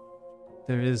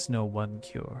 There is no one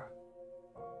cure.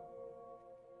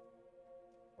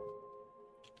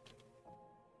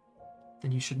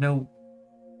 Then you should know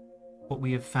what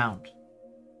we have found.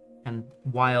 And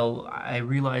while I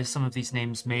realize some of these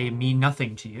names may mean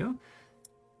nothing to you,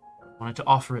 wanted to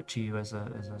offer it to you as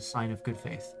a sign of good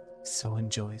faith. So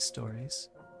enjoy stories.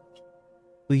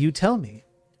 Will you tell me?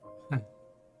 I'm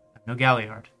no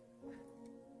Galliard.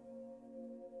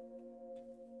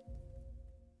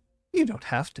 You don't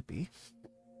have to be.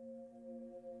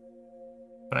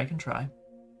 But I can try.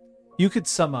 You could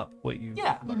sum up what you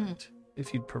Yeah. learned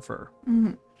if you'd prefer.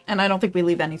 And I don't think we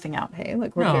leave anything out, hey?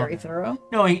 Like, we're No. very thorough.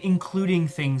 No, including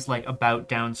things like about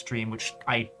downstream, which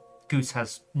Goose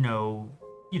has no,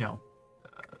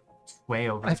 sway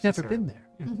over. I've never necessarily. been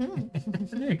there.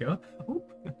 There you go.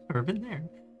 Oop, never been there.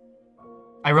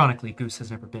 Ironically, Goose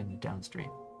has never been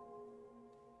downstream.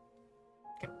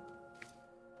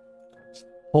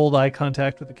 Hold eye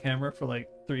contact with the camera for like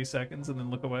 3 seconds and then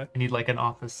look away. I need like an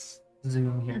office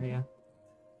zoom here,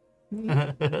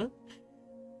 yeah.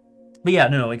 But yeah,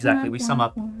 no, exactly. We sum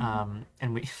up,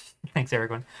 and we thanks,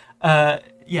 Aragorn.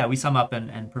 Yeah, we sum up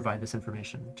and provide this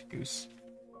information to Goose.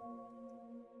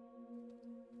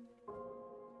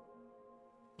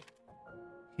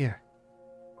 Here.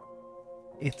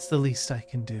 It's the least I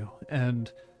can do.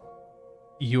 And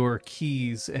your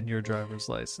keys and your driver's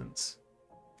license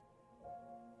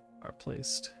are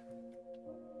placed.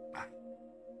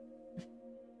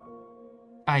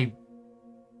 I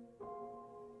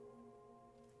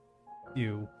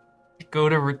You go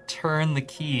to return the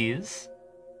keys.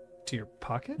 to your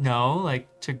pocket? No, like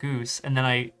to Goose, and then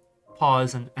I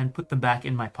pause and put them back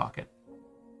in my pocket.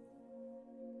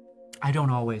 I don't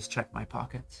always check my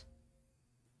pockets.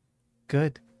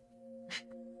 Good.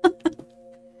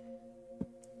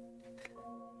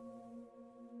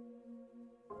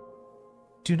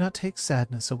 Do not take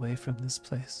sadness away from this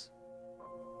place.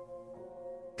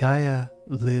 Gaia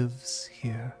lives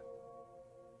here.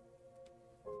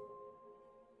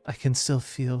 I can still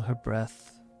feel her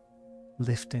breath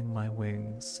lifting my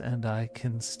wings, and I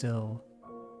can still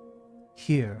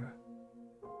hear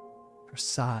her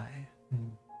sigh.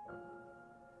 And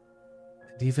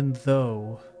even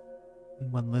though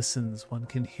when one listens, one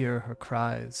can hear her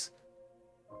cries,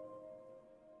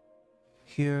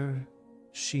 here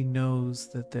she knows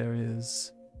that there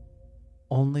is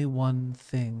only one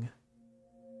thing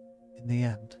in the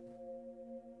end.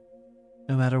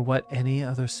 No matter what any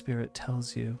other spirit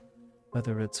tells you,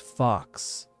 whether it's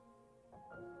Fox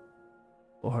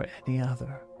or any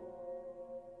other,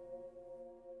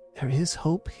 there is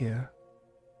hope here.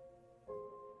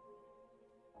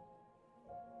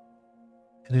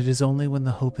 And it is only when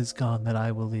the hope is gone that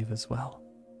I will leave as well.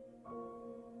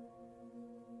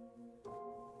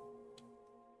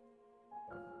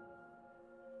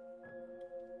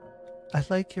 I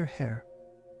like your hair.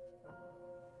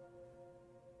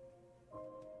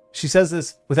 She says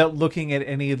this without looking at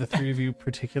any of the three of you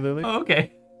particularly. Oh,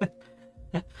 okay.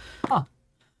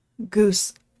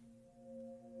 Goose,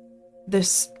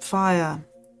 this fire,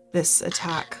 this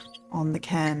attack on the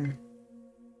cairn,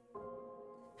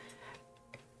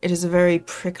 it is a very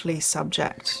prickly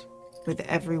subject with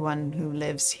everyone who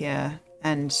lives here,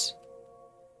 and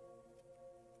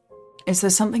is there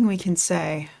something we can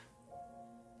say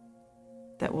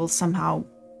that will somehow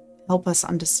help us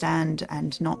understand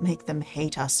and not make them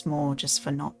hate us more just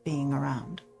for not being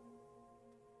around?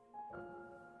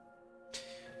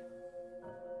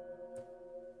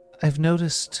 I've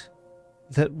noticed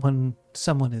that when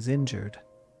someone is injured,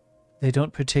 they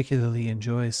don't particularly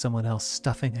enjoy someone else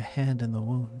stuffing a hand in the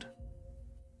wound.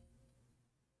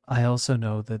 I also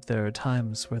know that there are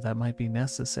times where that might be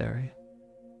necessary.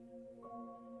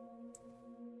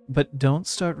 But don't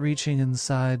start reaching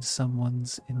inside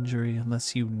someone's injury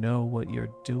unless you know what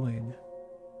you're doing.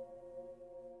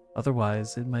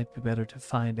 Otherwise, it might be better to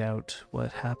find out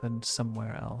what happened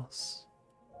somewhere else.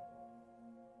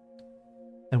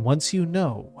 And once you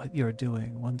know what you're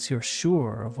doing, once you're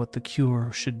sure of what the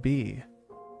cure should be,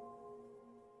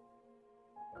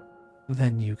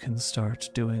 then you can start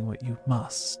doing what you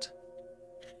must.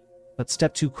 But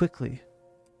step too quickly,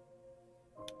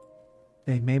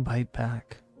 they may bite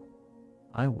back.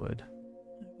 I would.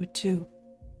 I would too.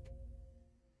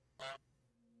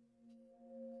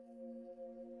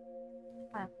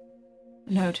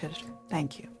 Noted.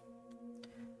 Thank you.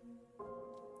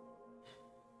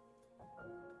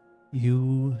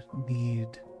 You need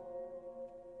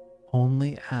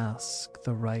only ask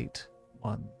the right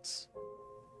ones.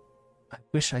 I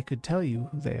wish I could tell you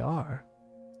who they are.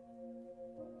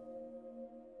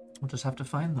 We'll just have to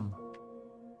find them.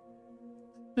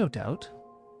 No doubt.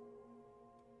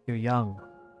 You're young.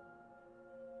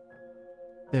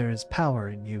 There is power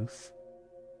in youth.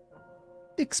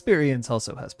 Experience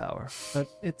also has power, but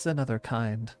it's another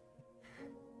kind.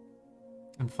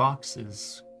 And Fox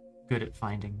is good at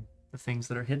finding the things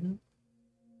that are hidden.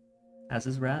 as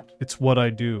his rat. It's what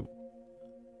I do.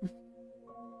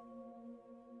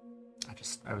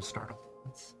 I was startled.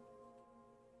 That's...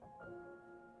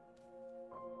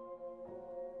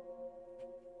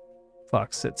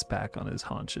 Fox sits back on his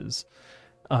haunches.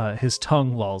 His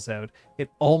tongue lolls out. It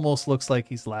almost looks like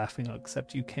he's laughing,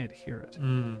 except you can't hear it.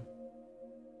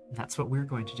 That's what we're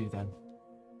going to do then.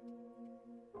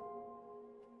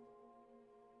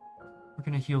 We're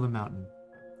going to heal the mountain,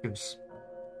 Goose.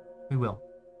 We will.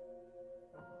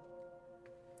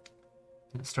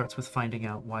 And it starts with finding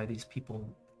out why these people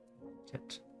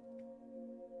tipped.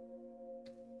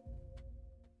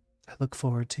 I look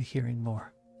forward to hearing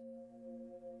more.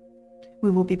 We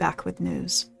will be back with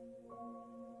news.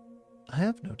 I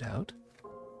have no doubt.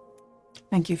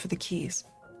 Thank you for the keys.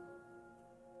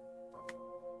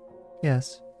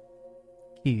 Yes.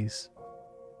 Keys.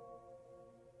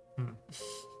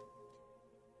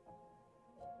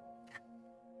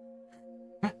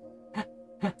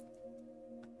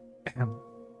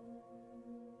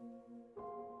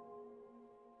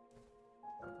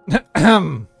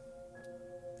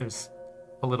 There's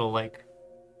a little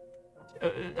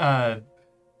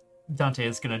Dante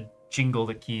is gonna jingle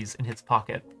the keys in his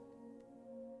pocket.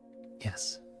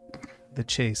 Yes. The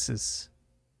chase is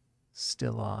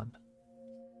still on.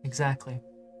 Exactly.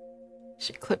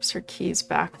 She clips her keys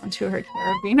back onto her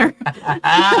carabiner.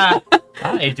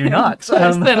 I do not.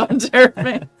 Ties that onto her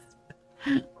pants.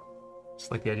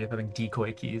 Just like the idea of having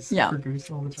decoy keys Yeah. for Goose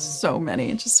all the time. So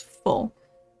many, just full.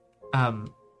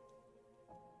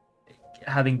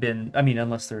 Having been, I mean,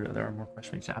 unless there are more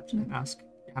questions to ask,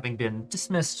 having been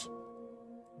dismissed,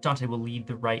 Dante will lead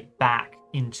the right back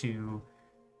through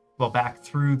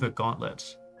the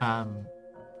gauntlet.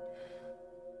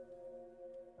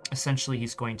 Essentially,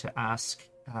 he's going to ask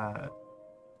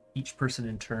each person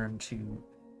in turn to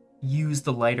use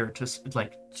the lighter to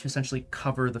essentially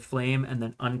cover the flame and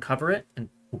then uncover it, and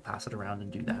we'll pass it around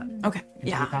and do that. Okay.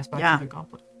 Until we pass back to the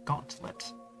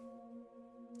gauntlet.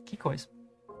 Decoys.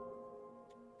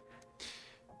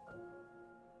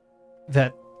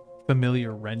 That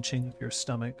familiar wrenching of your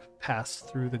stomach passed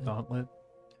through the gauntlet,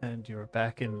 and you're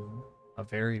back in a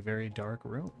very, very dark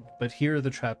room. But here, the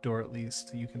trapdoor, at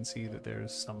least, you can see that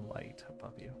there's some light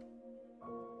above you.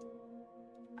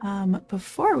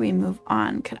 Before we move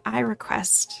on, could I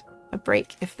request a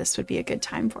break if this would be a good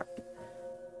time for it?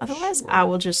 Otherwise, Sure. I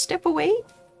will just step away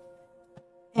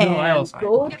and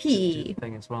go pee. Do the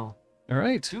thing as well. All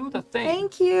right. Do the thing.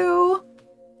 Thank you.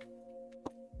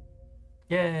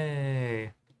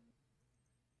 Yay.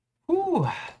 Ooh.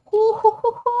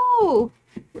 Ooh.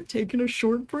 We're taking a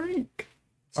short break.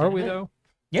 Are we, though?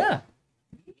 Yeah.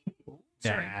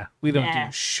 Nah, we don't Nah.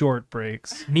 do short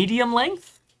breaks. Medium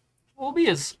length. We'll be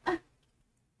as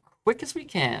quick as we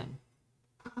can.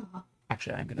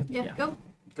 Actually, I'm gonna. Yeah, go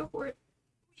for it.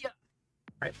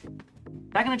 Right.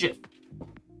 Back in a jiff.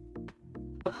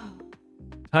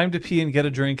 Time to pee and get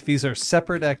a drink. These are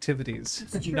separate activities.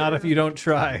 Not if you don't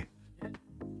try.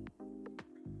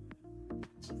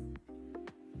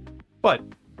 But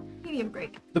Medium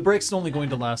break. the break's only going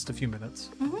to last a few minutes.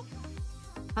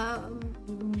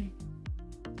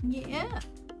 Yeah.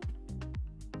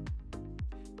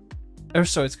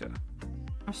 Ersoitska.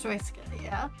 Arstoiska,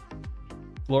 yeah.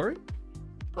 Glory?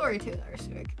 Glory to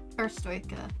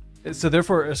Arstoiska. So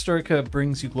therefore, Astorica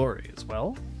brings you glory as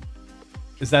well?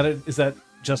 Is that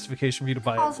justification for you to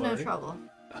buy Cause it? no trouble.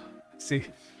 See.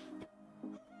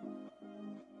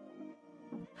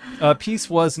 Peace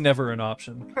was never an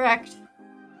option. Correct.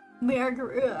 We are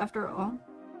Guru after all.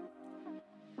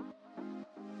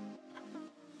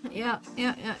 Yeah.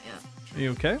 Are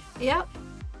you okay? Yep.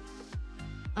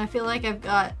 I feel like I've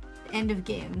got end of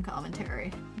game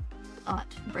commentary, not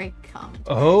break commentary.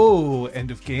 Oh, end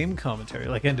of game commentary,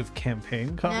 like end of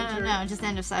campaign commentary? No, just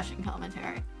end of session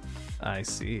commentary. I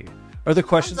see. Are there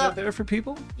questions Thumbs up. out there for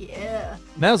people? Yeah.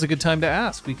 Now's a good time to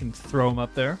ask. We can throw them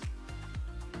up there.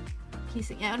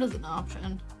 Piecing out is an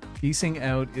option. Piecing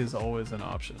out is always an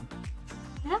option.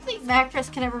 I don't think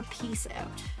Macris can ever piece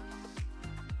out.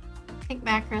 I think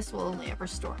Macris will only ever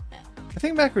storm now. I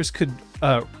think Macros could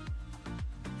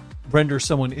render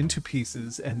someone into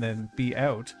pieces and then be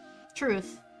out.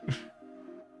 Truth.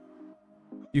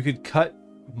 You could cut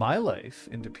my life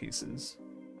into pieces,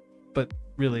 but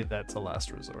really that's a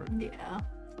last resort. Yeah.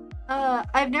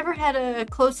 I've never had a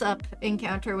close-up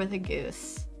encounter with a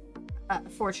goose.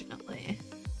 Fortunately,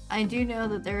 I do know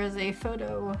that there is a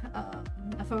photo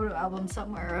album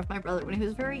somewhere of my brother when he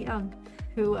was very young,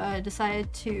 who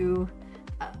decided to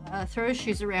throw his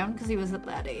shoes around because he was at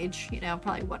that age,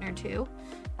 probably 1 or 2,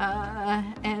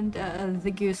 and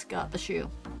the goose got the shoe.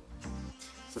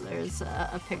 So there's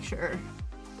a picture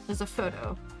There's a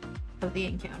photo of the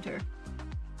encounter.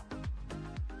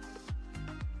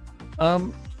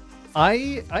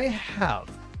 I have.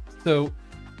 So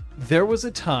there was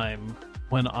a time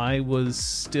when I was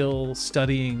still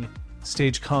studying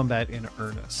stage combat in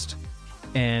earnest,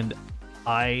 and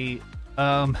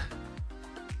oh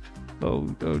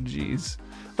geez.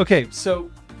 Okay,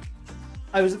 so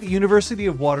I was at the University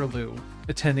of Waterloo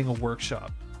attending a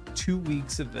workshop. 2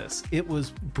 weeks of this. It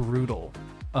was brutal.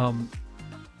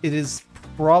 It is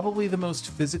probably the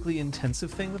most physically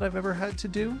intensive thing that I've ever had to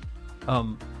do.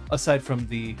 Aside from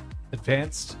the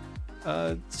advanced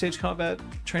stage combat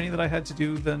training that I had to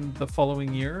do then the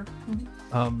following year.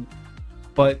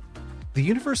 But the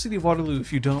University of Waterloo,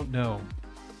 if you don't know,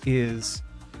 is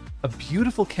a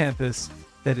beautiful campus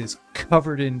that is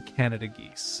covered in Canada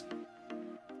geese.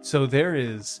 So there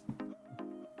is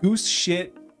goose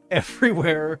shit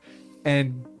everywhere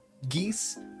and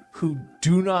geese who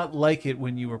do not like it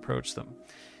when you approach them.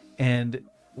 And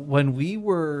when we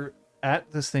were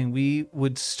at this thing, we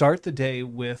would start the day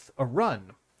with a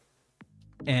run.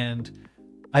 And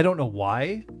I don't know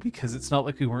why, because it's not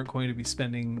like we weren't going to be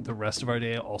spending the rest of our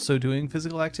day also doing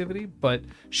physical activity, but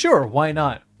sure, why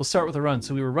not? We'll start with a run.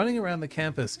 So we were running around the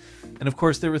campus, and of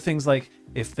course there were things like,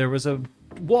 if there was a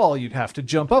wall, you'd have to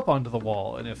jump up onto the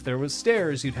wall, and if there was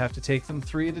stairs, you'd have to take them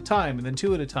 3 at a time, and then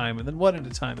 2 at a time, and then 1 at a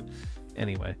time.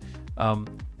 Anyway, and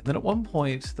then at one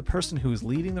point, the person who was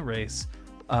leading the race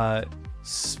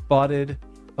spotted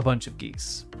a bunch of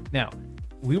geese. Now,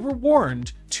 we were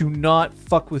warned to not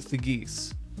fuck with the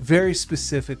geese, very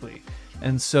specifically.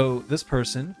 And so this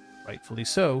person, rightfully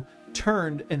so,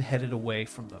 turned and headed away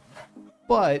from them.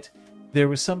 But there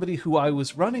was somebody who I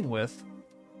was running with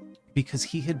because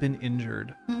he had been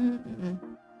injured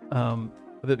a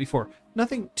bit before.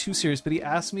 Nothing too serious, but he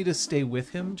asked me to stay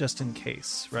with him just in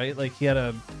case, right? Like he had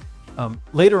a...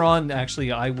 later on,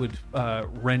 actually, I would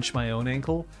wrench my own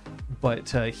ankle, but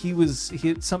he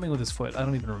had something with his foot. I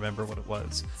don't even remember what it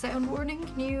was. Sound warning,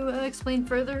 can you explain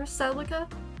further, Salika?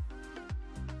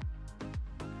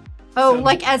 Oh,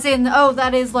 like as in,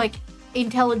 that is like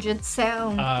intelligent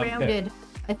sound, grounded, okay.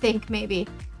 I think maybe.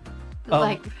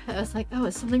 Like, I was like,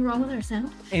 is something wrong with our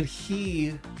sound? And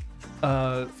he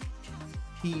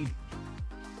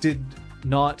did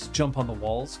not jump on the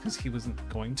walls because he wasn't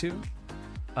going to.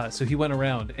 So he went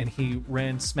around and he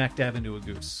ran smack dab into a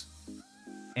goose.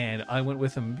 And I went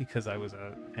with him because I was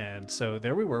and so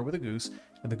there we were with a goose.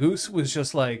 And the goose was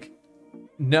just like,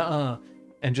 nuh-uh,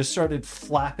 and just started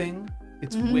flapping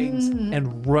its wings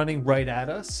and running right at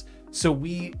us. So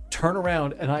we turn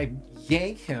around and I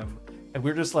yank him. And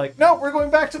we're just like, no, we're going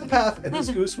back to the path. And this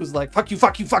goose was like, fuck you,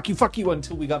 fuck you, fuck you, fuck you,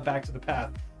 until we got back to the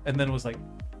path. And then it was like,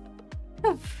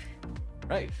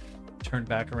 right. Turned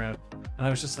back around. And I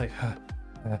was just like,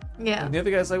 yeah. And the other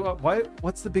guy's like, well,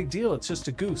 what's the big deal? It's just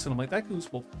a goose. And I'm like, that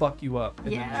goose will fuck you up.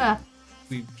 And then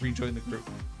we rejoined the group.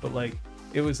 But like,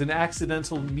 it was an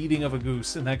accidental meeting of a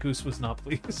goose, and that goose was not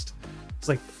pleased. It's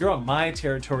like, you're on my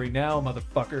territory now,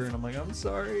 motherfucker. And I'm like, I'm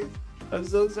sorry. I'm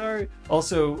so sorry.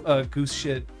 Also, goose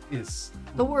shit is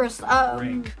the worst.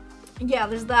 Rank. Yeah,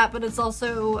 there's that, but it's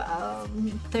also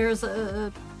there's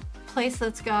a place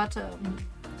that's got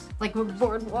like a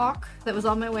boardwalk that was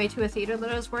on my way to a theater that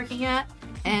I was working at,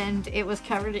 and it was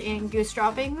covered in goose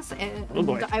droppings, and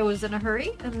I was in a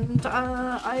hurry, and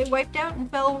I wiped out and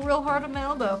fell real hard on my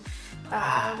elbow.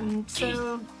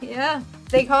 So yeah,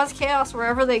 they cause chaos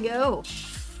wherever they go.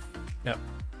 Yep.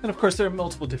 And of course there are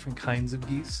multiple different kinds of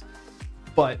geese,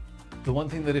 but the one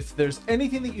thing that if there's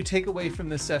anything that you take away from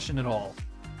this session at all,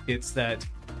 it's that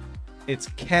it's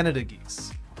Canada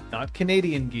geese, not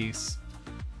Canadian geese.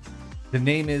 The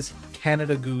name is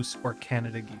Canada goose or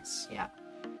Canada geese. Yeah.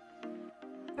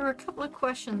 There were a couple of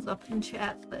questions up in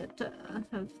chat that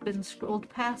have been scrolled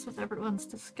past with everyone's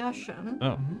discussion.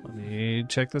 Oh, let me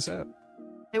check this out.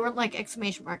 They weren't like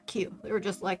exclamation mark Q. They were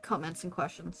just like comments and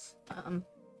questions. I've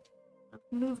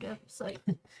moved out of sight.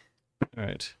 All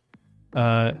right.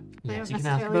 Yes, you can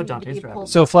ask about Dante's Dragon.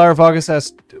 So Flower of August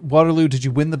asked, Waterloo, did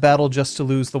you win the battle just to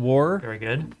lose the war? Very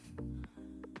good.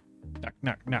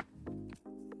 Knock.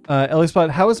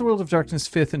 Elliespot, how is the World of Darkness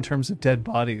 5th in terms of dead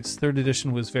bodies? 3rd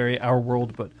edition was very our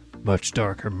world, but much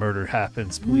darker. Murder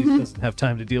happens. Police doesn't have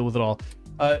time to deal with it all.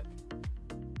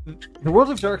 The World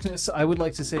of Darkness, I would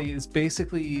like to say, is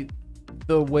basically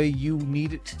the way you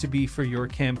need it to be for your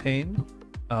campaign.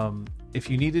 If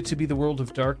you need it to be the World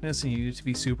of Darkness and you need it to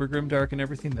be super grimdark and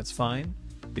everything, that's fine.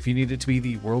 If you need it to be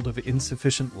the World of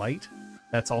Insufficient Light,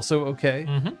 that's also okay.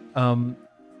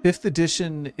 5th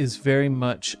edition is very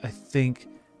much, I think,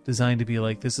 designed to be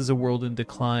like, this is a world in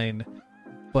decline,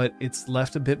 but it's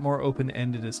left a bit more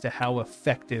open-ended as to how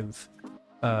effective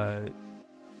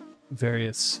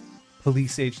various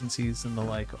police agencies and the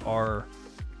like are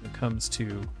when it comes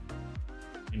to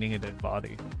finding a dead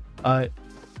body.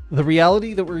 The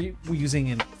reality that we're using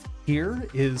in here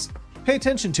is pay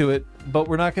attention to it, but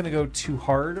we're not going to go too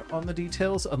hard on the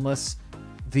details unless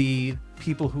the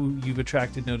people who you've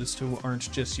attracted notice to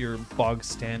aren't just your bog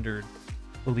standard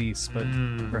police, but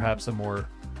perhaps a more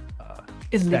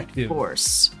Elite effective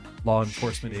force. law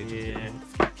enforcement agency.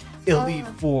 Elite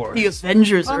force. The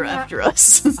Avengers On are that after us.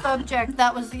 subject,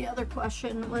 that was the other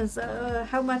question, was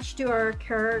how much do our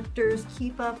characters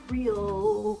keep up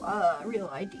real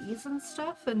IDs and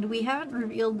stuff? And we haven't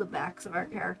revealed the backs of our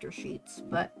character sheets,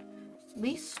 but at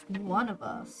least one of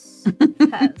us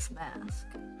has mask.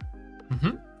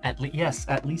 At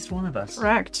least one of us.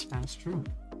 Correct. That's true.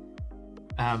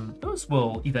 Those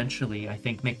will eventually, I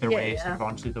think, make their way sort of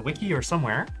onto the wiki or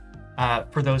somewhere.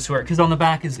 For those who are, because on the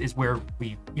back is where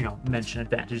we, mention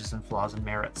advantages and flaws and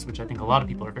merits, which I think a lot of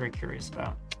people are very curious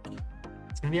about.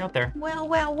 It's gonna be out there.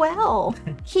 Well.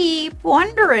 Keep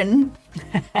wondering.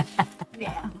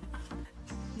 Yeah.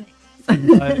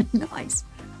 Nice.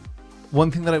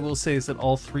 One thing that I will say is that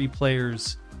all three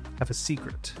players have a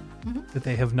secret that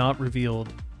they have not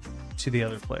revealed to the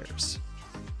other players.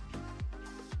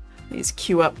 Please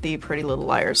cue up the Pretty Little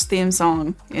Liars theme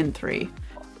song in 3,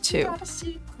 2,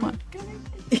 1.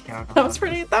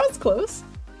 That was close.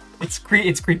 It's creepy.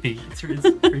 It's creepy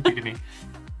to me.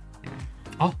 Yeah.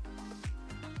 Oh,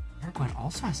 Aragorn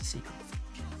also has a secret.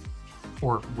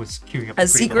 Or was queuing up A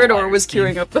secret or was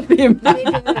queuing up the theme.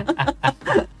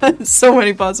 So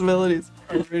many possibilities.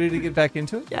 Are you ready to get back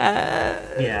into it? Yeah.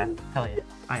 Yeah, hell yeah.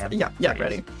 I am. Yeah,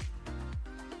 ready.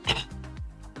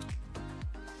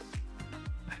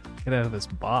 Get out of this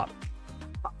bop.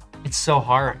 It's so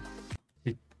hard.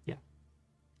 Yeah.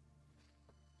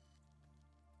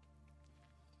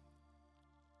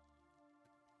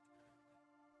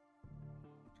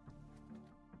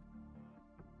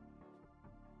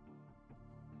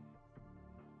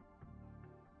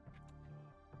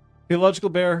 Theological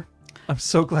Bear, I'm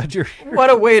so glad you're here.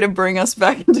 What a way to bring us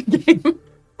back into game.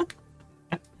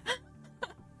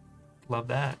 Love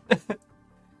that.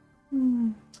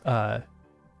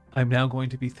 I'm now going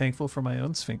to be thankful for my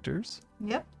own sphincters.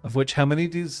 Yep. Of which, how many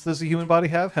does a human body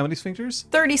have? How many sphincters?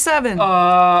 37.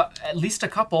 At least a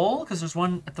couple, because there's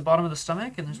one at the bottom of the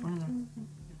stomach, and there's one in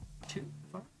the 2,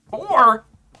 4.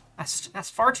 That's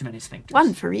far too many sphincters.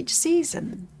 One for each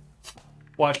season.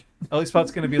 Watch. Ellie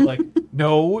Spot's going to be like,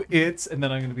 no, it's... And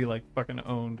then I'm going to be like, fucking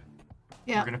owned.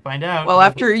 Yeah. We're gonna find out. Well,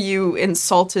 after you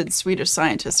insulted Swedish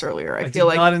scientists earlier, I feel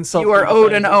did not like insult you are Swedish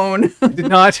owed an own. I did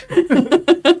not. I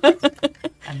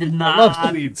did I not. love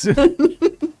Swedes.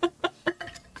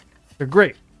 They're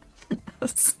great. A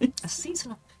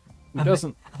seasonal. Who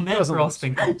doesn't? A man doesn't for all love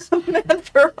sphincters. Man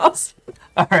for us.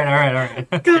 All right.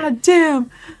 God damn.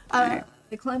 I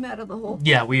climb out of the hole.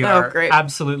 Yeah, we Oh, are great.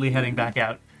 absolutely heading back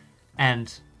out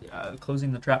and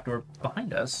closing the trapdoor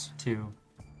behind us to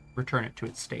return it to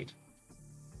its state.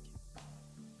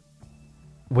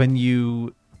 When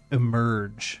you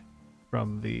emerge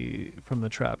from the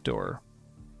trapdoor,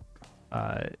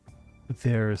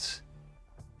 there's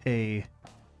a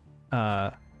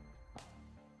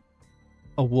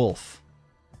wolf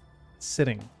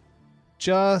sitting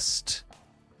just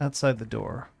outside the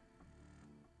door,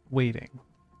 waiting.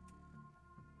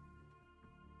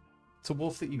 It's a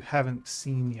wolf that you haven't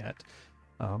seen yet.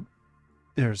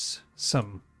 There's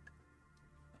some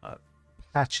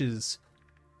patches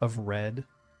of red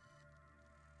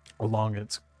along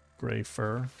its gray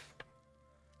fur.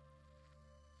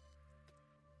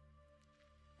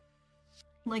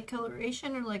 Like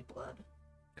coloration or like blood?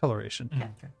 Coloration.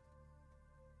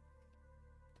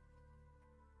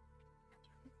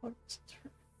 Okay.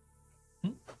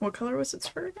 What color was its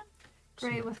fur again?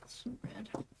 Gray with some red.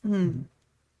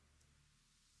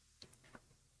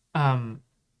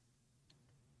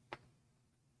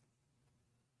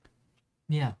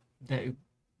 Yeah.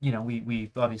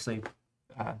 We obviously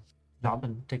stop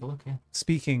and take a look. Yeah.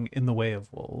 Speaking in the way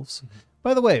of wolves.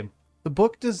 By the way, the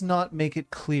book does not make it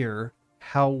clear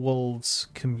how wolves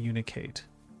communicate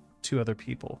to other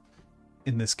people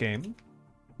in this game.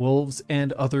 Wolves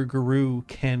and other guru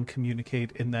can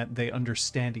communicate in that they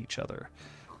understand each other.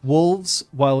 Wolves,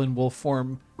 while in wolf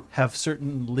form, have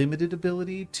certain limited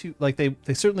ability to, like, they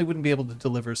certainly wouldn't be able to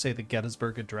deliver, say, the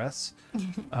Gettysburg Address,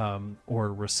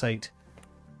 or recite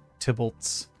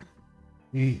Tybalt's.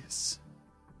 Jeez,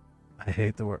 I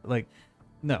hate the word. Like,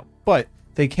 no, but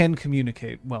they can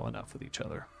communicate well enough with each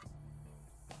other.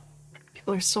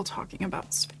 People are still talking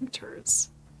about sphincters.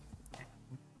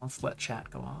 Let's let chat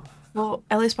go off. Well,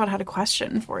 Elispot had a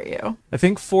question for you. I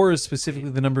think 4 is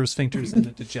specifically the number of sphincters in the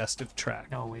digestive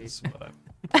tract. No, wait. Is what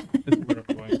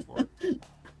I'm going for.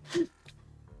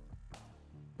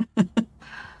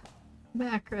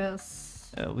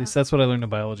 Macros. At least that's what I learned in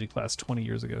biology class 20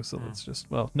 years ago. So let's just,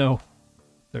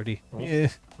 30. Yeah.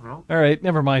 Well, All right,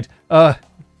 never mind.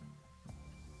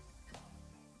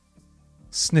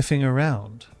 Sniffing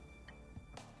around.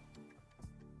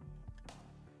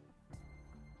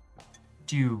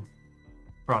 you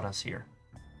brought us here.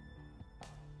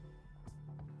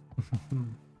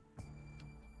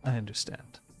 I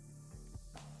understand.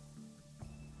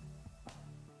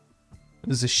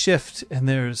 There's a shift, and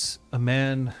there's a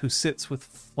man who sits with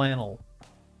flannel.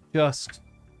 Just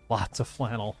lots of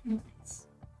flannel. Nice.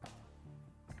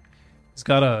 He's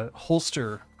got a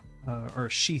holster, or a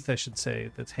sheath, I should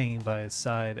say, that's hanging by his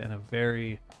side, and a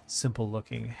very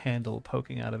simple-looking handle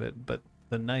poking out of it, but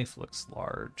the knife looks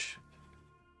large.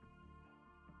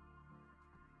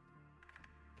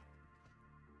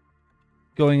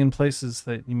 Going in places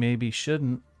that you maybe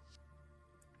shouldn't.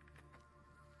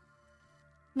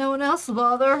 No one else will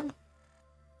bother.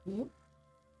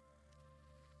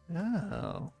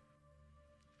 Oh.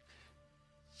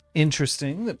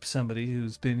 Interesting that somebody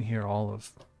who's been here all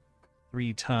of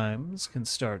 3 times can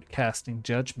start casting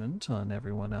judgment on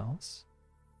everyone else.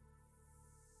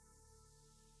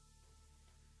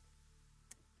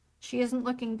 She isn't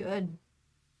looking good.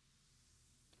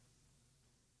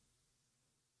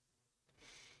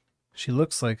 She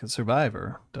looks like a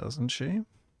survivor, doesn't she?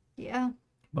 Yeah.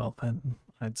 Well, then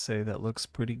I'd say that looks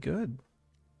pretty good.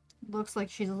 Looks like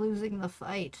she's losing the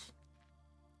fight.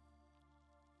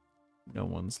 No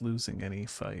one's losing any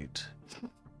fight.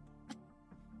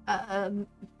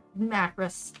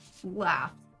 Macros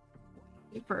laughed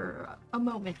for a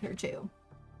moment or two.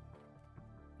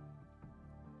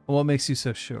 What makes you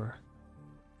so sure?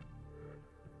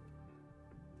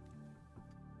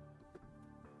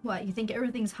 What, you think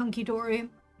everything's hunky-dory?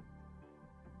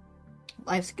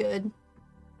 Life's good? I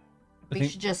We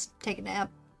think should just take a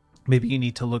nap? maybe you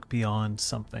need to look beyond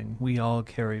something. We all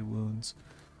carry wounds.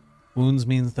 Wounds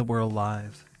means that we're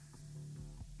alive.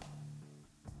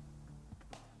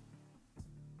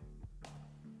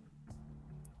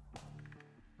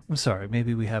 I'm sorry,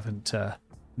 maybe we haven't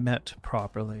met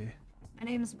properly. My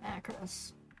name's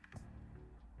Macros.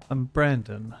 I'm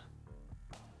Brandon.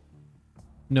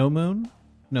 No moon?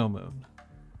 No moon.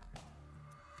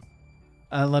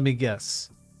 Let me guess.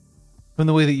 From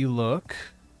the way that you look...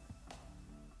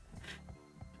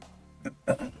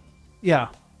 Yeah.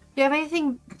 Do you have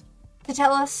anything to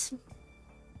tell us?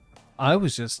 I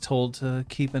was just told to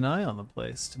keep an eye on the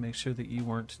place to make sure that you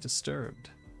weren't disturbed.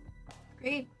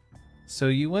 Great. So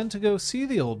you went to go see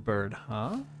the old bird,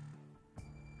 huh?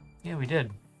 Yeah, we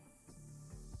did.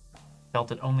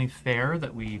 Felt it only fair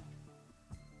that we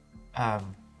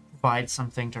provide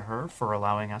something to her for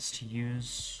allowing us to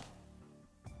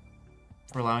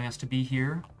be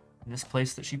here in this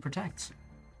place that she protects.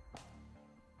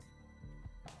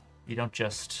 You don't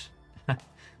just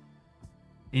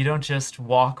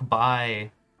walk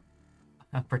by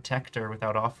a protector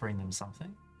without offering them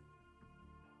something.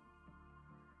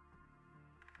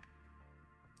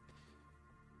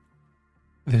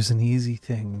 There's an easy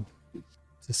thing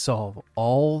to solve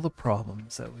all the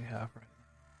problems that we have right now.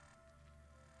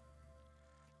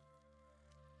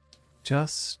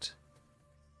 Just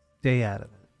stay out of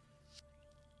it.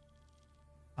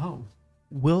 Oh,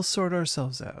 We'll sort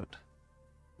ourselves out.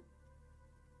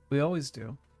 We always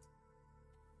do.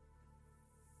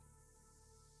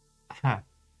 huh.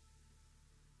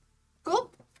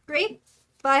 Cool. Great.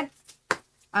 Bye.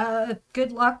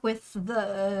 Good luck with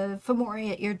the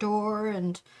Fomori at your door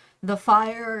and the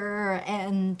fire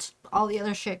and all the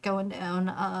other shit going down.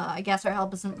 I guess our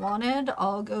help isn't wanted.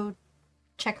 I'll go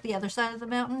check the other side of the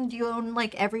mountain. Do you own,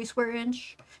 like, every square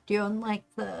inch? Do you own, like,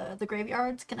 the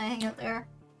graveyards? Can I hang out there?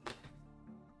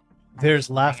 There's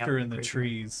Hang laughter out in the with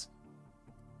trees.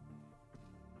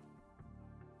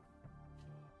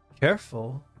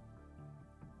 Careful.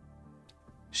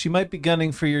 She might be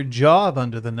gunning for your job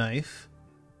under the knife.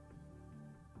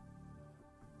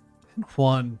 And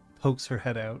Juan pokes her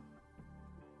head out.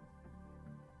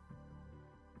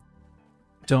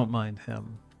 Don't mind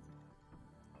him.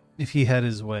 If he had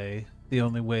his way, the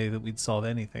only way that we'd solve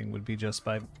anything would be just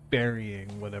by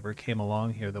burying whatever came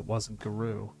along here that wasn't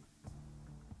Guru.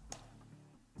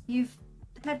 You've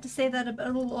had to say that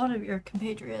about a lot of your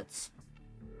compatriots.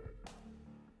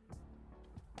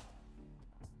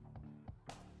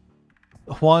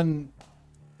 Juan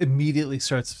immediately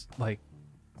starts, like,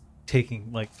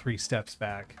 taking, like, 3 steps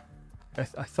back. I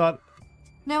thought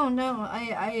No,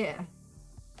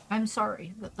 I'm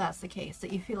sorry that that's the case,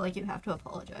 that you feel like you have to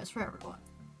apologize for everyone.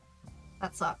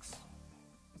 That sucks.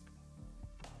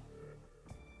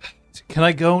 Can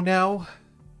I go now?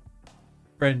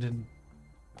 Brendan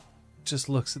just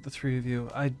looks at the three of you.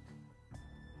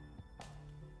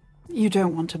 You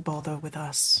don't want to bother with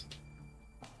us.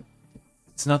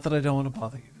 It's not that I don't want to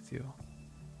bother you with you.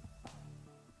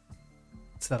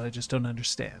 It's that I just don't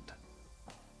understand.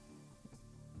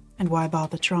 And why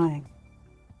bother trying?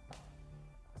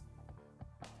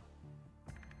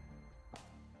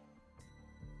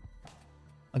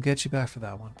 I'll get you back for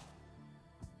that one.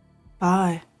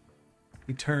 Bye.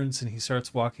 He turns and he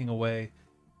starts walking away,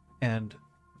 and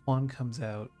Juan comes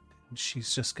out, and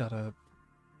she's just got a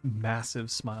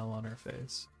massive smile on her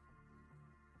face.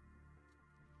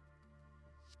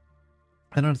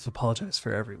 I don't have to apologize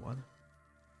for everyone.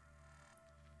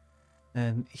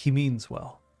 And he means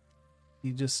well.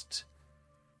 I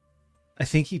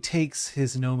think he takes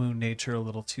his no-moon nature a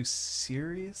little too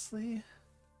seriously.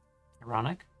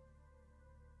 Ironic?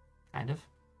 Kind of.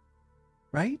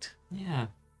 Right? Yeah.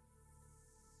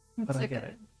 But I get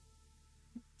it.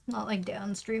 Not like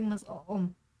Downstream was all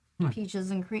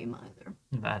peaches and cream either.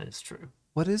 That is true.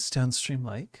 What is Downstream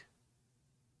like?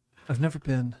 I've never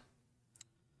been.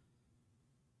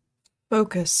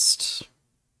 Focused.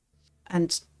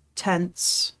 And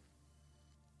tense.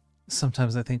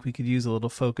 Sometimes I think we could use a little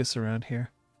focus around here.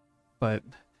 But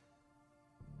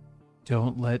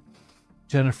don't let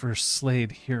Jennifer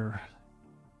Slade hear,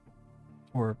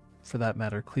 or for that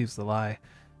matter, Cleaves the Lie.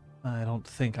 I don't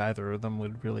think either of them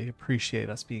would really appreciate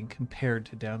us being compared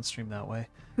to Downstream that way.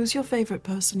 Who's your favorite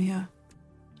person here?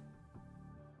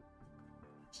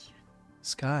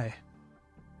 Sky.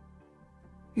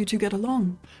 You two get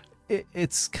along.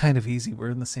 It's kind of easy. We're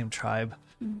in the same tribe.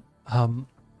 Did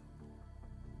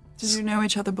you know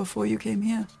each other before you came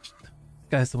here?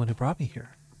 Guy's the one who brought me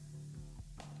here.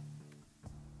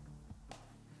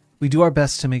 We do our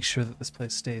best to make sure that this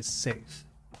place stays safe.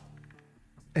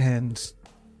 And,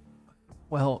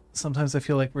 well, sometimes I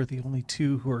feel like we're the only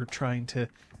two who are trying to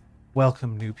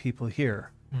welcome new people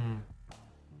here.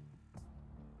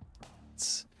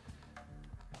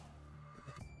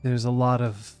 There's a lot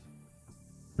of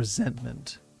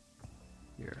resentment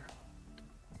here.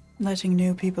 Letting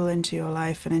new people into your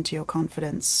life and into your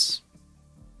confidence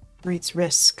breeds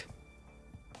risk.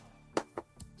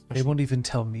 They won't even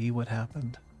tell me what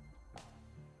happened.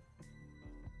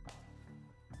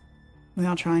 We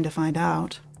are trying to find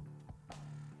out.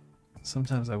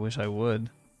 Sometimes I wish I would.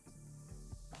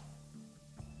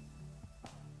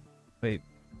 Wait,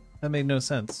 that made no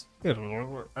sense.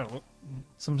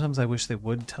 Sometimes I wish they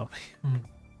would tell me.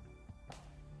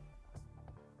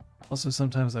 Also,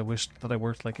 sometimes I wish that I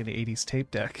worked like an 80s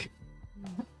tape deck.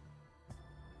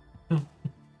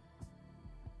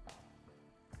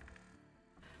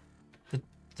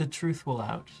 The truth will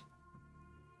out.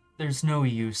 There's no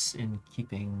use in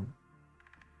keeping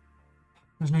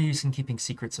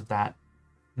secrets of that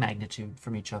magnitude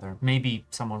from each other. Maybe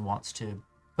someone wants to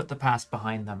put the past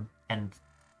behind them, and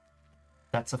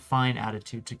that's a fine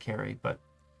attitude to carry, but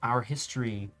our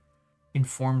history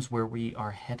informs where we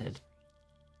are headed.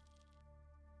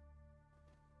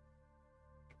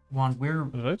 Juan,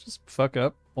 Did I just fuck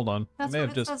up? Hold on. That's I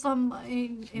what it says on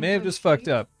my may have just fucked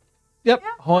up. Yep,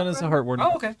 Juan is a heart warden.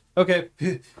 Oh, okay. Okay.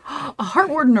 A heart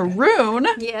warden, a rune?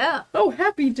 Yeah. Oh,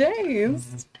 happy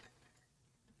days.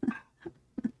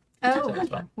 Oh,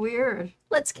 weird.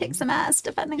 Let's kick some ass,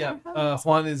 defending Yeah, our house.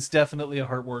 Juan is definitely a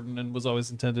heart warden and was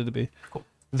always intended to be. Cool.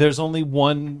 There's only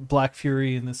one Black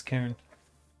Fury in this cairn.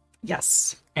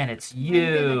 Yes. And it's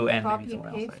you, and maybe Copy someone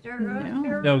else. paste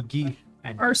or No, Guy.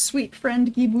 And, Our sweet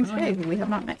friend Guy Boucher, who we have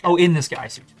not met. oh, in this guy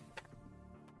suit.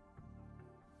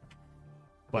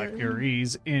 Black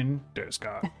Fury's in the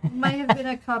sky. might have been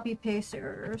a copy paste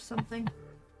error or something.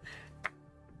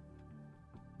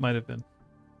 Might have been.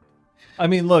 I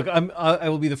mean, look, I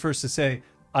will be the first to say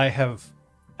I have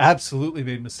absolutely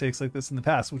made mistakes like this in the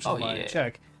past, which is why I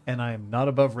check. And I am not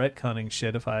above retconning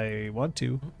shit if I want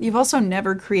to. You've also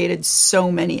never created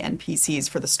so many NPCs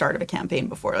for the start of a campaign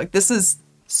before. Like, this is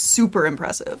super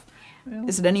impressive. Well,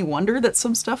 is it any wonder that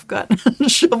some stuff got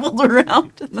shoveled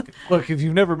around? Look, if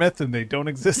you've never met them, they don't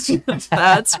exist yet.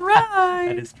 That's right.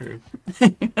 That is true.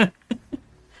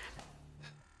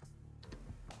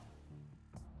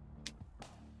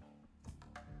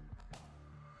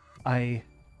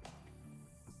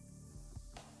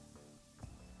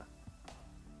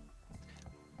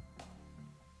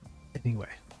 Anyway.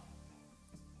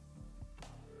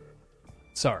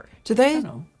 Sorry. Do they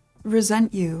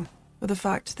resent you for the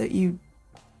fact that you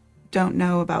don't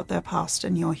know about their past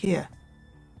and you're here?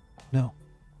 No.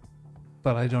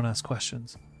 But I don't ask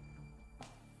questions.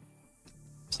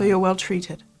 So you're well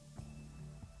treated.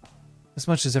 As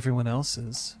much as everyone else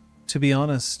is. To be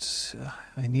honest,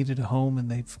 I needed a home and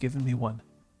they've given me one.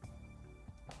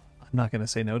 I'm not going to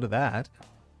say no to that.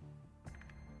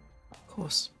 Of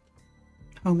course.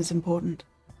 Home is important.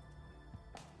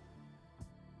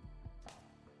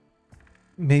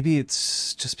 Maybe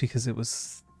it's just because it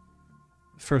was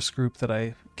the first group that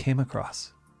I came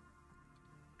across.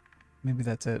 Maybe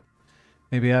that's it.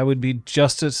 Maybe I would be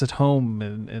just as at home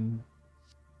in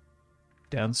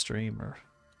downstream or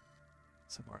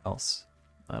somewhere else.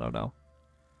 I don't know.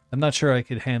 I'm not sure I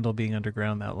could handle being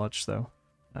underground that much, though.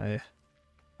 I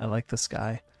like the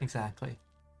sky. Exactly.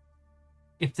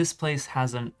 If this place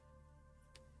hasn't...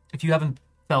 If you haven't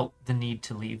felt the need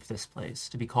to leave this place,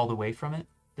 to be called away from it,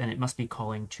 then it must be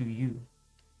calling to you.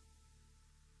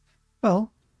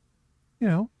 Well, you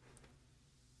know,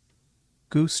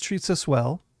 Goose treats us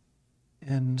well,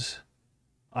 and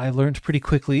I learned pretty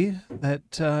quickly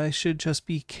that I should just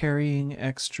be carrying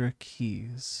extra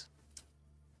keys.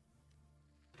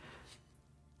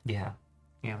 Yeah.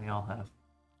 Yeah, we all have.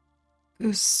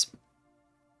 Goose...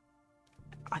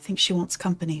 I think she wants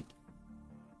company.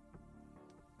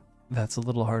 That's a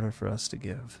little harder for us to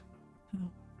give.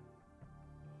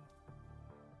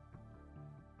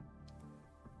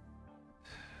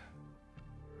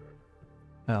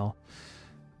 Well,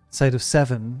 Sight of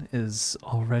Seven is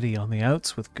already on the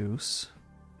outs with Goose.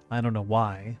 I don't know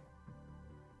why,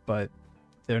 but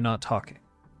they're not talking.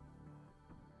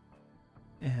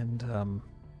 And,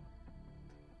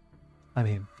 I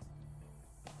mean,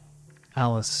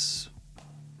 Alice...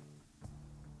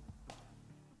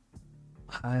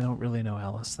 I don't really know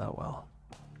Alice that well.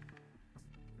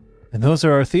 And those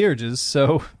are our theurges,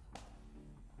 so...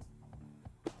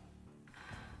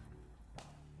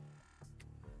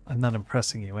 I'm not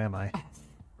impressing you, am I?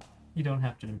 You don't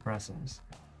have to impress us.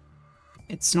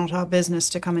 It's not our business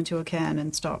to come into a cairn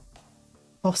and start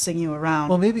bossing you around.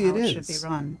 Well, maybe how it should is. be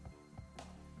run.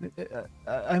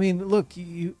 I mean, look,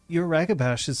 your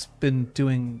Ragabash has been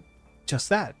doing just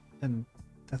that, and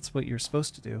that's what you're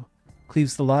supposed to do.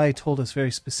 Cleaves the Lie told us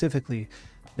very specifically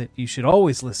that you should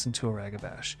always listen to a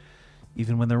Ragabash,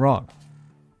 even when they're wrong.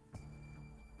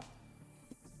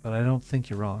 But I don't think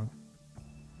you're wrong.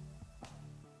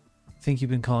 I think you've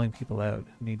been calling people out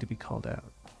who need to be called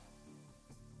out.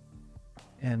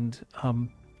 And,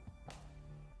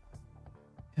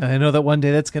 I know that one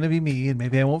day that's going to be me, and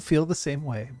maybe I won't feel the same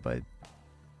way, but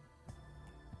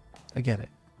I get it.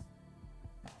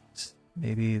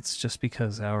 Maybe it's just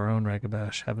because our own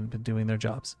Ragabash haven't been doing their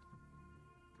jobs.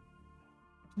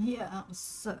 Yeah,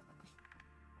 so...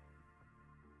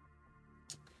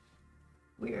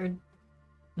 Weird.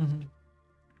 Mm-hmm.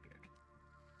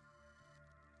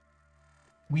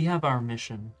 We have our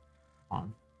mission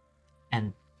on,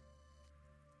 and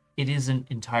it isn't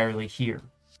entirely here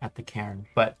at the cairn,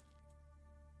 but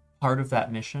part of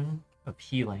that mission of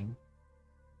healing,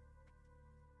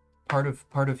 part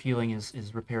of healing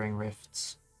is repairing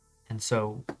rifts. And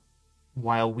so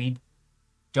while we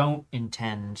don't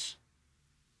intend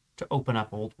to open up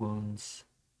old wounds,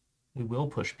 we will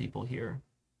push people here,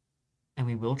 and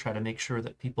we will try to make sure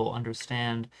that people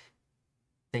understand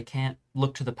they can't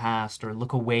look to the past or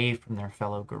look away from their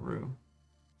fellow Guru.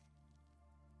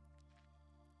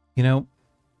 You know,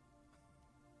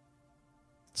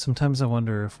 sometimes I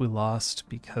wonder if we lost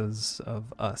because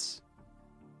of us.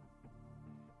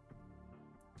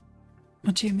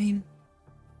 What do you mean?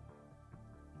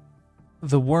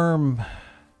 The worm's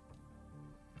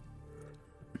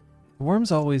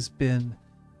always been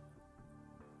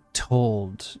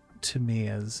told to me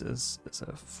as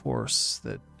a force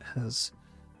that has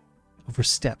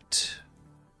overstepped.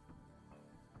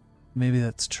 Maybe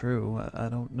that's true. I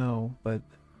don't know, but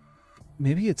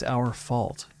maybe it's our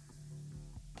fault.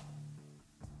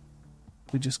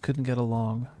 We just couldn't get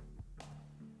along.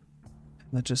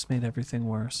 And that just made everything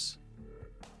worse.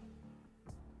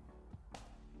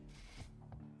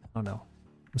 I don't know.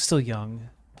 I'm still young,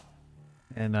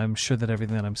 and I'm sure that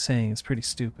everything that I'm saying is pretty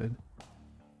stupid.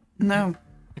 No.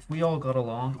 If we all got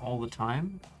along all the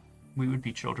time, we would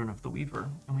be children of the Weaver,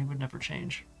 and we would never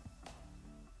change.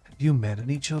 Have you met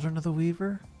any children of the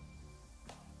Weaver?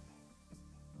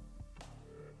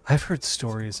 I've heard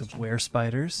stories of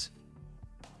were-spiders.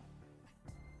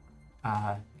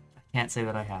 I can't say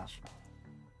that I have.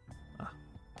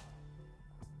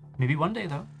 Maybe one day,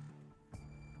 though.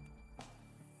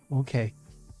 Okay.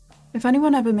 If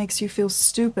anyone ever makes you feel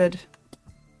stupid,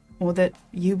 or that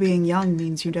you being young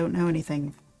means you don't know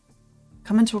anything,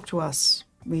 come and talk to us.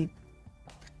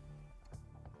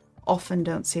 often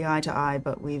don't see eye to eye,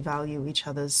 but we value each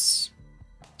other's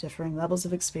differing levels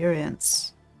of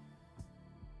experience.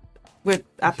 We're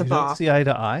at the You bar. don't see eye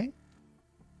to eye?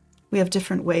 We have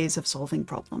different ways of solving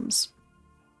problems.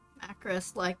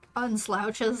 Macris, like,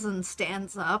 unslouches and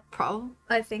stands up,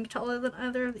 I think taller than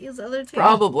either of these other two.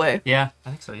 Probably. Yeah, I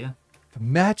think so, yeah. The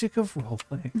magic of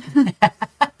role-playing.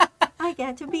 I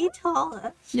get to be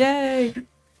taller. Yay!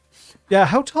 Yeah,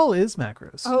 how tall is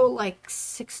Macros? Oh, like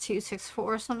 6'2",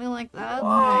 6'4", something like that.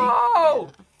 Whoa!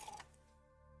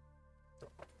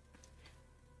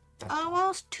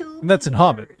 Almost 2 And that's in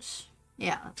Hobbit. meters.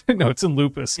 Yeah. No, it's in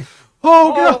Lupus.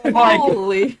 Oh, God!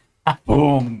 Holy.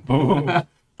 Boom, boom.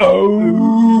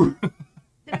 Oh!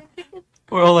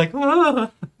 We're all like,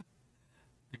 ah.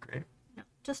 You're great. No,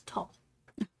 just tall.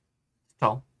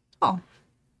 Tall. Oh.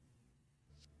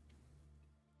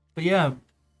 But yeah,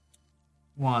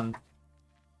 Juan,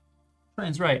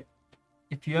 Brian's right.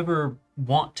 If you ever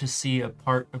want to see a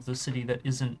part of the city that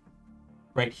isn't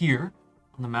right here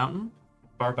on the mountain,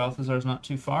 Bar Balthazar's not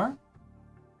too far.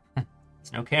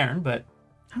 It's no Cairn, but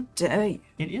How dare you?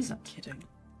 it isn't. Kidding.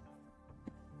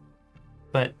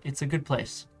 But it's a good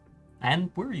place.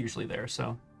 And we're usually there,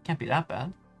 so can't be that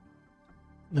bad.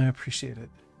 I appreciate it.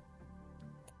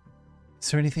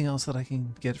 Is there anything else that I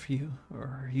can get for you? Or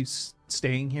are you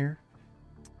staying here?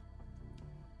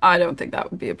 I don't think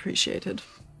that would be appreciated.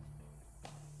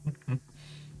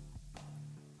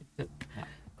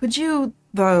 Could you,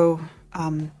 though,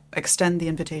 extend the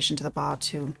invitation to the bar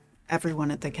to everyone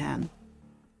that they can?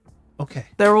 Okay.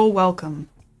 They're all welcome.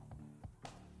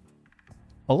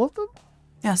 All of them?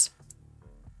 Yes.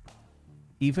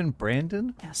 Even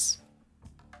Brandon? Yes.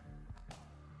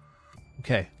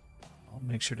 Okay. I'll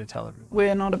make sure to tell everyone.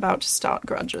 We're not about to start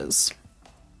grudges.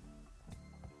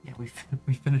 Yeah, we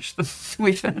finished them.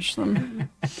 We finished them.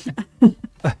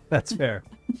 That's fair.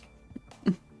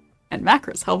 And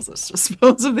Macris helps us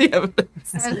dispose of the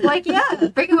evidence. I was like, yeah,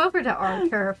 bring him over to our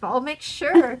turf. I'll make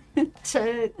sure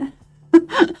to.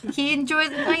 He enjoys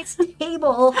a nice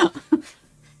table.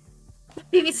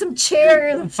 Maybe some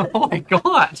chairs. Oh my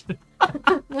god!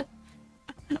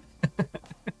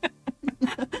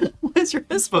 Why is your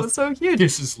whisper so huge?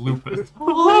 This is Lupus.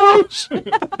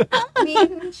 I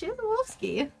mean, she's a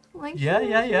wolfski. Like, Yeah, she's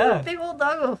yeah, yeah. a big old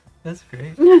doggo. That's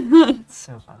great. It's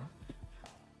so funny.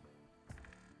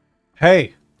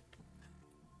 Hey!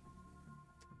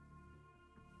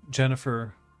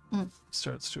 Jennifer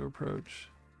starts to approach.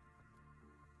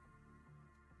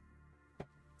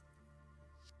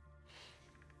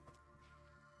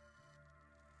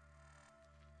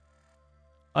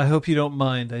 I hope you don't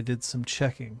mind. I did some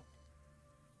checking.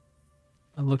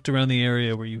 I looked around the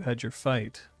area where you had your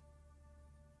fight.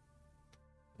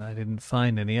 And I didn't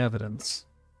find any evidence.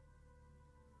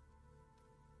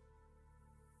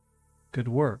 Good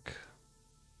work.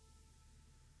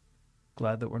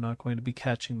 Glad that we're not going to be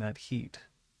catching that heat.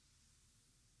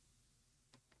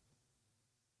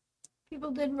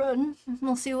 People did run.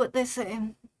 We'll see what they say.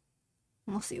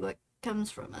 We'll see what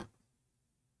comes from it.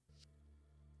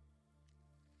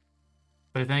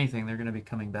 But if anything, they're going to be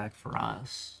coming back for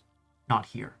us, not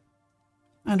here.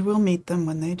 And we'll meet them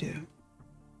when they do.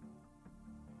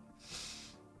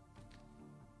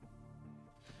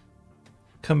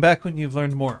 Come back when you've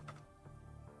learned more.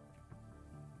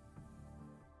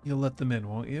 You'll let them in,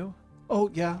 won't you? Oh,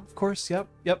 yeah, of course. Yep.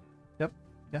 Yeah.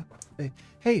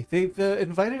 They've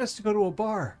invited us to go to a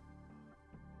bar.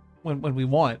 When we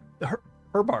want.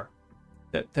 Her bar.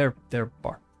 Their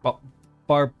bar.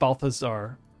 Bar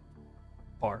Balthazar.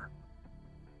 Bar.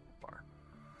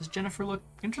 Does Jennifer look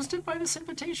interested by this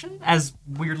invitation? As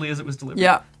weirdly as it was delivered.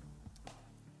 Yeah.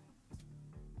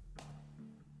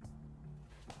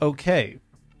 Okay.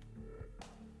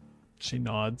 She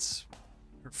nods.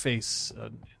 Her face,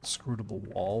 an inscrutable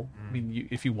wall. I mean,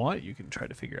 if you want, you can try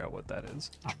to figure out what that is.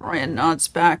 Ryan nods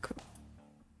back,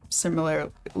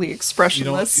 similarly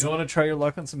expressionless. You don't want to try your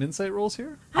luck on some insight rolls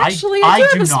here? Actually, I I do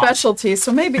do have a not. specialty,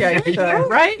 so maybe I should,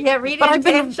 right? Yeah, read But I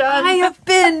it. have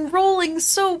been rolling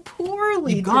so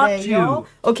poorly You got today, to. y'all.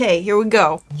 Okay, here we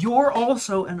go. You're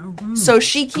also an Arun. So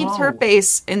she keeps her Go.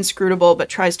 face inscrutable, but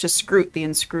tries to scrut the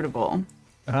inscrutable.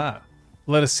 Ah.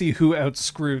 Let us see who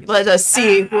outscrewed. Let us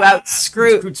see who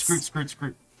outscrutes.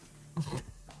 Scroot.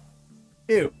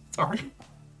 Ew. Sorry.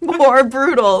 More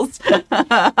brutals.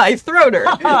 I throwed her.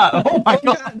 Oh my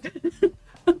god.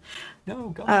 No,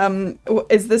 God.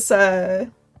 Is this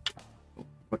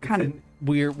what kind of?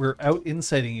 We're out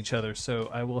inciting each other, so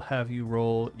I will have you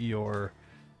roll your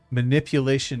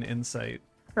manipulation insight.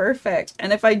 Perfect.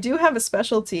 And if I do have a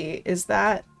specialty, is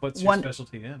that What's your one?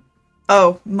 specialty in?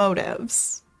 Oh,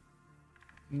 motives.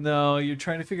 No, you're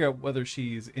trying to figure out whether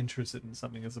she's interested in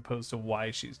something as opposed to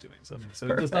why she's doing something. So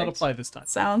it does not Perfect. apply this time.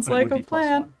 Sounds But it like would a be plus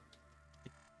plan. one.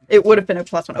 It would have been a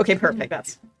 +1. Okay, perfect.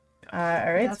 That's all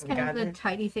right. That's So we kind of got the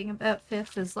tidy thing about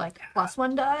fifth is like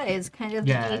 +1 die is kind of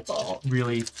Yeah, the it's default.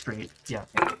 really straight. Yeah.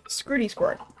 Scrooty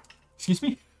squirt. Excuse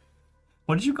me?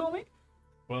 What did you call me?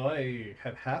 Well, I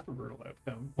had half a brutal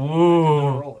outcome.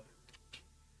 Oh. Roll it.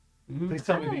 Please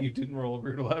tell me that you didn't roll a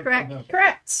brutal outcome. Correct. No.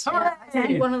 Correct. Yeah,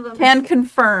 and one of them Can is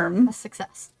confirm. a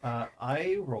success.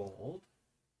 I rolled,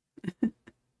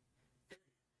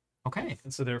 Okay.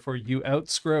 and so therefore you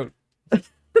outscrote.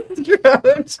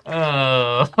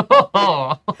 Oh.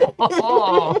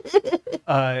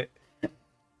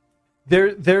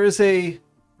 There is a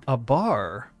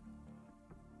bar.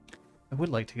 I would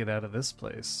like to get out of this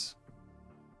place.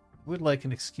 I would like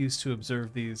an excuse to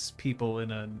observe these people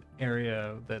in an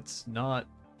area that's not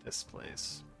this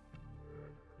place.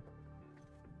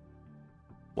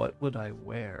 What would I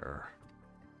wear?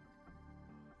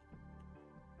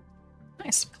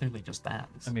 Nice. Clearly just that.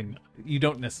 I mean, you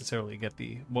don't necessarily get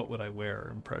the "what would I wear"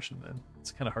 impression. Then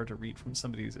it's kind of hard to read from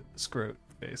somebody's scrote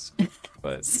face.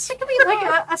 But It could be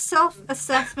like a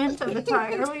self-assessment of the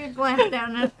tire. We glance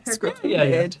down at her, Yeah,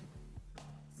 yeah.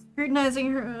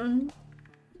 scrutinizing her own.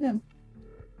 Yeah.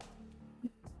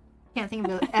 Can't think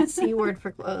of the SC word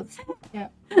for clothes. Yeah.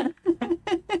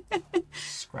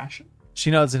 Scratch it? she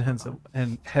nods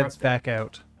and heads back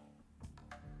out.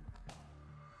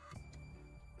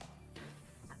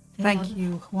 Thank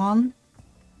you, Juan.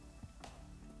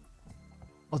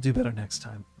 I'll do better next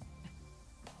time.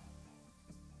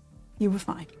 You were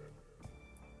fine.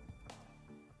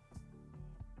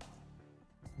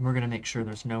 We're gonna make sure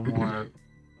there's no more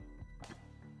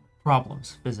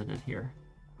problems visited here.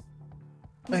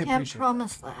 We I can't appreciate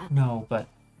promise that. No, but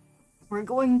We're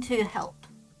going to help.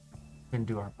 we can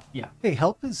do our Hey,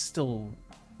 help is still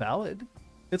valid.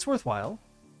 It's worthwhile,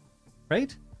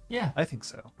 right? Yeah. I think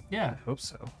so. Yeah. I hope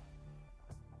so.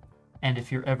 And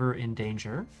if you're ever in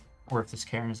danger, or if this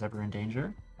Karen is ever in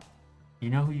danger,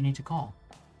 you know who you need to call.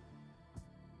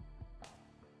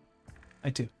 I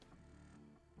do.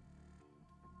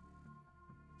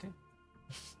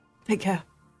 Take care.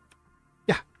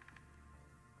 Yeah.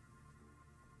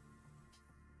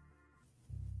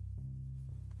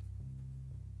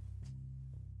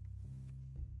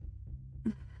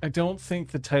 I don't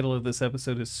think the title of this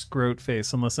episode is Scrote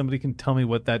Face, unless somebody can tell me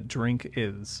what that drink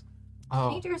is. Oh.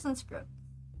 Meters and scrub.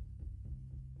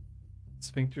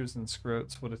 Sphincters and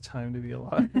scrotes, what a time to be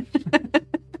alive.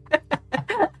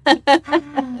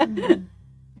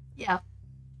 Yeah.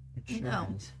 It sure No.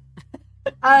 is.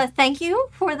 Thank you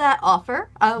for that offer.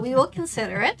 We will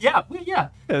consider it. Yeah, Yeah,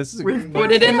 this is a good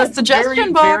Put it in the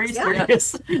suggestion box. Very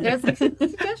serious. There's a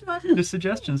suggestion. The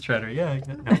suggestions trader, yeah.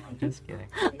 No, I'm just kidding.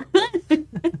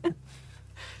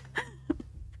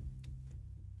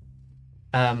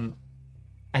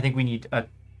 I think we need a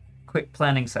quick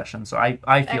planning session. So I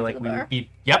Back feel to like the we bar. would be.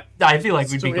 Yep, I feel like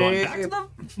we'd be going back to the.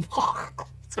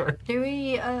 Sorry, Do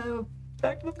we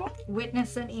back to the bar.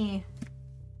 witness any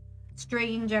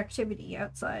strange activity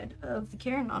outside of the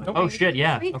Karen on a Oh very shit,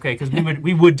 yeah. street? Okay, because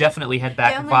we would definitely head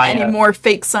back Down the via. Any more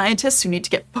fake scientists who need to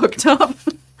get booked up?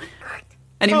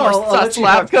 Any more I'll let sus you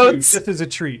lab have two, coats? just as a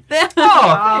treat.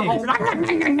 Oh,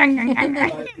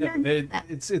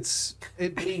 It's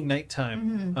it being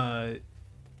nighttime.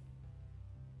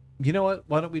 You know what?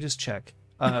 Why don't we just check?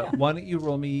 Why don't you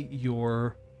roll me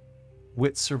your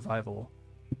wit survival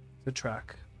to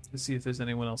track to see if there's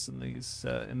anyone else in these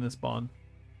in this bond.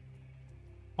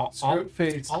 Scrote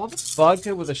face, all of it?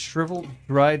 vodka with a shriveled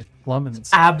dried plum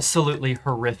inside. Absolutely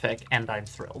horrific, and I'm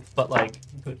thrilled. But like,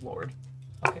 good lord.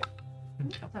 Okay.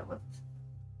 That was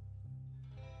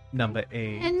Number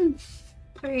 8. and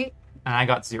great. And I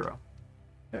got 0.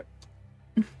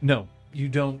 No, you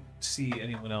don't see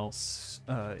anyone else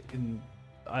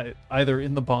either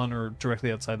in the bond or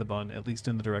directly outside the bond, at least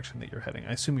in the direction that you're heading.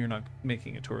 I assume you're not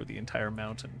making a tour of the entire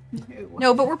mountain.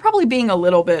 No, but we're probably being a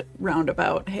little bit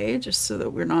roundabout, hey, just so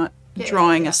that we're not Yeah,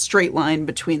 drawing yeah. a straight line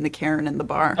between the Karen and the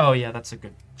bar. Oh yeah, that's a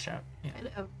good shout. Yeah.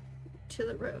 Head out to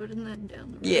the road and then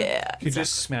down the road. Yeah. You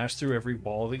just smash through every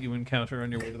wall that you encounter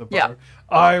on your way to the bar. Yeah.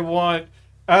 I want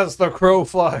as the crow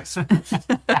flies.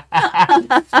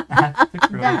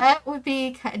 That would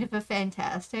be kind of a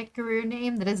fantastic guru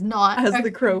name that is not As a,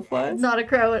 the crow flies. not a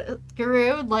crow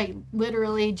guru, like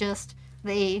literally just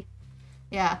they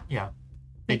yeah. Yeah.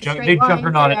 They Make a jug straight line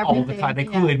juggernaut it for all the everything, time. They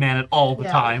yeah. Kool-Aid man it all the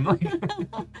Yeah. time.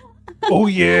 Oh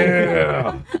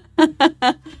yeah.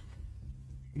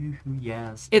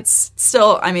 Yes. It's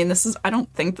still, I mean, I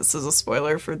don't think this is a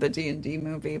spoiler for the D&D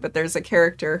movie, but there's a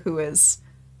character who is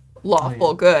lawful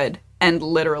Oh, yeah. good and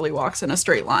literally walks in a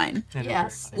straight line.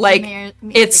 Yes. Like,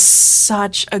 amazing. it's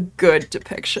such a good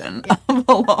depiction of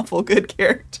a lawful good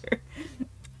character.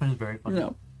 That is very funny.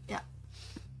 No.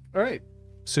 All right.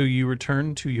 So you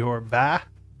return to your Balthazar.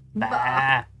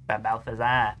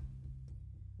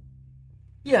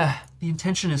 Yeah, the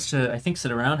intention is to, I think,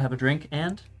 sit around, have a drink,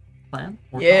 and plan.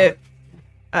 Or Yeah.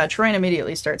 talk. Troyan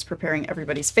immediately starts preparing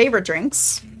everybody's favorite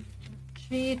drinks.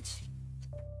 Treat.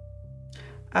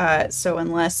 So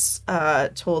unless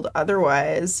told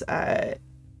otherwise,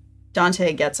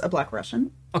 Dante gets a Black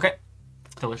Russian. Okay.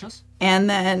 Delicious. And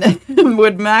then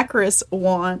would Macris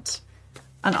want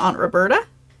an Aunt Roberta?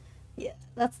 Yeah,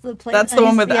 that's the place. That's the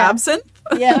one with absinthe?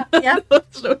 Yeah, yeah.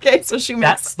 Okay, so she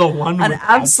That's makes the one an with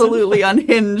absolutely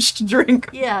unhinged drink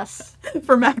Yes.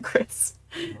 for Macris.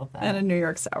 absinthe. Love that. And a New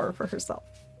York sour for herself.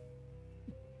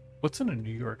 What's in a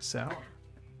New York sour?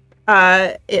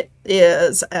 It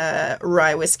is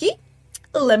rye whiskey,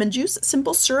 lemon juice,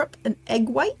 simple syrup, an egg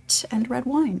white, and red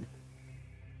wine.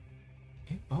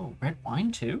 Oh, red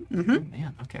wine too? Mhm. Oh,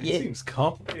 man, okay. Yeah. Seems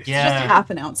complicated. Yeah. Just half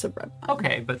an ounce of red wine.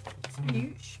 Okay, but...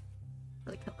 Huge.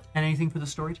 Really cool. And anything for the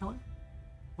storyteller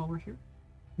while we're here?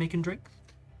 Making drinks?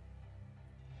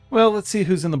 Well, let's see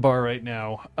who's in the bar right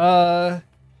now.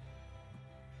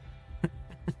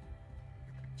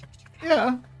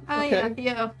 Yeah. Oh, Okay.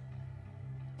 yeah.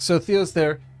 So Theo's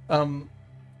there.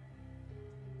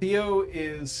 Theo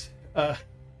is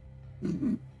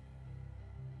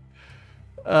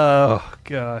oh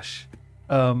gosh.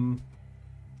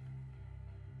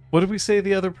 What did we say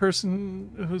the other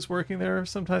person who's working there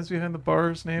sometimes behind the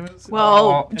bar's name is?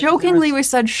 Well, Oh, jokingly we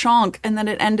said Shonk, and then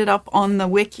it ended up on the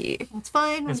wiki. It's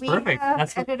fine. It's we perfect. have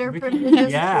That's what editor we-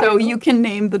 privileges. Yeah. So you can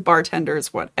name the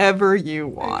bartenders whatever you It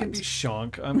can be want.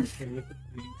 Shonk. I'm okay with it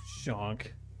being Shonk.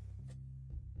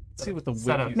 Let's see what the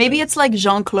Set up. wiki Maybe says. it's like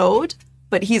Jean-Claude,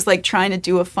 but he's like trying to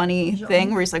do a funny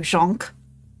thing where he's like Jonk.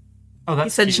 Oh, that's He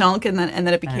said cute. Jonk, and then it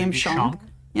And became it'd be Shonk.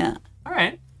 Yeah. All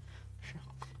right.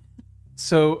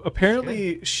 So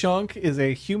apparently, Shonk is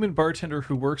a human bartender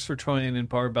who works for Troyan in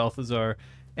Bar Balthazar,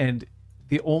 and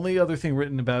the only other thing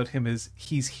written about him is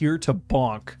he's here to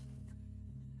bonk.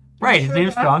 Right, his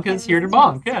name's Shonk is here to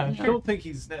bonk. Yeah, I sure. don't think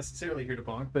he's necessarily here to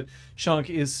bonk, but Shonk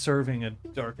is serving a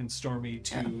dark and stormy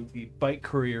to the bike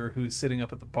courier who's sitting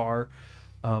up at the bar.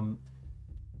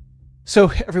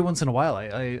 So every once in a while,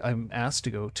 I'm asked to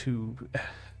go to,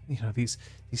 these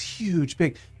huge,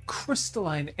 big,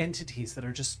 crystalline entities that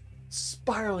are just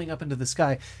spiraling up into the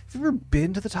sky. Have you ever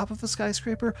been to the top of a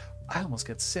skyscraper? I almost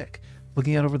get sick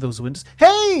looking out over those windows.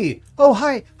 Hey! Oh,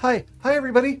 hi,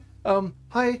 everybody.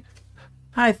 Hi.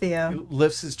 Hi, Theo. He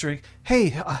lifts his drink.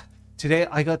 Hey, today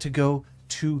I got to go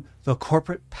to the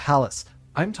corporate palace.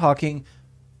 I'm talking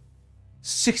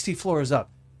 60 floors up,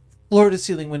 floor to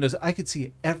ceiling windows. I could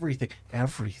see everything.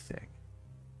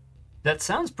 That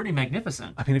sounds pretty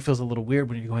magnificent. I mean, it feels a little weird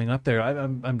when you're going up there.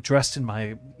 I'm dressed in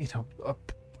my,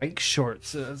 bike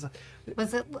shorts.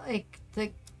 Was it like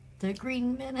the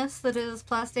green menace that is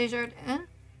Place des Jardins?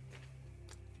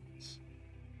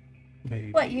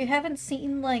 Maybe. What, you haven't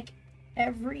seen like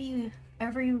every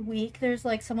week there's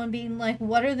like someone being like,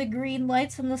 what are the green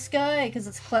lights in the sky? Because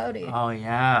it's cloudy. Oh,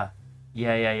 yeah.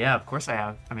 Yeah. Of course I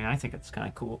have. I mean, I think it's kind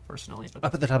of cool, personally. But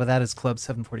Up at the top of that is Club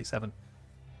 747.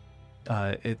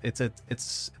 It's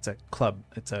a club.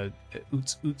 It's a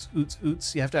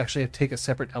oots. You have to actually take a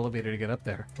separate elevator to get up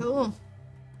there. Cool.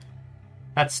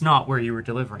 that's not where you were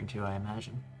delivering to, I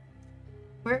imagine.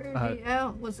 Where, yeah,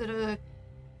 was it a...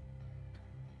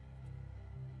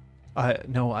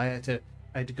 No, I had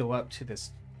to go up to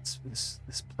this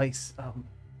place.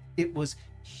 It was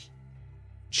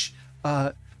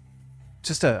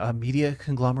just a media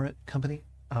conglomerate company.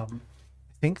 I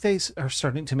think they are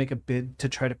starting to make a bid to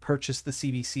try to purchase the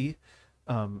CBC.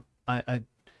 I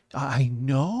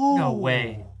know. No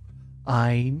way.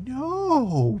 I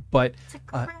know, but It's a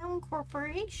crown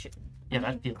corporation. Yeah, I that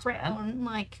mean, feels crown,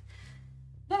 like...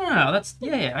 No. That's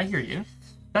yeah. I hear you.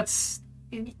 There's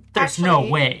no Actually,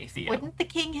 way, Theo. Wouldn't the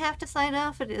king have to sign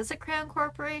off? It is a crown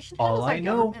corporation. How all does our I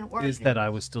know government work? is that I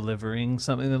was delivering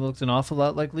something that looked an awful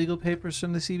lot like legal papers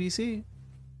from the CBC.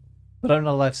 But I'm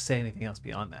not allowed to say anything else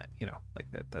beyond that. Like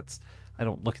that. That's I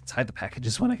don't look inside the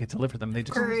packages when I get deliver them. They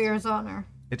Courier's honor.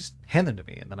 just hand them to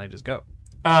me and then I just go.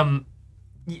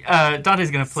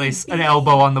 Dante's gonna place an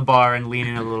elbow on the bar and lean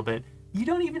in a little bit. You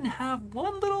don't even have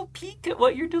one little peek at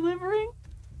what you're delivering?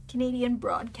 Canadian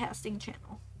Broadcasting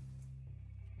Channel.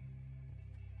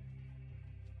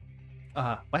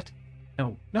 What?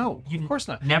 No, of course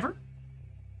not. Never?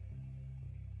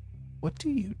 What do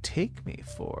you take me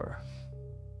for?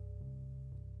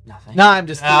 Nothing. Nah, I'm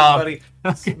just kidding, Oh, buddy.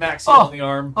 okay. Smacks Oh, you on the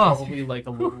arm, oh. probably like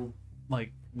a little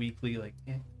like weakly, like.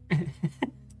 Eh.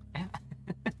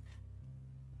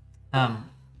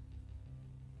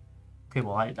 Okay,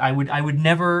 well, I would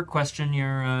never question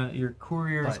your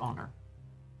courier's But- honor.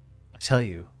 I tell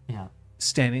you, Yeah.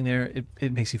 standing there,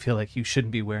 it makes you feel like you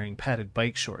shouldn't be wearing padded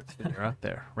bike shorts when you're up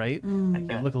there, right?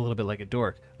 You look a little bit like a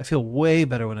dork. I feel way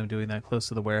better when I'm doing that close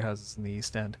to the warehouses in the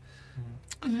East End.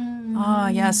 Ah,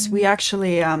 yes, we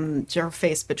actually, your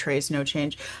face betrays no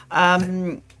change.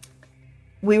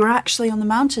 We were actually on the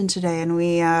mountain today, and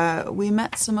we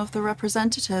met some of the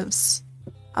representatives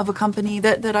of a company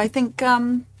that I think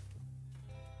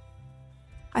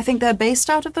they're based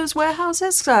out of those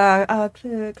warehouses. What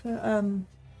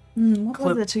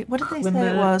was it? What did they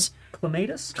say it was?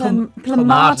 Clematis?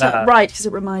 Clemata. Right, because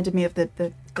it reminded me of the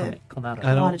Clematis.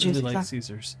 I don't of juice, really like exactly.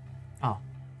 Caesars. Oh.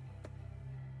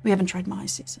 We haven't tried my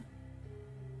Caesar.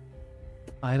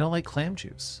 I don't like clam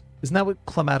juice. Isn't that what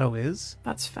clamato is?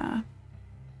 That's fair.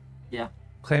 Yeah.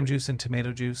 Clam juice and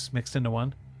tomato juice mixed into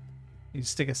one. You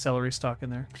stick a celery stalk in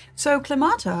there. So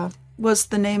Clemata was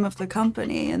the name of the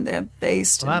company, and they're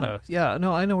based. Clamato. Yeah,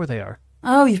 no, I know where they are.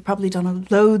 Oh, you've probably done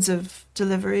loads of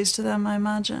deliveries to them, I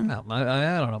imagine. Well,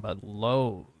 I don't know about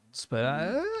loads, but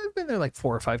I've been there like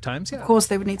 4 or 5 times. Yeah. Of course,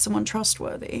 they would need someone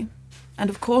trustworthy, and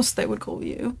of course, they would call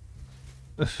you.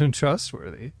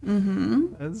 Trustworthy.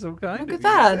 Mm-hmm. That's so kind Look of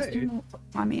at that. you to say.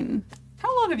 I mean,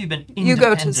 How long have you been independent? you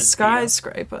go to Theo?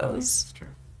 skyscrapers. That's true.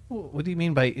 What do you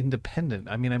mean by independent?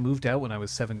 I mean, I moved out when I was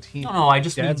 17. No, I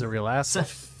just Dad's mean a real asset.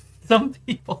 some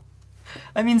people.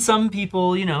 I mean, some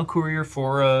people, courier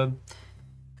for a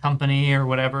company or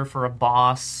whatever, for a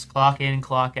boss, clock in,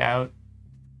 clock out.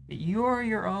 But you're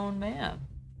your own man,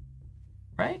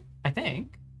 right? I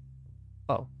think,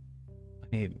 Well,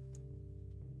 I mean,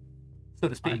 so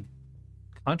to speak. I'm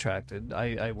contracted.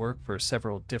 I work for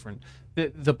several different.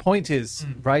 The point is,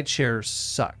 rideshare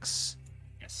sucks,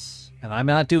 Yes. and I'm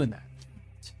not doing that.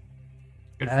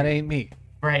 Good for That you. ain't me.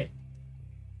 Right.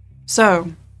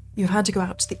 So, you had to go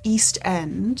out to the East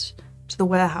End, to the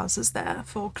warehouses there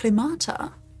for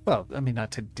Climata. Well, I mean,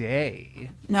 not today.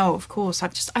 No, of course.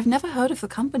 I've never heard of the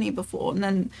company before. And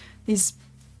then these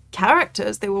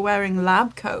characters, they were wearing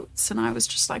lab coats, and I was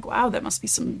just like, wow, there must be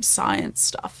some science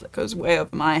stuff that goes way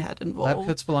over my head involved. Lab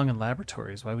coats belong in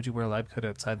laboratories. Why would you wear a lab coat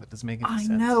outside? That doesn't make any I sense.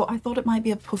 know. I thought it might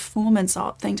be a performance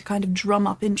art thing to kind of drum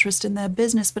up interest in their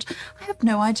business, but I have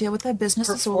no idea what their business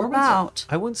is all Performance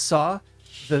about. I once saw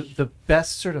the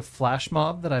best sort of flash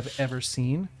mob that I've ever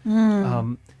seen.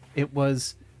 It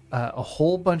was a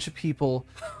whole bunch of people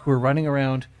who were running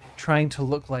around trying to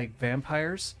look like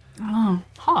vampires. Oh,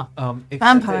 Huh. Except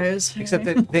Vampires, That, except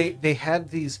that they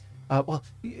had these.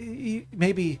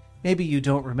 Maybe you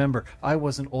don't remember. I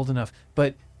wasn't old enough,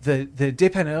 but the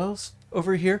dépanneurs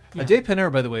over here. A dépanneur,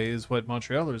 by the way, is what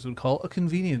Montrealers would call a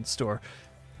convenience store.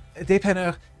 A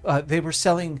dépanneur. They were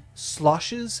selling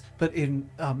sloshes, but in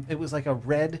it was like a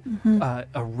red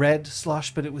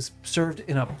slosh, but it was served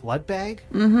in a blood bag.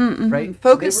 Right?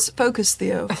 focus,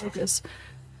 Theo, focus.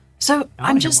 So I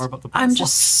wanna hear more about the I'm blood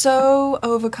just so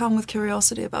overcome with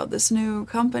curiosity about this new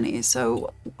company.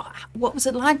 So, what was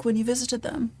it like when you visited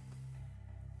them?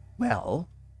 Well,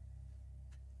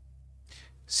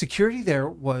 security there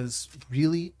was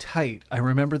really tight. I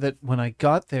remember that when I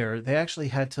got there, they actually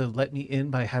had to let me in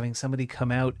by having somebody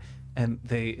come out, and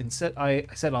I said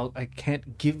I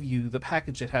can't give you the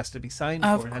package. It has to be signed for.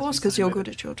 Of It has to course, be because signed you're by good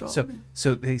the-" at your job.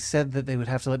 So they said that they would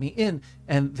have to let me in,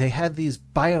 and they had these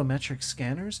biometric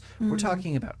scanners. We're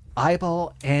talking about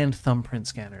eyeball and thumbprint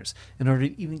scanners in order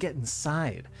to even get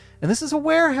inside. And this is a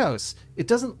warehouse. It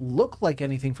doesn't look like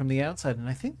anything from the outside, and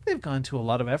I think they've gone to a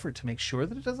lot of effort to make sure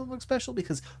that it doesn't look special,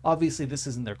 because obviously this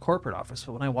isn't their corporate office.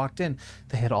 But when I walked in,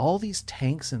 they had all these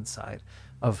tanks inside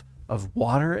of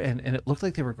water, and it looked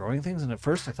like they were growing things. And at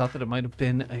first I thought that it might have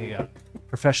been a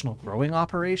professional growing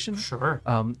operation. Sure.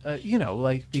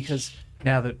 Because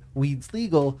now that weed's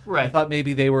legal, I Right. thought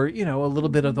maybe they were, a little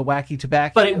bit of the wacky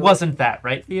tobacco. But it wasn't that,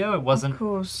 right, Theo? It wasn't Of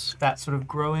course. that sort of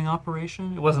growing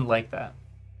operation? It wasn't like that.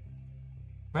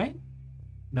 Right?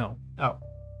 No, Oh.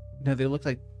 no, they looked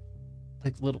like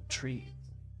little trees.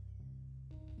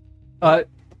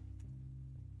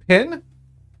 Pin?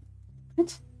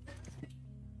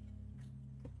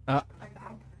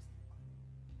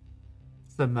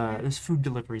 There's food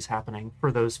deliveries happening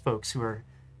for those folks who are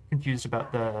confused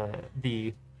about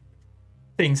the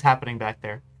things happening back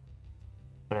there.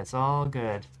 But it's all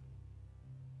good.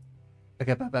 That's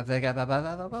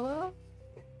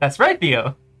right,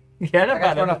 Theo. Get I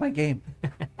got thrown about off my game.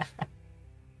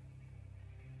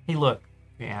 Hey, look,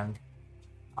 man.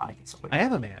 I guess I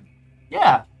am a man.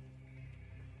 yeah.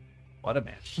 What a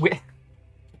man.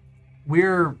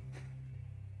 We're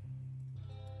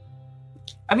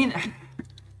I mean,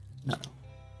 no.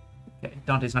 Okay,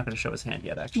 Dante's not going to show his hand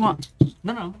yet, actually. What?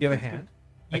 No. You have a hand?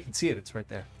 I can see it. It's right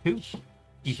there. Who?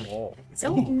 Evil.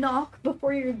 Don't knock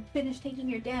before you're finished taking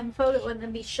your damn photo and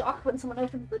then be shocked when someone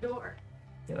opens the door.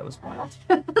 Yeah, that was wild.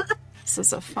 This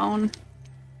is a phone.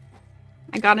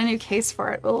 I got a new case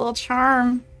for it with a little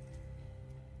charm.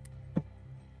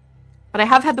 But I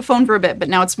have had the phone for a bit, but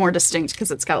now it's more distinct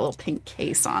because it's got a little pink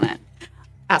case on it.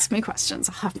 Ask me questions,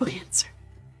 I'll happily answer.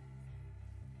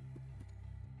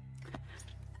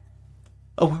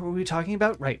 Oh, what were we talking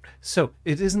about? Right. So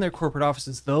it isn't their corporate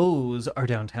offices. Those are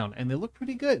downtown, and they look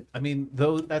pretty good. I mean,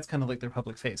 though that's kind of like their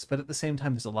public face. But at the same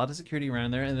time, there's a lot of security around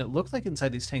there, and it looked like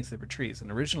inside these tanks there were trees.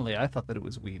 And originally, I thought that it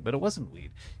was weed, but it wasn't weed.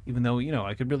 Even though, you know,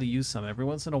 I could really use some. Every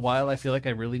once in a while, I feel like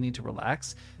I really need to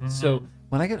relax. So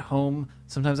when I get home,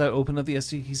 sometimes I open up the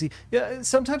SDQC. Yeah,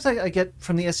 sometimes I get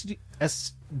from the SQDC.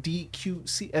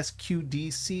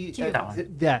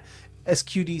 Yeah.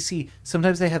 SQDC,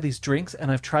 sometimes they have these drinks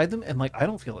and I've tried them and like I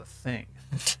don't feel a thing.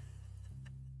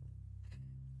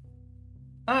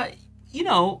 You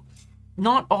know,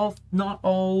 not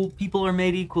all people are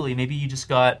made equally. Maybe you just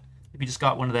got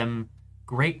one of them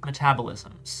great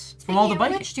metabolisms from all the Speaking of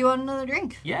biking. which, do you want another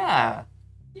drink? Yeah.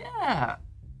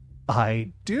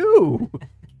 I do.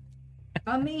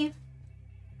 On me.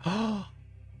 Well,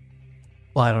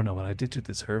 I don't know what I did to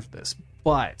deserve this,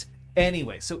 but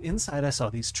anyway, so inside I saw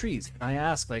these trees and I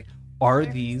asked, like, are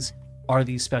these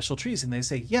special trees? And they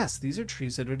say, yes, these are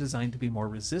trees that are designed to be more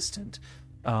resistant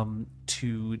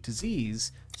to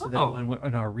disease, so that when we're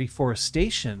in our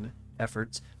reforestation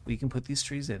efforts, we can put these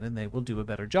trees in and they will do a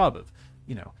better job of,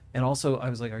 you know. And also I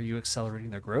was like, are you accelerating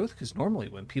their growth? Because normally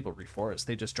when people reforest,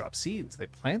 they just drop seeds, they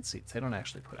plant seeds, they don't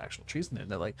actually put actual trees in there.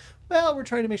 And they're like, well, we're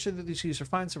trying to make sure that these trees are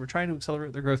fine, so we're trying to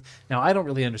accelerate their growth. Now, I don't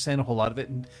really understand a whole lot of it,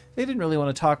 and they didn't really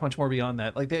want to talk much more beyond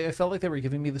that. Like, I felt like they were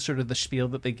giving me the sort of the spiel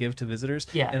that they give to visitors.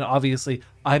 Yeah. And obviously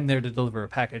I'm there to deliver a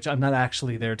package. I'm not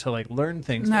actually there to like learn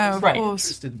things. No, but I'm of Right. course.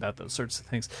 interested about those sorts of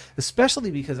things,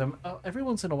 especially because I'm every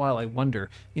once in a while I wonder,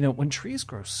 you know, when trees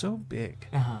grow so big,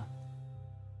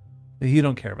 you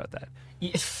don't care about that.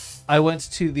 I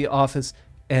went to the office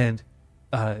and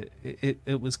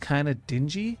it was kind of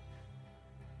dingy,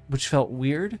 which felt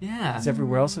weird. Yeah. Because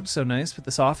everywhere else looked so nice, but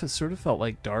this office sort of felt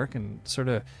like dark and sort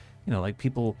of, you know, like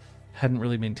people hadn't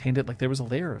really maintained it. Like there was a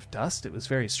layer of dust. It was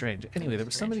very strange. Anyway, there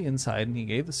was somebody inside and he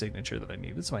gave the signature that I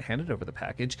needed, so I handed over the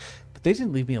package, but they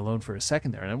didn't leave me alone for a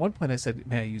second there. And at one point I said,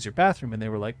 may I use your bathroom? And they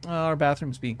were like, oh, our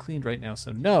bathroom's being cleaned right now,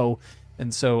 so no.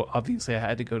 And so obviously I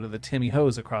had to go to the Timmy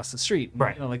Hose across the street. And,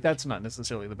 Right. you know, like that's not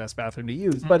necessarily the best bathroom to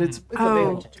use, but it's Oh,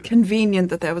 available. convenient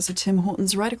that there was a Tim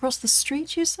Hortons right across the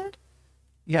street, you said?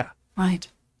 Yeah. Right.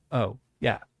 Oh,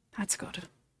 yeah. That's good.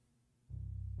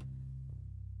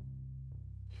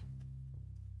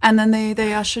 And then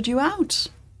they ushered you out.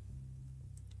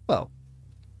 Well,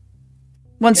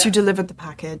 Once you delivered the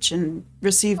package and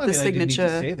received I the mean, I didn't need signature.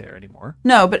 to stay there anymore.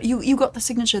 No, but you got the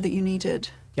signature that you needed.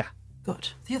 Yeah. Good.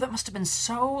 Yeah, that must have been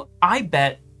so... I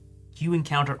bet you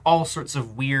encountered all sorts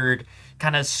of weird,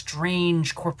 kind of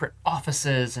strange corporate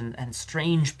offices and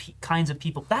strange kinds of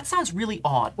people. That sounds really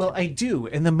odd. Well, I do.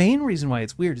 And the main reason why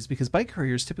it's weird is because bike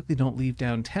couriers typically don't leave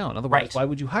downtown. Otherwise, Right. why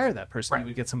would you hire that person? Right. You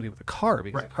would get somebody with a car,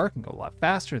 because Right. a car can go a lot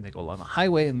faster and they go along the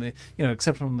highway and they, you know,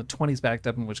 except when the 20's backed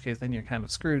up, in which case then you're kind of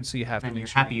screwed. So you have to And make you're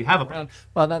sure happy you have a around.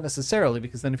 Well, not necessarily,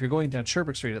 because then if you're going down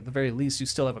Sherbrooke Street, at the very least, you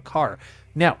still have a car.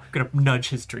 Now, I'm gonna nudge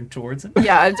his drink towards him.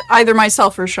 Yeah, either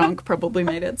myself or Shunk probably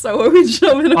made it, so we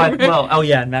shove it over. Oh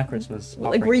yeah, and Macros was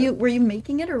Like, were you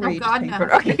making it or were Oh, you God, just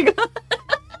no. paying for it? Okay.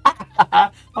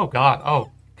 Oh God!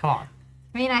 Oh come on!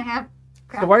 I mean, I have.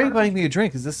 so why are you buying me a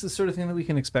drink? Is this the sort of thing that we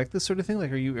can expect? This sort of thing?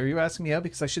 Like, are you asking me out?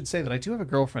 Because I should say that I do have a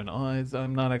girlfriend.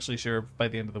 I'm not actually sure if by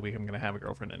the end of the week I'm going to have a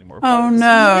girlfriend anymore. Oh No,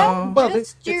 no. Well,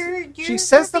 just you're she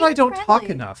says we're that I being don't talk friendly.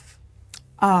 enough.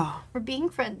 Oh, We're being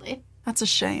friendly. that's a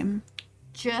shame.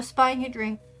 Just buying a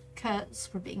drink because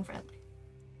we're being friendly.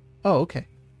 Oh, okay.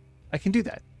 I can do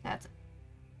that. That's it.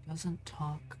 Doesn't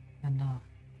talk enough.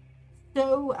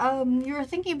 So, you were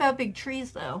thinking about big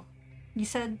trees, though. You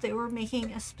said they were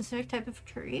making a specific type of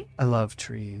tree. I love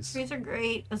trees. Trees are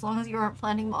great as long as you aren't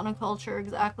planting monoculture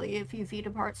exactly a few feet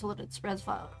apart so that it spreads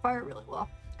fire really well.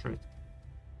 Truth.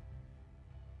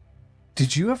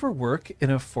 Did you ever work in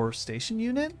a forestation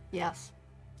unit? Yes.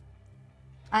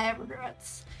 I have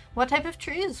regrets. What type of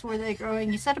trees were they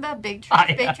growing? You said about big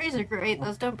trees. Big trees are great.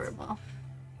 Those don't burn well.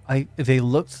 They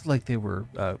looked like they were,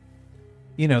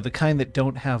 you know, the kind that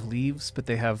don't have leaves, but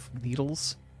they have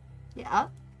needles. Yeah.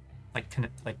 like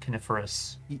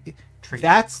coniferous tree.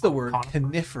 That's the word, Conifer.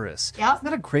 coniferous. Yeah. Isn't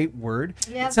that a great word?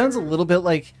 Yeah, It sounds a they're- little bit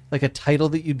like a title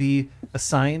that you'd be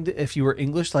assigned if you were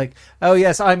English, like, oh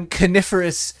yes, I'm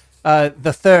coniferous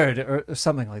the third, or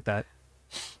something like that.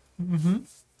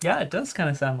 Yeah, it does kind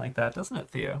of sound like that, doesn't it,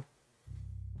 Theo?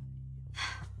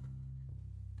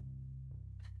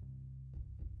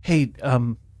 Hey, It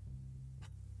was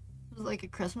like a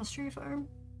Christmas tree farm.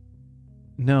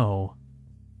 no.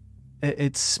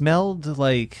 It smelled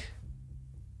like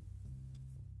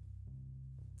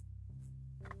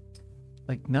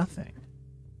nothing.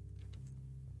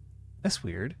 That's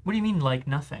weird. What do you mean, like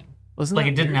nothing? Wasn't Like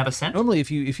that it didn't weird? have a scent? Normally,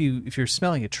 if you're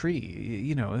smelling a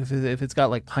tree, if it's got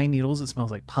like pine needles, it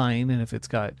smells like pine, and if it's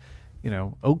got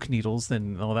oak needles,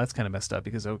 then that's kind of messed up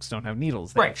because oaks don't have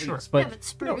needles. They Right, have sure. leaves. Yeah, But but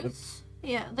spruce.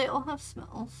 Yeah, they all have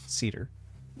smells. cedar.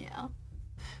 Yeah.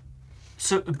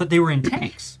 So, but they were in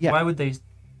tanks. Yeah. Why would they?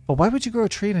 But why would you grow a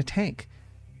tree in a tank?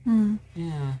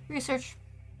 Yeah. Research.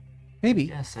 Maybe.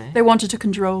 Yes, eh? They wanted to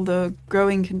control the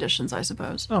growing conditions, I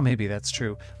suppose. Oh, maybe that's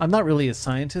true. I'm not really a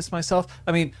scientist myself.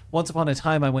 I mean, once upon a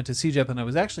time I went to CJEP and I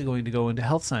was actually going to go into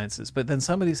health sciences, but then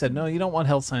somebody said, no, you don't want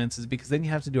health sciences because then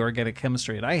you have to do organic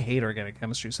chemistry, and I hate organic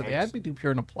chemistry, so they had me do pure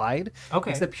and applied.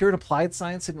 Okay. Except pure and applied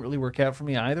science didn't really work out for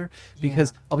me either,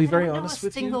 because I'll be very I don't honest know a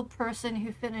with single you. person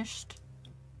who finished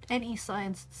any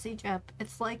science at CJEP.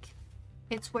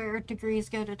 It's where degrees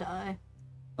go to die.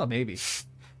 Oh, maybe.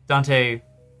 Dante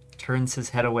turns his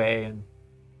head away, and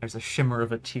there's a shimmer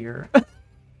of a tear.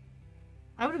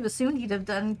 I would have assumed he'd have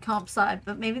done comp sci,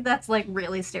 but maybe that's like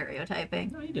really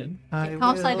stereotyping. No, you did.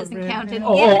 Comp sci doesn't count in, Thank in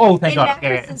God. Yeah, yeah.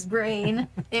 Mattress's brain.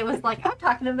 It was like, I'm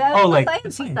talking about Oh, like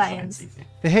sciencey science.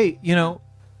 Hey,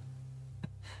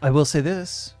 I will say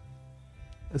this.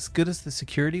 As good as the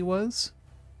security was,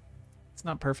 it's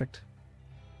not perfect.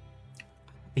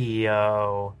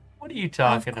 Theo, what are you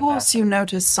talking Of course about? you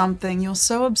notice something. You're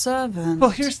so observant. Well,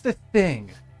 here's the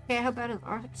thing. Okay, how about his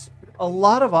arts? A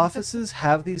lot of offices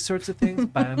have these sorts of things: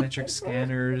 biometric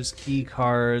scanners, key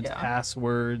cards, Yeah.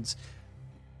 passwords.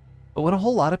 But when a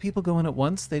whole lot of people go in at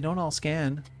once, they don't all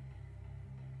scan.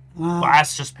 Well,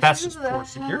 that's just Who the poor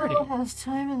security. hell has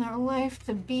time in their life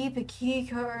to beep a key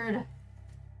card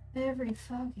every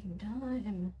fucking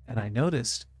time? And I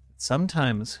noticed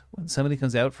sometimes when somebody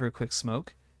comes out for a quick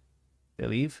smoke, they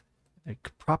leave, they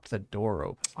prop the door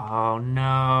open. Oh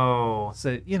no.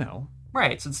 So,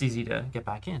 Right, so it's easy to get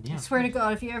back in. Yeah. I swear to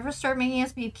God, if you ever start making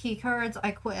us beep key cards,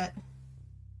 I quit.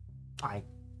 I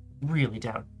really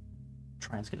doubt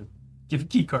Trans gonna give a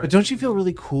key card. but don't you feel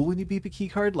really cool when you beep a key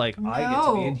card? Like, I get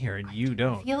to be No. in here and you I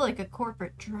don't. feel like a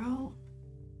corporate drone.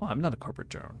 Well, I'm not a corporate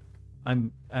drone.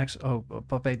 I'm actually,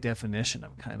 but by definition,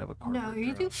 I'm kind of a corporate No,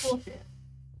 you drone. do bullshit.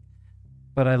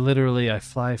 But I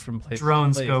fly from place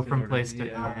Drones to place. go in from order place to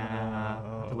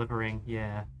yeah. delivering.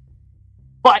 Yeah.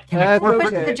 But can a That's corporate?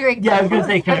 What's okay. the drink? Yeah, I was gonna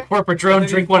say, can a corporate drone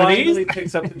drink one of He these?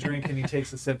 picks up the drink and he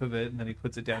takes a sip of it and then he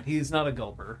puts it down. He's not a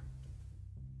gulper.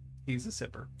 He's a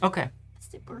sipper. Okay,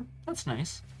 Super. that's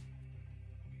nice.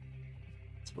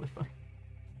 That's really funny.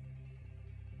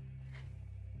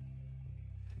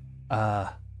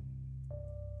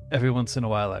 Every once in a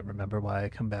while, I remember why I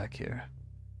come back here.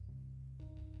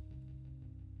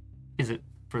 Is it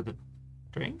for the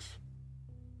drinks?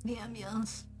 The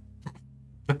ambiance.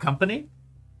 The company?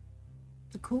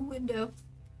 The cool window.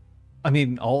 I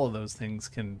mean, all of those things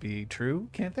can be true,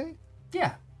 can't they?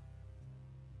 Yeah.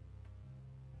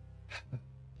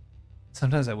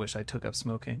 Sometimes I wish I took up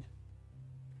smoking.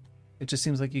 It just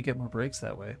seems like you get more breaks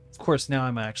that way. Of course, now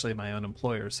I'm actually my own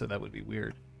employer, so that would be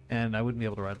weird. And I wouldn't be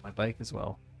able to ride my bike as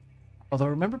well. Although,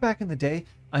 remember back in the day,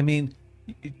 I mean,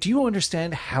 do you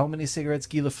understand how many cigarettes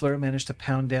Guy Lafleur managed to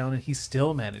pound down and he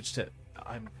still managed to...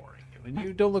 I'm boring you, and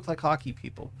you don't look like hockey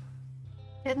people.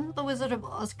 Didn't the Wizard of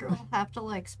Oz girl have to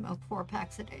like smoke 4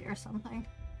 packs a day or something?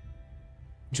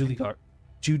 Judy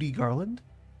Garland?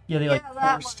 Yeah, they Yeah, like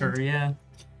that forced one. her. Yeah.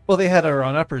 Well, they had her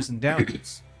on uppers and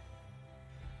downers.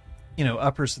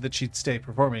 Uppers so that she'd stay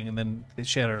performing, and then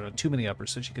she had her on too many uppers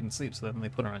so she couldn't sleep, so then they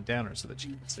put her on downers so that she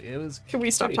could sleep. It was... Can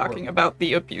we stop pretty talking horrible. about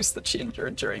the abuse that she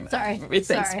endured during that Sorry, movie?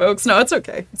 Thanks, sorry. folks. No, it's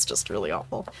okay. It's just really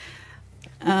awful.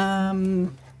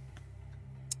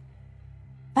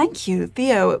 Thank you,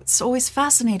 Theo. It's always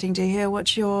fascinating to hear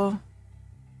what your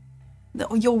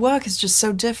work is just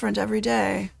so different every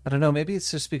day. I don't know, maybe it's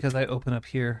just because I open up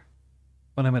here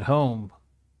when I'm at home.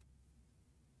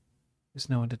 There's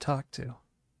no one to talk to.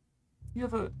 You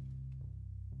have a.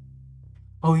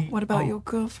 Oh. What about your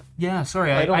girlfriend? Yeah,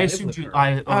 sorry. I don't I live assumed with you.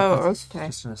 her. Oh, that's okay.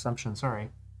 Just an assumption. Sorry.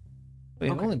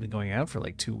 We've Okay. only been going out for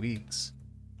like 2 weeks.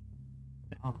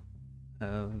 Oh.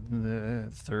 The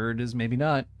third is maybe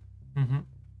not. Mm-hmm.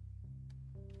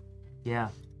 Yeah.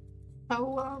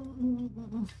 So,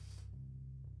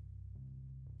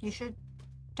 you should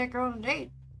take her on a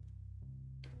date.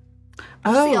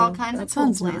 Oh, See all kinds that of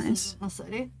cool sounds places nice. in the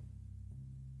city.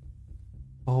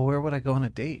 Well, where would I go on a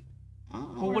date?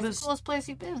 Well, Where's the coolest place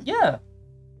you've been? Yeah.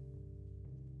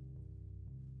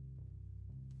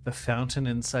 The fountain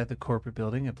inside the corporate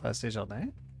building at Place des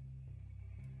Jardins?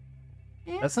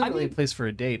 Yeah. That's not I really mean- a place for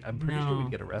a date. I'm pretty sure No.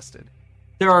 we'd get arrested.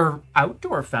 There are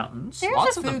outdoor fountains. There's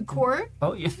lots a of them. food court.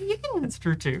 Oh, yeah. You can That's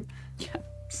true, too.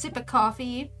 sip a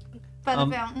coffee by the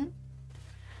fountain.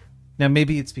 Now,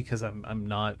 maybe it's because I'm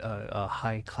not a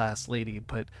high class lady,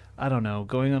 but I don't know.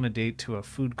 Going on a date to a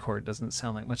food court doesn't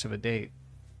sound like much of a date.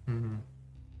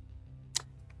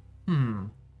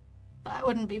 I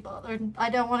wouldn't be bothered. I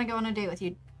don't want to go on a date with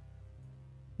you.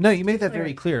 No, you made that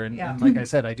very clear, and, Yeah. and like I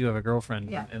said, I do have a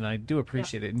girlfriend, Yeah. and I do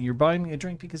appreciate it. And you're buying me a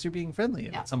drink because you're being friendly,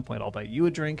 and Yeah. at some point I'll buy you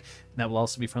a drink, and that will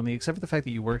also be friendly. Except for the fact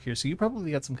that you work here, so you probably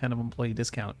got some kind of employee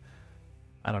discount.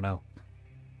 I don't know.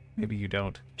 Maybe you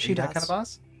don't. Are She you that kind does. of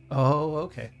boss? Oh,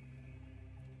 okay.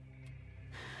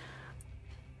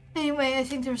 Anyway, I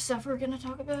think there's stuff we're gonna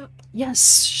talk about.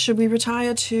 Yes. Should we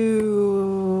retire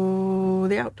to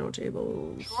the outdoor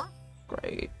table? Sure.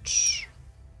 Great.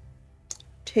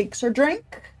 Takes her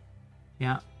drink.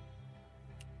 Yeah.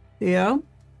 Yeah.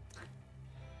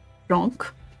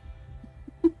 Drunk.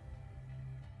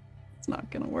 It's not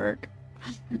gonna work.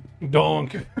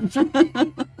 Donk.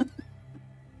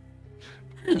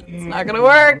 It's not gonna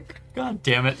work. God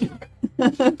damn it.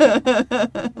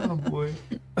 Oh, boy.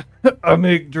 I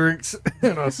make drinks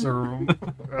and I serve them.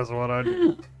 That's what I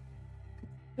do.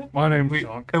 My name's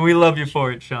Donk. And we love you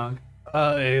for it, Sean.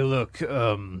 Hey, look,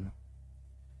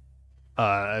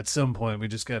 at some point we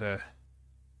just gotta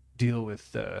deal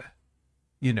with,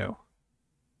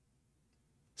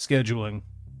 scheduling.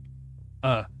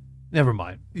 Never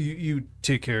mind. You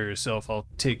take care of yourself. I'll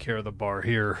take care of the bar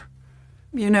here.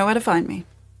 You know where to find me.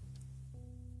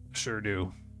 Sure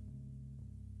do.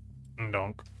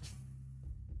 Donk.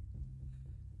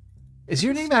 Is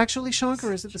your name actually Shonk,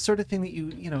 or is it the sort of thing that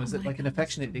is it like an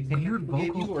affectionate nickname Weird people gave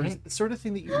vocal you, or is thing. it the sort of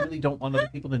thing that you really don't want other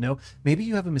people to know? Maybe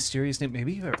you have a mysterious name.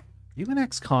 Maybe you an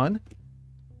ex-con?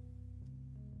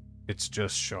 It's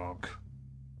just Shonk.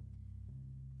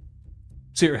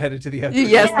 So you're headed to the outdoor.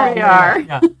 Yes, we are.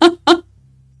 Yeah.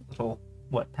 Little,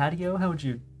 what, patio? How would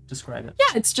you describe it?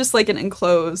 Yeah, it's just like an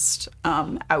enclosed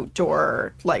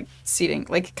outdoor like seating,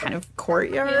 like kind of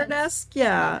courtyard-esque.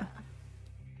 Yeah.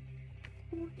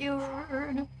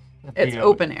 You're... It's Theo.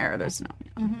 open air. There's no.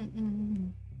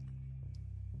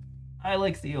 I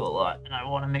like Theo a lot, and I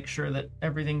want to make sure that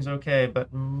everything's okay, but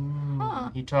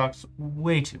he talks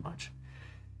way too much.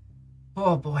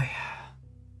 Oh, boy.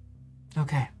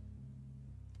 Okay.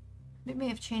 They may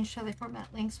have changed how they format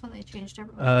links when they changed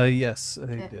everyone. Yes, I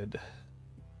Okay. did.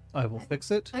 I will fix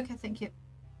it. Okay, thank you.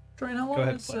 Brian, how long Go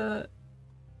ahead, is, Claire.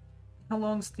 how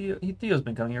long's Theo? Theo's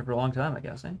been coming here for a long time, I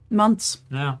guess, eh? Months.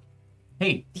 No.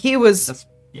 Hey, He was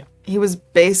yeah. he was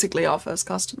basically our first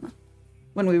customer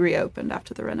when we reopened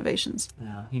after the renovations.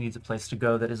 Yeah, he needs a place to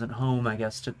go that isn't home, I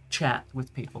guess, to chat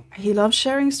with people. He loves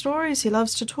sharing stories. He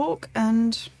loves to talk,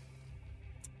 and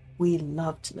we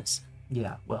love to listen.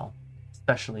 Yeah, well,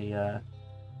 especially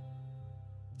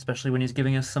when he's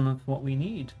giving us some of what we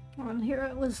need. Well, here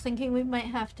I was thinking we might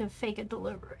have to fake a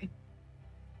delivery.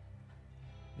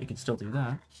 We can still do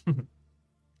that.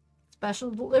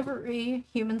 Special delivery,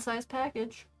 human-sized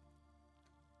package.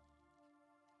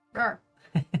 Rawr.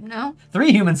 No?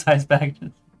 3 human-sized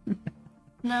packages.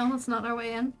 No, that's not our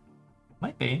way in.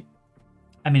 Might be.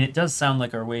 I mean, it does sound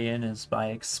like our way in is by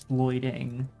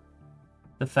exploiting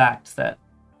the fact that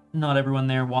not everyone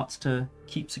there wants to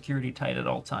keep security tight at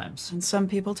all times. And some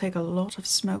people take a lot of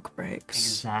smoke breaks.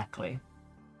 Exactly.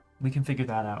 We can figure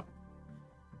that out.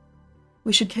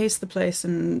 We should case the place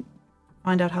and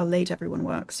find out how late everyone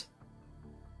works.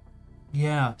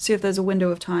 Yeah. See if there's a window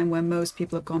of time where most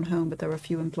people have gone home, but there are a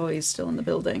few employees still in the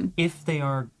building. If they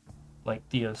are, like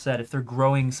Theo said, if they're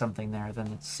growing something there, then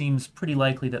it seems pretty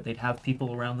likely that they'd have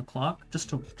people around the clock just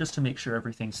to make sure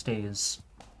everything stays,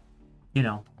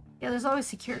 Yeah, there's always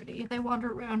security. They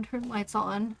wander around, turn lights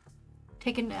on,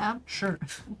 take a nap, Sure.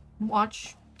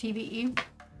 watch TV,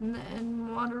 and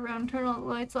then wander around, turn all the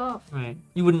lights off. Right.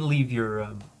 You wouldn't leave your,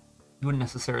 you wouldn't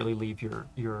necessarily leave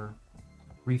your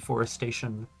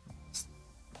reforestation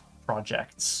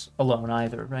projects alone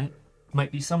either, right?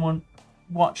 Might be someone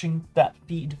watching that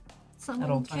feed. all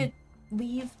Someone time. could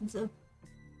leave the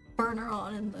burner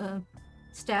on in the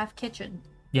staff kitchen,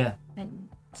 Yeah, and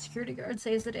security guard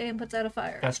saves the day and puts out a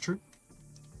fire. that's true.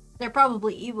 They're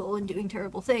probably evil and doing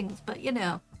terrible things, but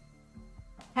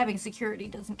having security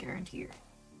doesn't guarantee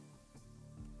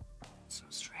So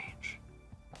strange.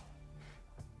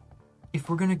 If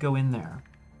we're gonna go in there,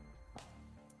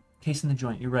 case in the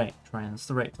joint, you're right, Ryan, that's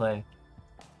the right play.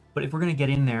 But if we're gonna get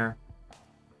in there,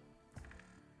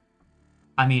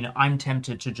 I mean, I'm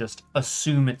tempted to just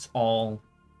assume it's all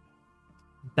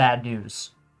bad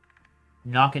news.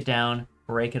 Knock it down,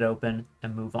 break it open,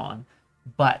 and move on.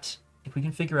 But if we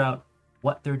can figure out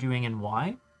what they're doing and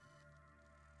why,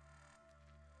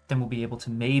 then we'll be able to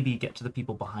maybe get to the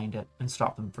people behind it and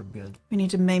stop them for good. We need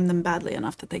to maim them badly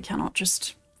enough that they cannot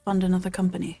just fund another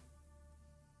company.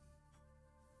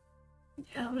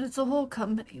 Yeah, but it's a whole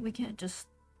company. We can't just...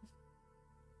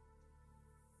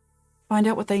 Find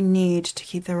out what they need to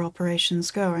keep their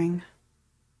operations going.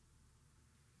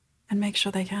 And make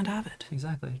sure they can't have it.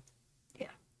 Exactly. Yeah.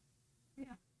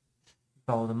 Yeah.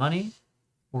 Follow the money,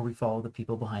 or we follow the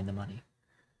people behind the money.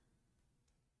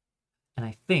 And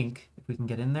I think if we can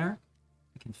get in there,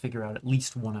 we can figure out at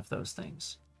least one of those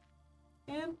things.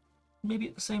 And maybe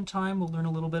at the same time, we'll learn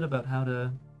a little bit about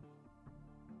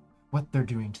what they're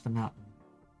doing to the mountain,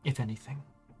 if anything.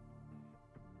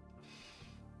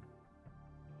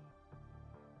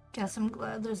 Guess I'm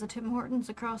glad there's a Tim Hortons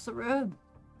across the road.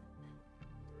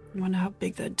 I wonder how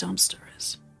big that dumpster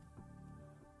is.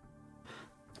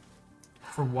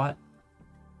 For what?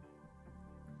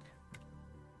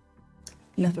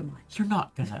 Never mind. You're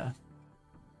not gonna...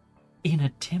 In a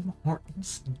Tim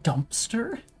Hortons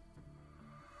dumpster?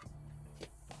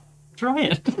 Try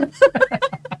it.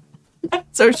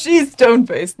 So she's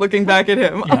stone-faced, looking back at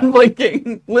him, Yeah.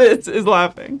 unblinking. Liz is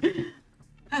laughing.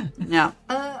 Yeah.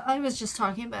 I was just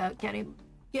talking about getting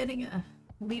a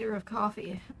liter of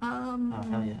coffee. Oh,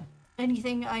 hell yeah.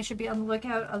 Anything I should be on the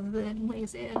lookout other than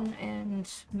Lays In and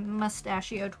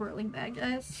mustachio twirling bad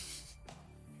guys?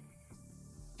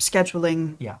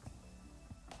 Scheduling Yeah.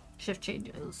 Shift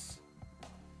changes.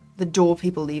 the door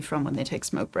people leave from when they take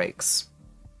smoke breaks.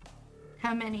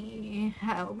 How many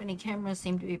cameras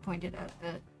seem to be pointed at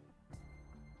it?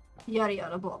 Yada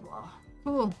yada blah blah.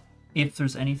 Cool. If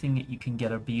there's anything that you can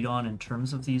get a beat on in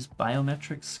terms of these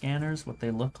biometric scanners, what they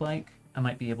look like, I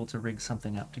might be able to rig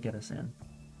something up to get us in.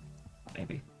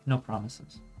 Maybe. No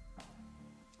promises.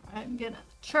 I'm gonna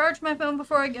charge my phone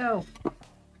before I go. So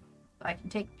I can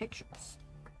take pictures.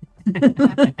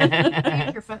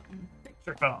 Your phone.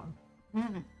 Picture phone.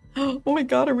 Mm. Oh my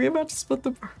god, are we about to split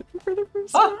the party for the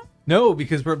first Ah! time? No,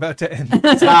 because we're about to end.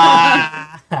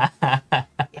 Yeah, my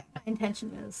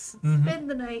intention is Mhm. spend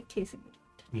the night casing it.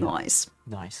 Yeah. Nice.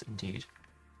 Nice, indeed.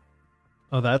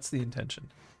 Oh, that's the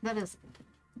intention. That is.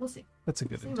 We'll see. That's a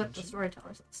good See what the intention.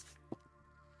 storyteller says.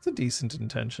 It's a decent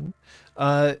intention.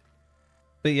 But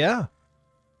yeah.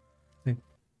 I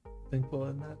think we'll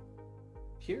end that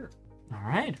here. All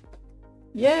right.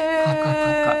 Yay!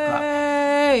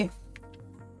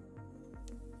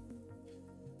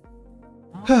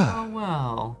 Oh,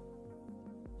 well.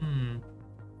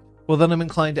 Well, then I'm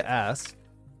inclined to ask,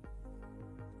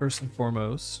 first and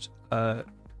foremost,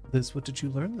 Liz, what did you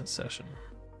learn this session?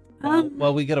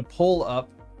 Well, we get a poll up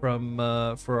from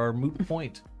for our moot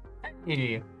point.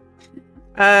 Hey.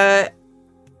 I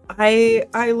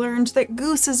learned that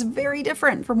Goose is very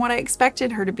different from what I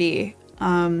expected her to be.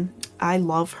 I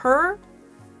love her,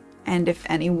 and if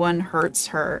anyone hurts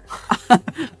her,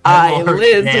 I, will hurt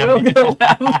Liz, them. will kill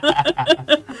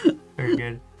them. Very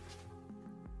good.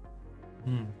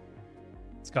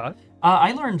 Scott?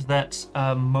 I learned that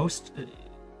most of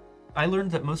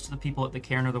the people at the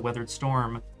Cairn of the Weathered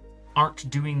Storm aren't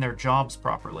doing their jobs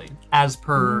properly, as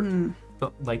per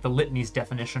the litany's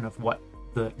definition of what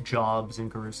the jobs in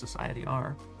Guru society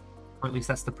are, or at least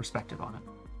that's the perspective on it.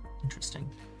 Interesting.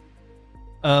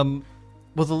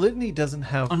 Well, the litany doesn't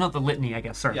have. Oh, not the litany, I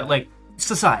guess. Sorry, Yeah. but like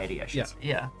society, I should Yeah. say.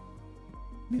 Yeah.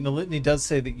 I mean, the litany does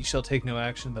say that you shall take no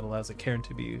action that allows a cairn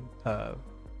to be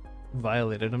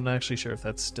violated. I'm not actually sure if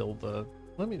that's still the.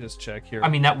 Let me just check here. I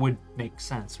mean, that would make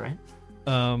sense, right?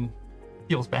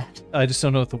 Feels bad. I just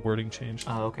don't know if the wording changed.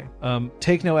 Oh, okay.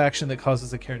 Take no action that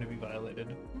causes a cairn to be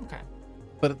violated, Okay.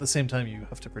 but at the same time, you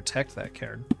have to protect that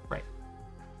cairn. Right.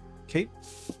 Kate?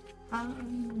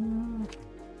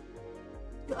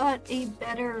 Got a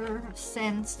better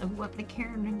sense of what the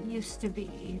cairn used to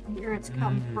be, where it's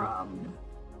come from.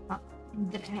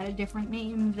 That it had a different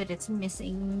name, that it's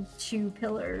missing 2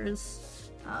 pillars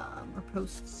or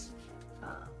posts.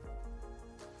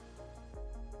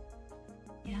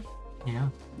 Yeah. Yeah.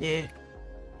 Yeah.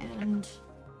 And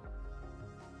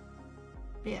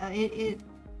yeah, it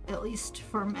at least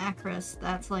for Macros,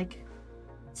 that's like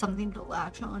something to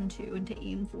latch on to and to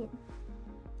aim for.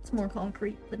 It's more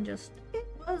concrete than just it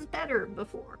was better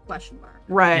before ?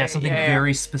 Right. Yeah, something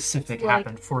very specific Like-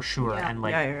 happened for sure, yeah. and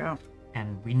like yeah.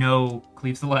 And we know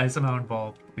Cleave's Lie is somehow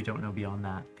involved. We don't know beyond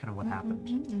that kind of what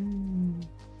happened.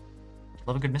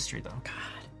 Love a good mystery, though.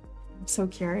 I'm so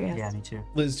curious. Yeah, me too.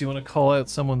 Liz, do you want to call out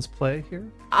someone's play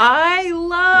here? I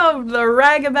love the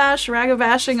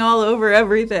ragabashing all over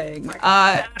everything.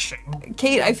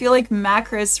 Kate, I feel like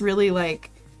Macris really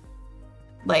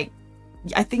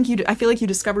I feel like you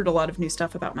discovered a lot of new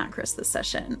stuff about Macris this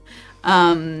session.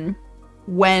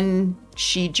 When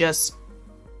she just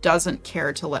doesn't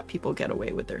care to let people get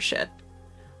away with their shit.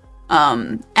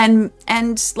 And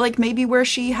like maybe where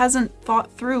she hasn't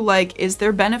thought through, like, is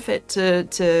there benefit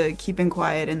to keeping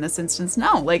quiet in this instance?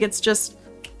 No, like it's just,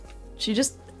 she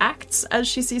just acts as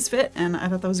she sees fit, and I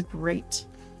thought that was great.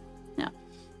 Yeah.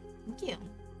 Thank you.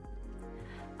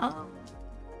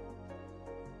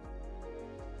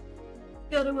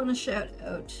 Gotta want to shout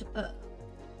out,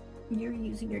 you're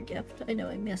using your gift. I know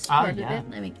I missed part of it,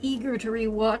 and I'm eager to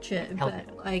rewatch it,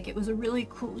 but like it was a really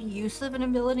cool use of an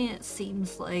ability, and it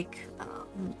seems like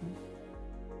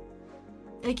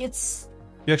it's...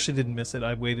 You actually didn't miss it.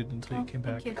 I waited until you came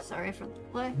back. Thank you. Sorry for the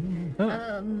delay.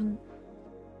 Oh.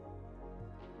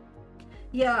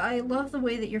 Yeah, I love the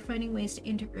way that you're finding ways to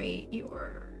integrate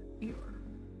your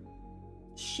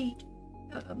sheet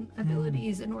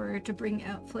abilities in order to bring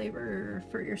out flavor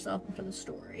for yourself and for the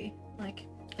story. Like,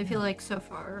 I feel like so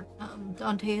far,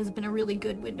 Dante has been a really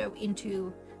good window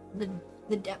into the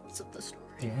depths of the story.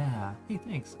 Yeah. Hey,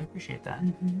 thanks. I appreciate that.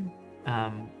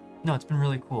 No, it's been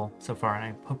really cool so far, and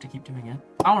I hope to keep doing it.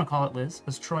 I want to call it Liz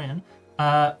as Troyan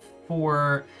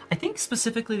for, I think,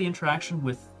 specifically the interaction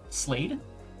with Slade,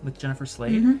 with Jennifer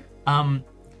Slade.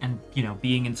 And, you know,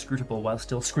 being inscrutable while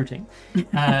still scruting.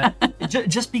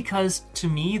 Just because, to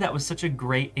me, that was such a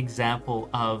great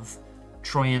example of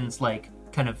Troyan's, like,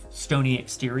 kind of stony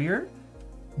exterior,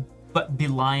 but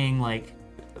belying, like,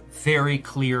 very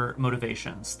clear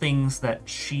motivations. Things that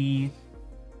she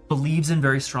believes in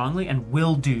very strongly and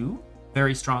will do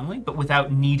very strongly, but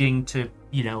without needing to,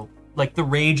 you know, like, the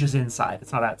rage is inside,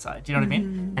 it's not outside. Do you know what I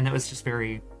mean? And it was just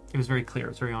very... It was very clear. It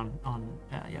was very on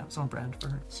it was on brand for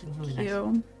her. So it was really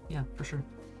nice. Yeah, for sure.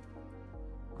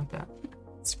 Like that.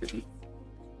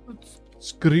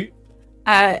 Scree.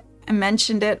 I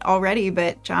mentioned it already,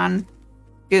 but John,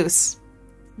 Goose.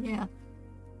 Yeah.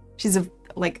 She's an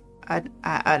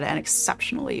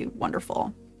exceptionally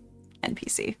wonderful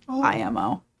NPC.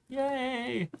 IMO.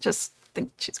 Yay! Just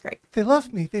think she's great. They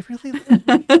love me. They really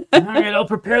love me. All right, I'll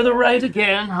prepare the ride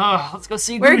again. Oh, let's go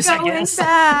see We're Goose, I going guess.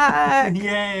 back.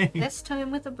 Yay! This time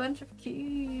with a bunch of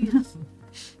keys.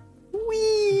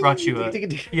 Brought you a...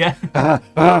 Yeah.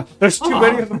 There's too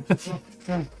many of them.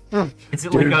 Is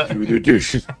it like a... Do the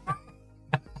dishes.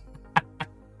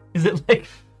 Is it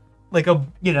like a,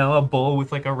 you know, a bull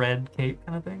with like a red cape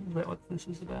kind of thing? Is that what this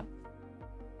is about?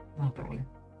 Oh, boy.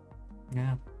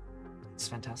 Yeah. It's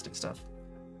fantastic stuff.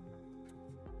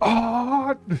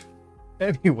 Oh.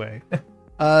 Anyway,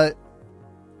 hey,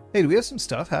 do we have some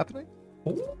stuff happening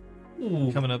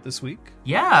coming up this week?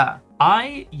 Yeah,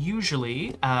 I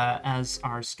usually, as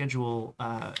our schedule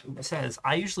says,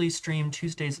 I usually stream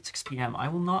Tuesdays at 6 p.m. I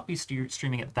will not be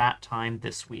streaming at that time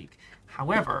this week.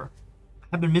 However,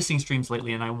 I've been missing streams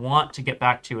lately, and I want to get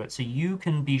back to it, so you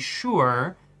can be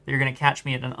sure that you're going to catch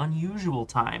me at an unusual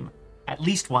time at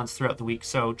least once throughout the week.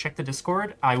 So check the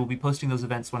Discord. I will be posting those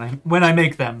events when I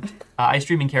make them. I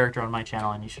stream in character on my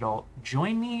channel, and you should all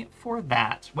join me for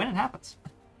that when it happens.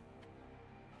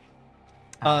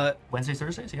 Wednesdays,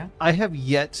 Thursdays, yeah. I have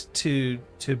yet to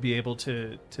be able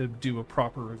to do a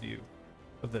proper review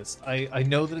of this. I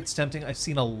know that it's tempting. I've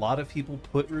seen a lot of people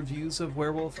put reviews of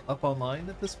Werewolf up online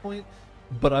at this point,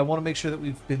 but I want to make sure that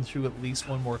we've been through at least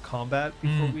one more combat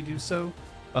before we do so.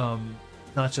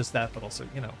 Not just that, but also,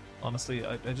 you know, honestly,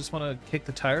 I just want to kick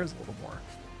the tires a little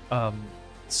more.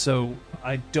 So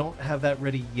I don't have that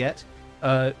ready yet.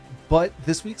 But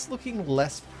this week's looking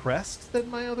less pressed than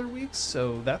my other weeks,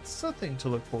 so that's something to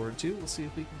look forward to. We'll see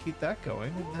if we can keep that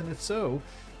going. And then if so,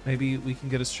 maybe we can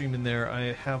get a stream in there.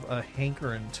 I have a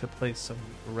hankering to play some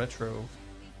retro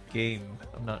game.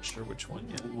 I'm not sure which one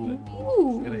yet. But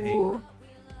got a hankering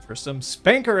for some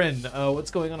spankering.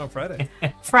 What's going on Friday?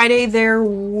 Friday there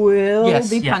will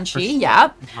be Punchy.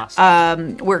 Yeah.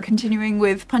 We're continuing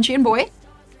with Punchy and Boy.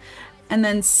 And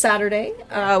then Saturday,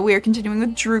 we are continuing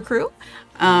with Drew Crew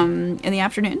in the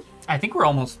afternoon. I think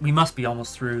we must be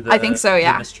almost through the, I think so,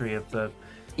 yeah. the mystery of the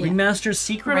Ringmaster's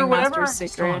Secret or whatever. I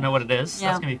still don't know what it is. Yeah.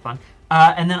 That's going to be fun.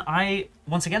 And then I,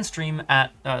 once again, stream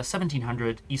at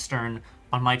 1700 Eastern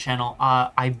on my channel.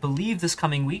 I believe this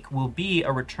coming week will be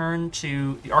a return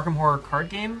to the Arkham Horror card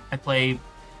game. I play,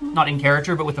 not in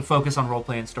character, but with a focus on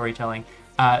roleplay and storytelling.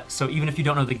 So even if you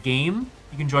don't know the game,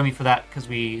 you can join me for that because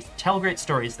we tell great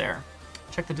stories there.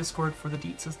 Check the Discord for the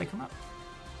deets as they come up.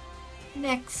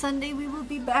 Next Sunday we will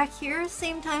be back here,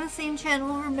 same time, same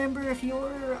channel. Remember, if your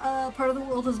part of the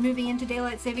world is moving into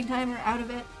daylight saving time or out of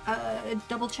it,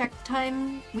 double check the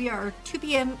time. We are 2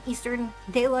 p.m. Eastern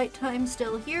Daylight Time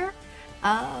still here.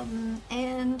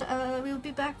 And we will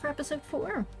be back for episode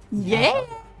 4. Yeah.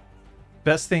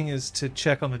 Best thing is to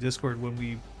check on the Discord when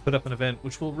we put up an event,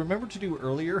 which we'll remember to do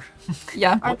earlier.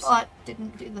 Yeah. Our bot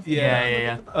didn't do the thing.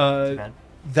 Yeah. Too bad.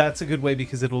 That's a good way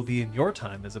because it'll be in your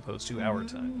time as opposed to our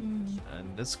time.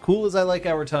 And as cool as I like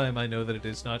our time, I know that it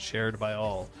is not shared by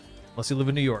all, unless you live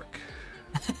in New York.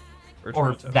 Or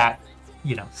Toronto. that,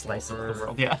 slice of the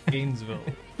world. Yeah. Gainesville.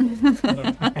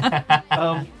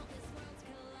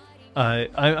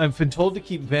 I've been told to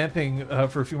keep vamping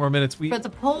for a few more minutes. For the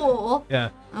poll. Yeah.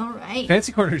 All right.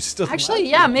 Fancy Corner still Actually,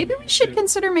 yeah, maybe we should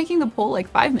consider making the poll like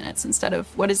 5 minutes instead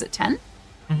of, what is it, 10?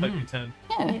 Might be 10.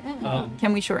 Yeah.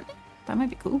 Can we shorten it? That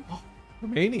might be cool.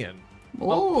 Romanian. Whoa.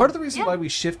 Well, part of the reason yeah. why we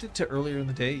shifted to earlier in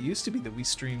the day, it used to be that we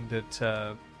streamed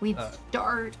at We'd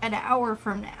start an hour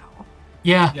from now.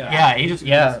 Yeah.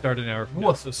 start an hour from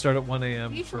now. So start at 1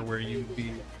 a.m. for where you'd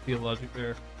be Theologic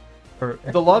Bear. Or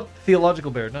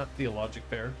Theological Bear, not Theologic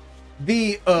Bear.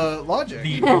 The Logic.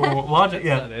 The logic,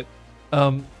 That's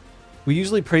not it. We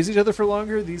usually praise each other for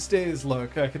longer. These days,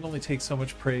 look, I can only take so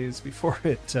much praise before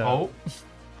it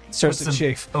starts to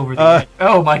chafe. Over the edge.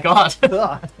 Oh my god.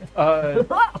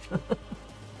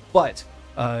 But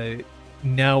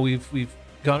now we've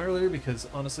gone earlier because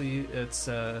honestly, it's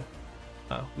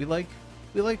we like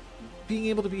being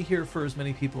able to be here for as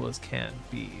many people as can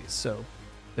be. So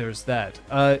there's that.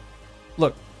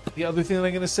 Look, the other thing that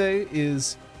I'm going to say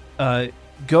is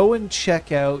go and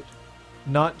check out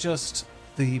not just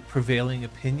the prevailing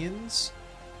opinions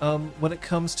when it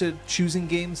comes to choosing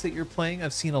games that you're playing.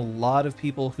 I've seen a lot of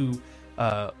people who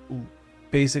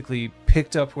basically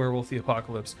picked up Werewolf the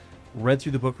Apocalypse, read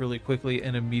through the book really quickly,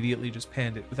 and immediately just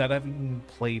panned it without having even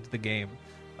played the game.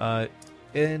 And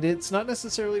it's not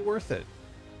necessarily worth it.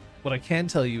 What I can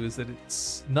tell you is that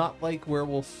it's not like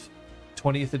Werewolf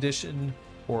 20th edition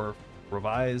or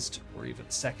revised or even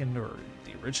second or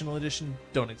the original edition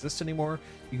don't exist anymore.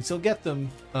 You can still get them.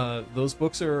 Those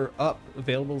books are up,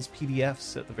 available as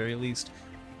PDFs at the very least.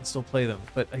 You can still play them.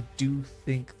 But I do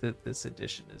think that this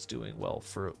edition is doing well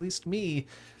for at least me,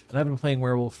 and I've been playing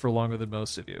Werewolf for longer than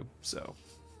most of you. So,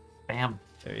 Bam.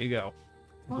 there you go.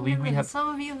 Believe we have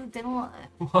some of you have been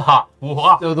alive.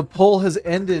 So the poll has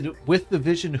ended with the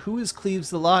vision. Who is Cleaves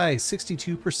the Lie?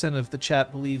 62% of the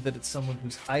chat believe that it's someone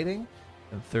who's hiding,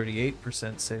 and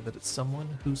 38% say that it's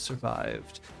someone who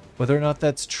survived. Whether or not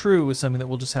that's true is something that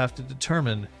we'll just have to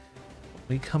determine when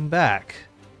we come back.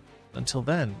 Until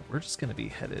then, we're just going to be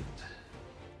headed.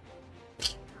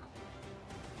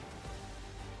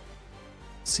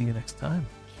 See you next time.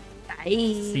 Bye.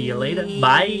 See you later.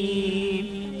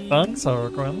 Bye. Thanks,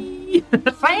 Arkham.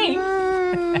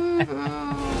 Fine.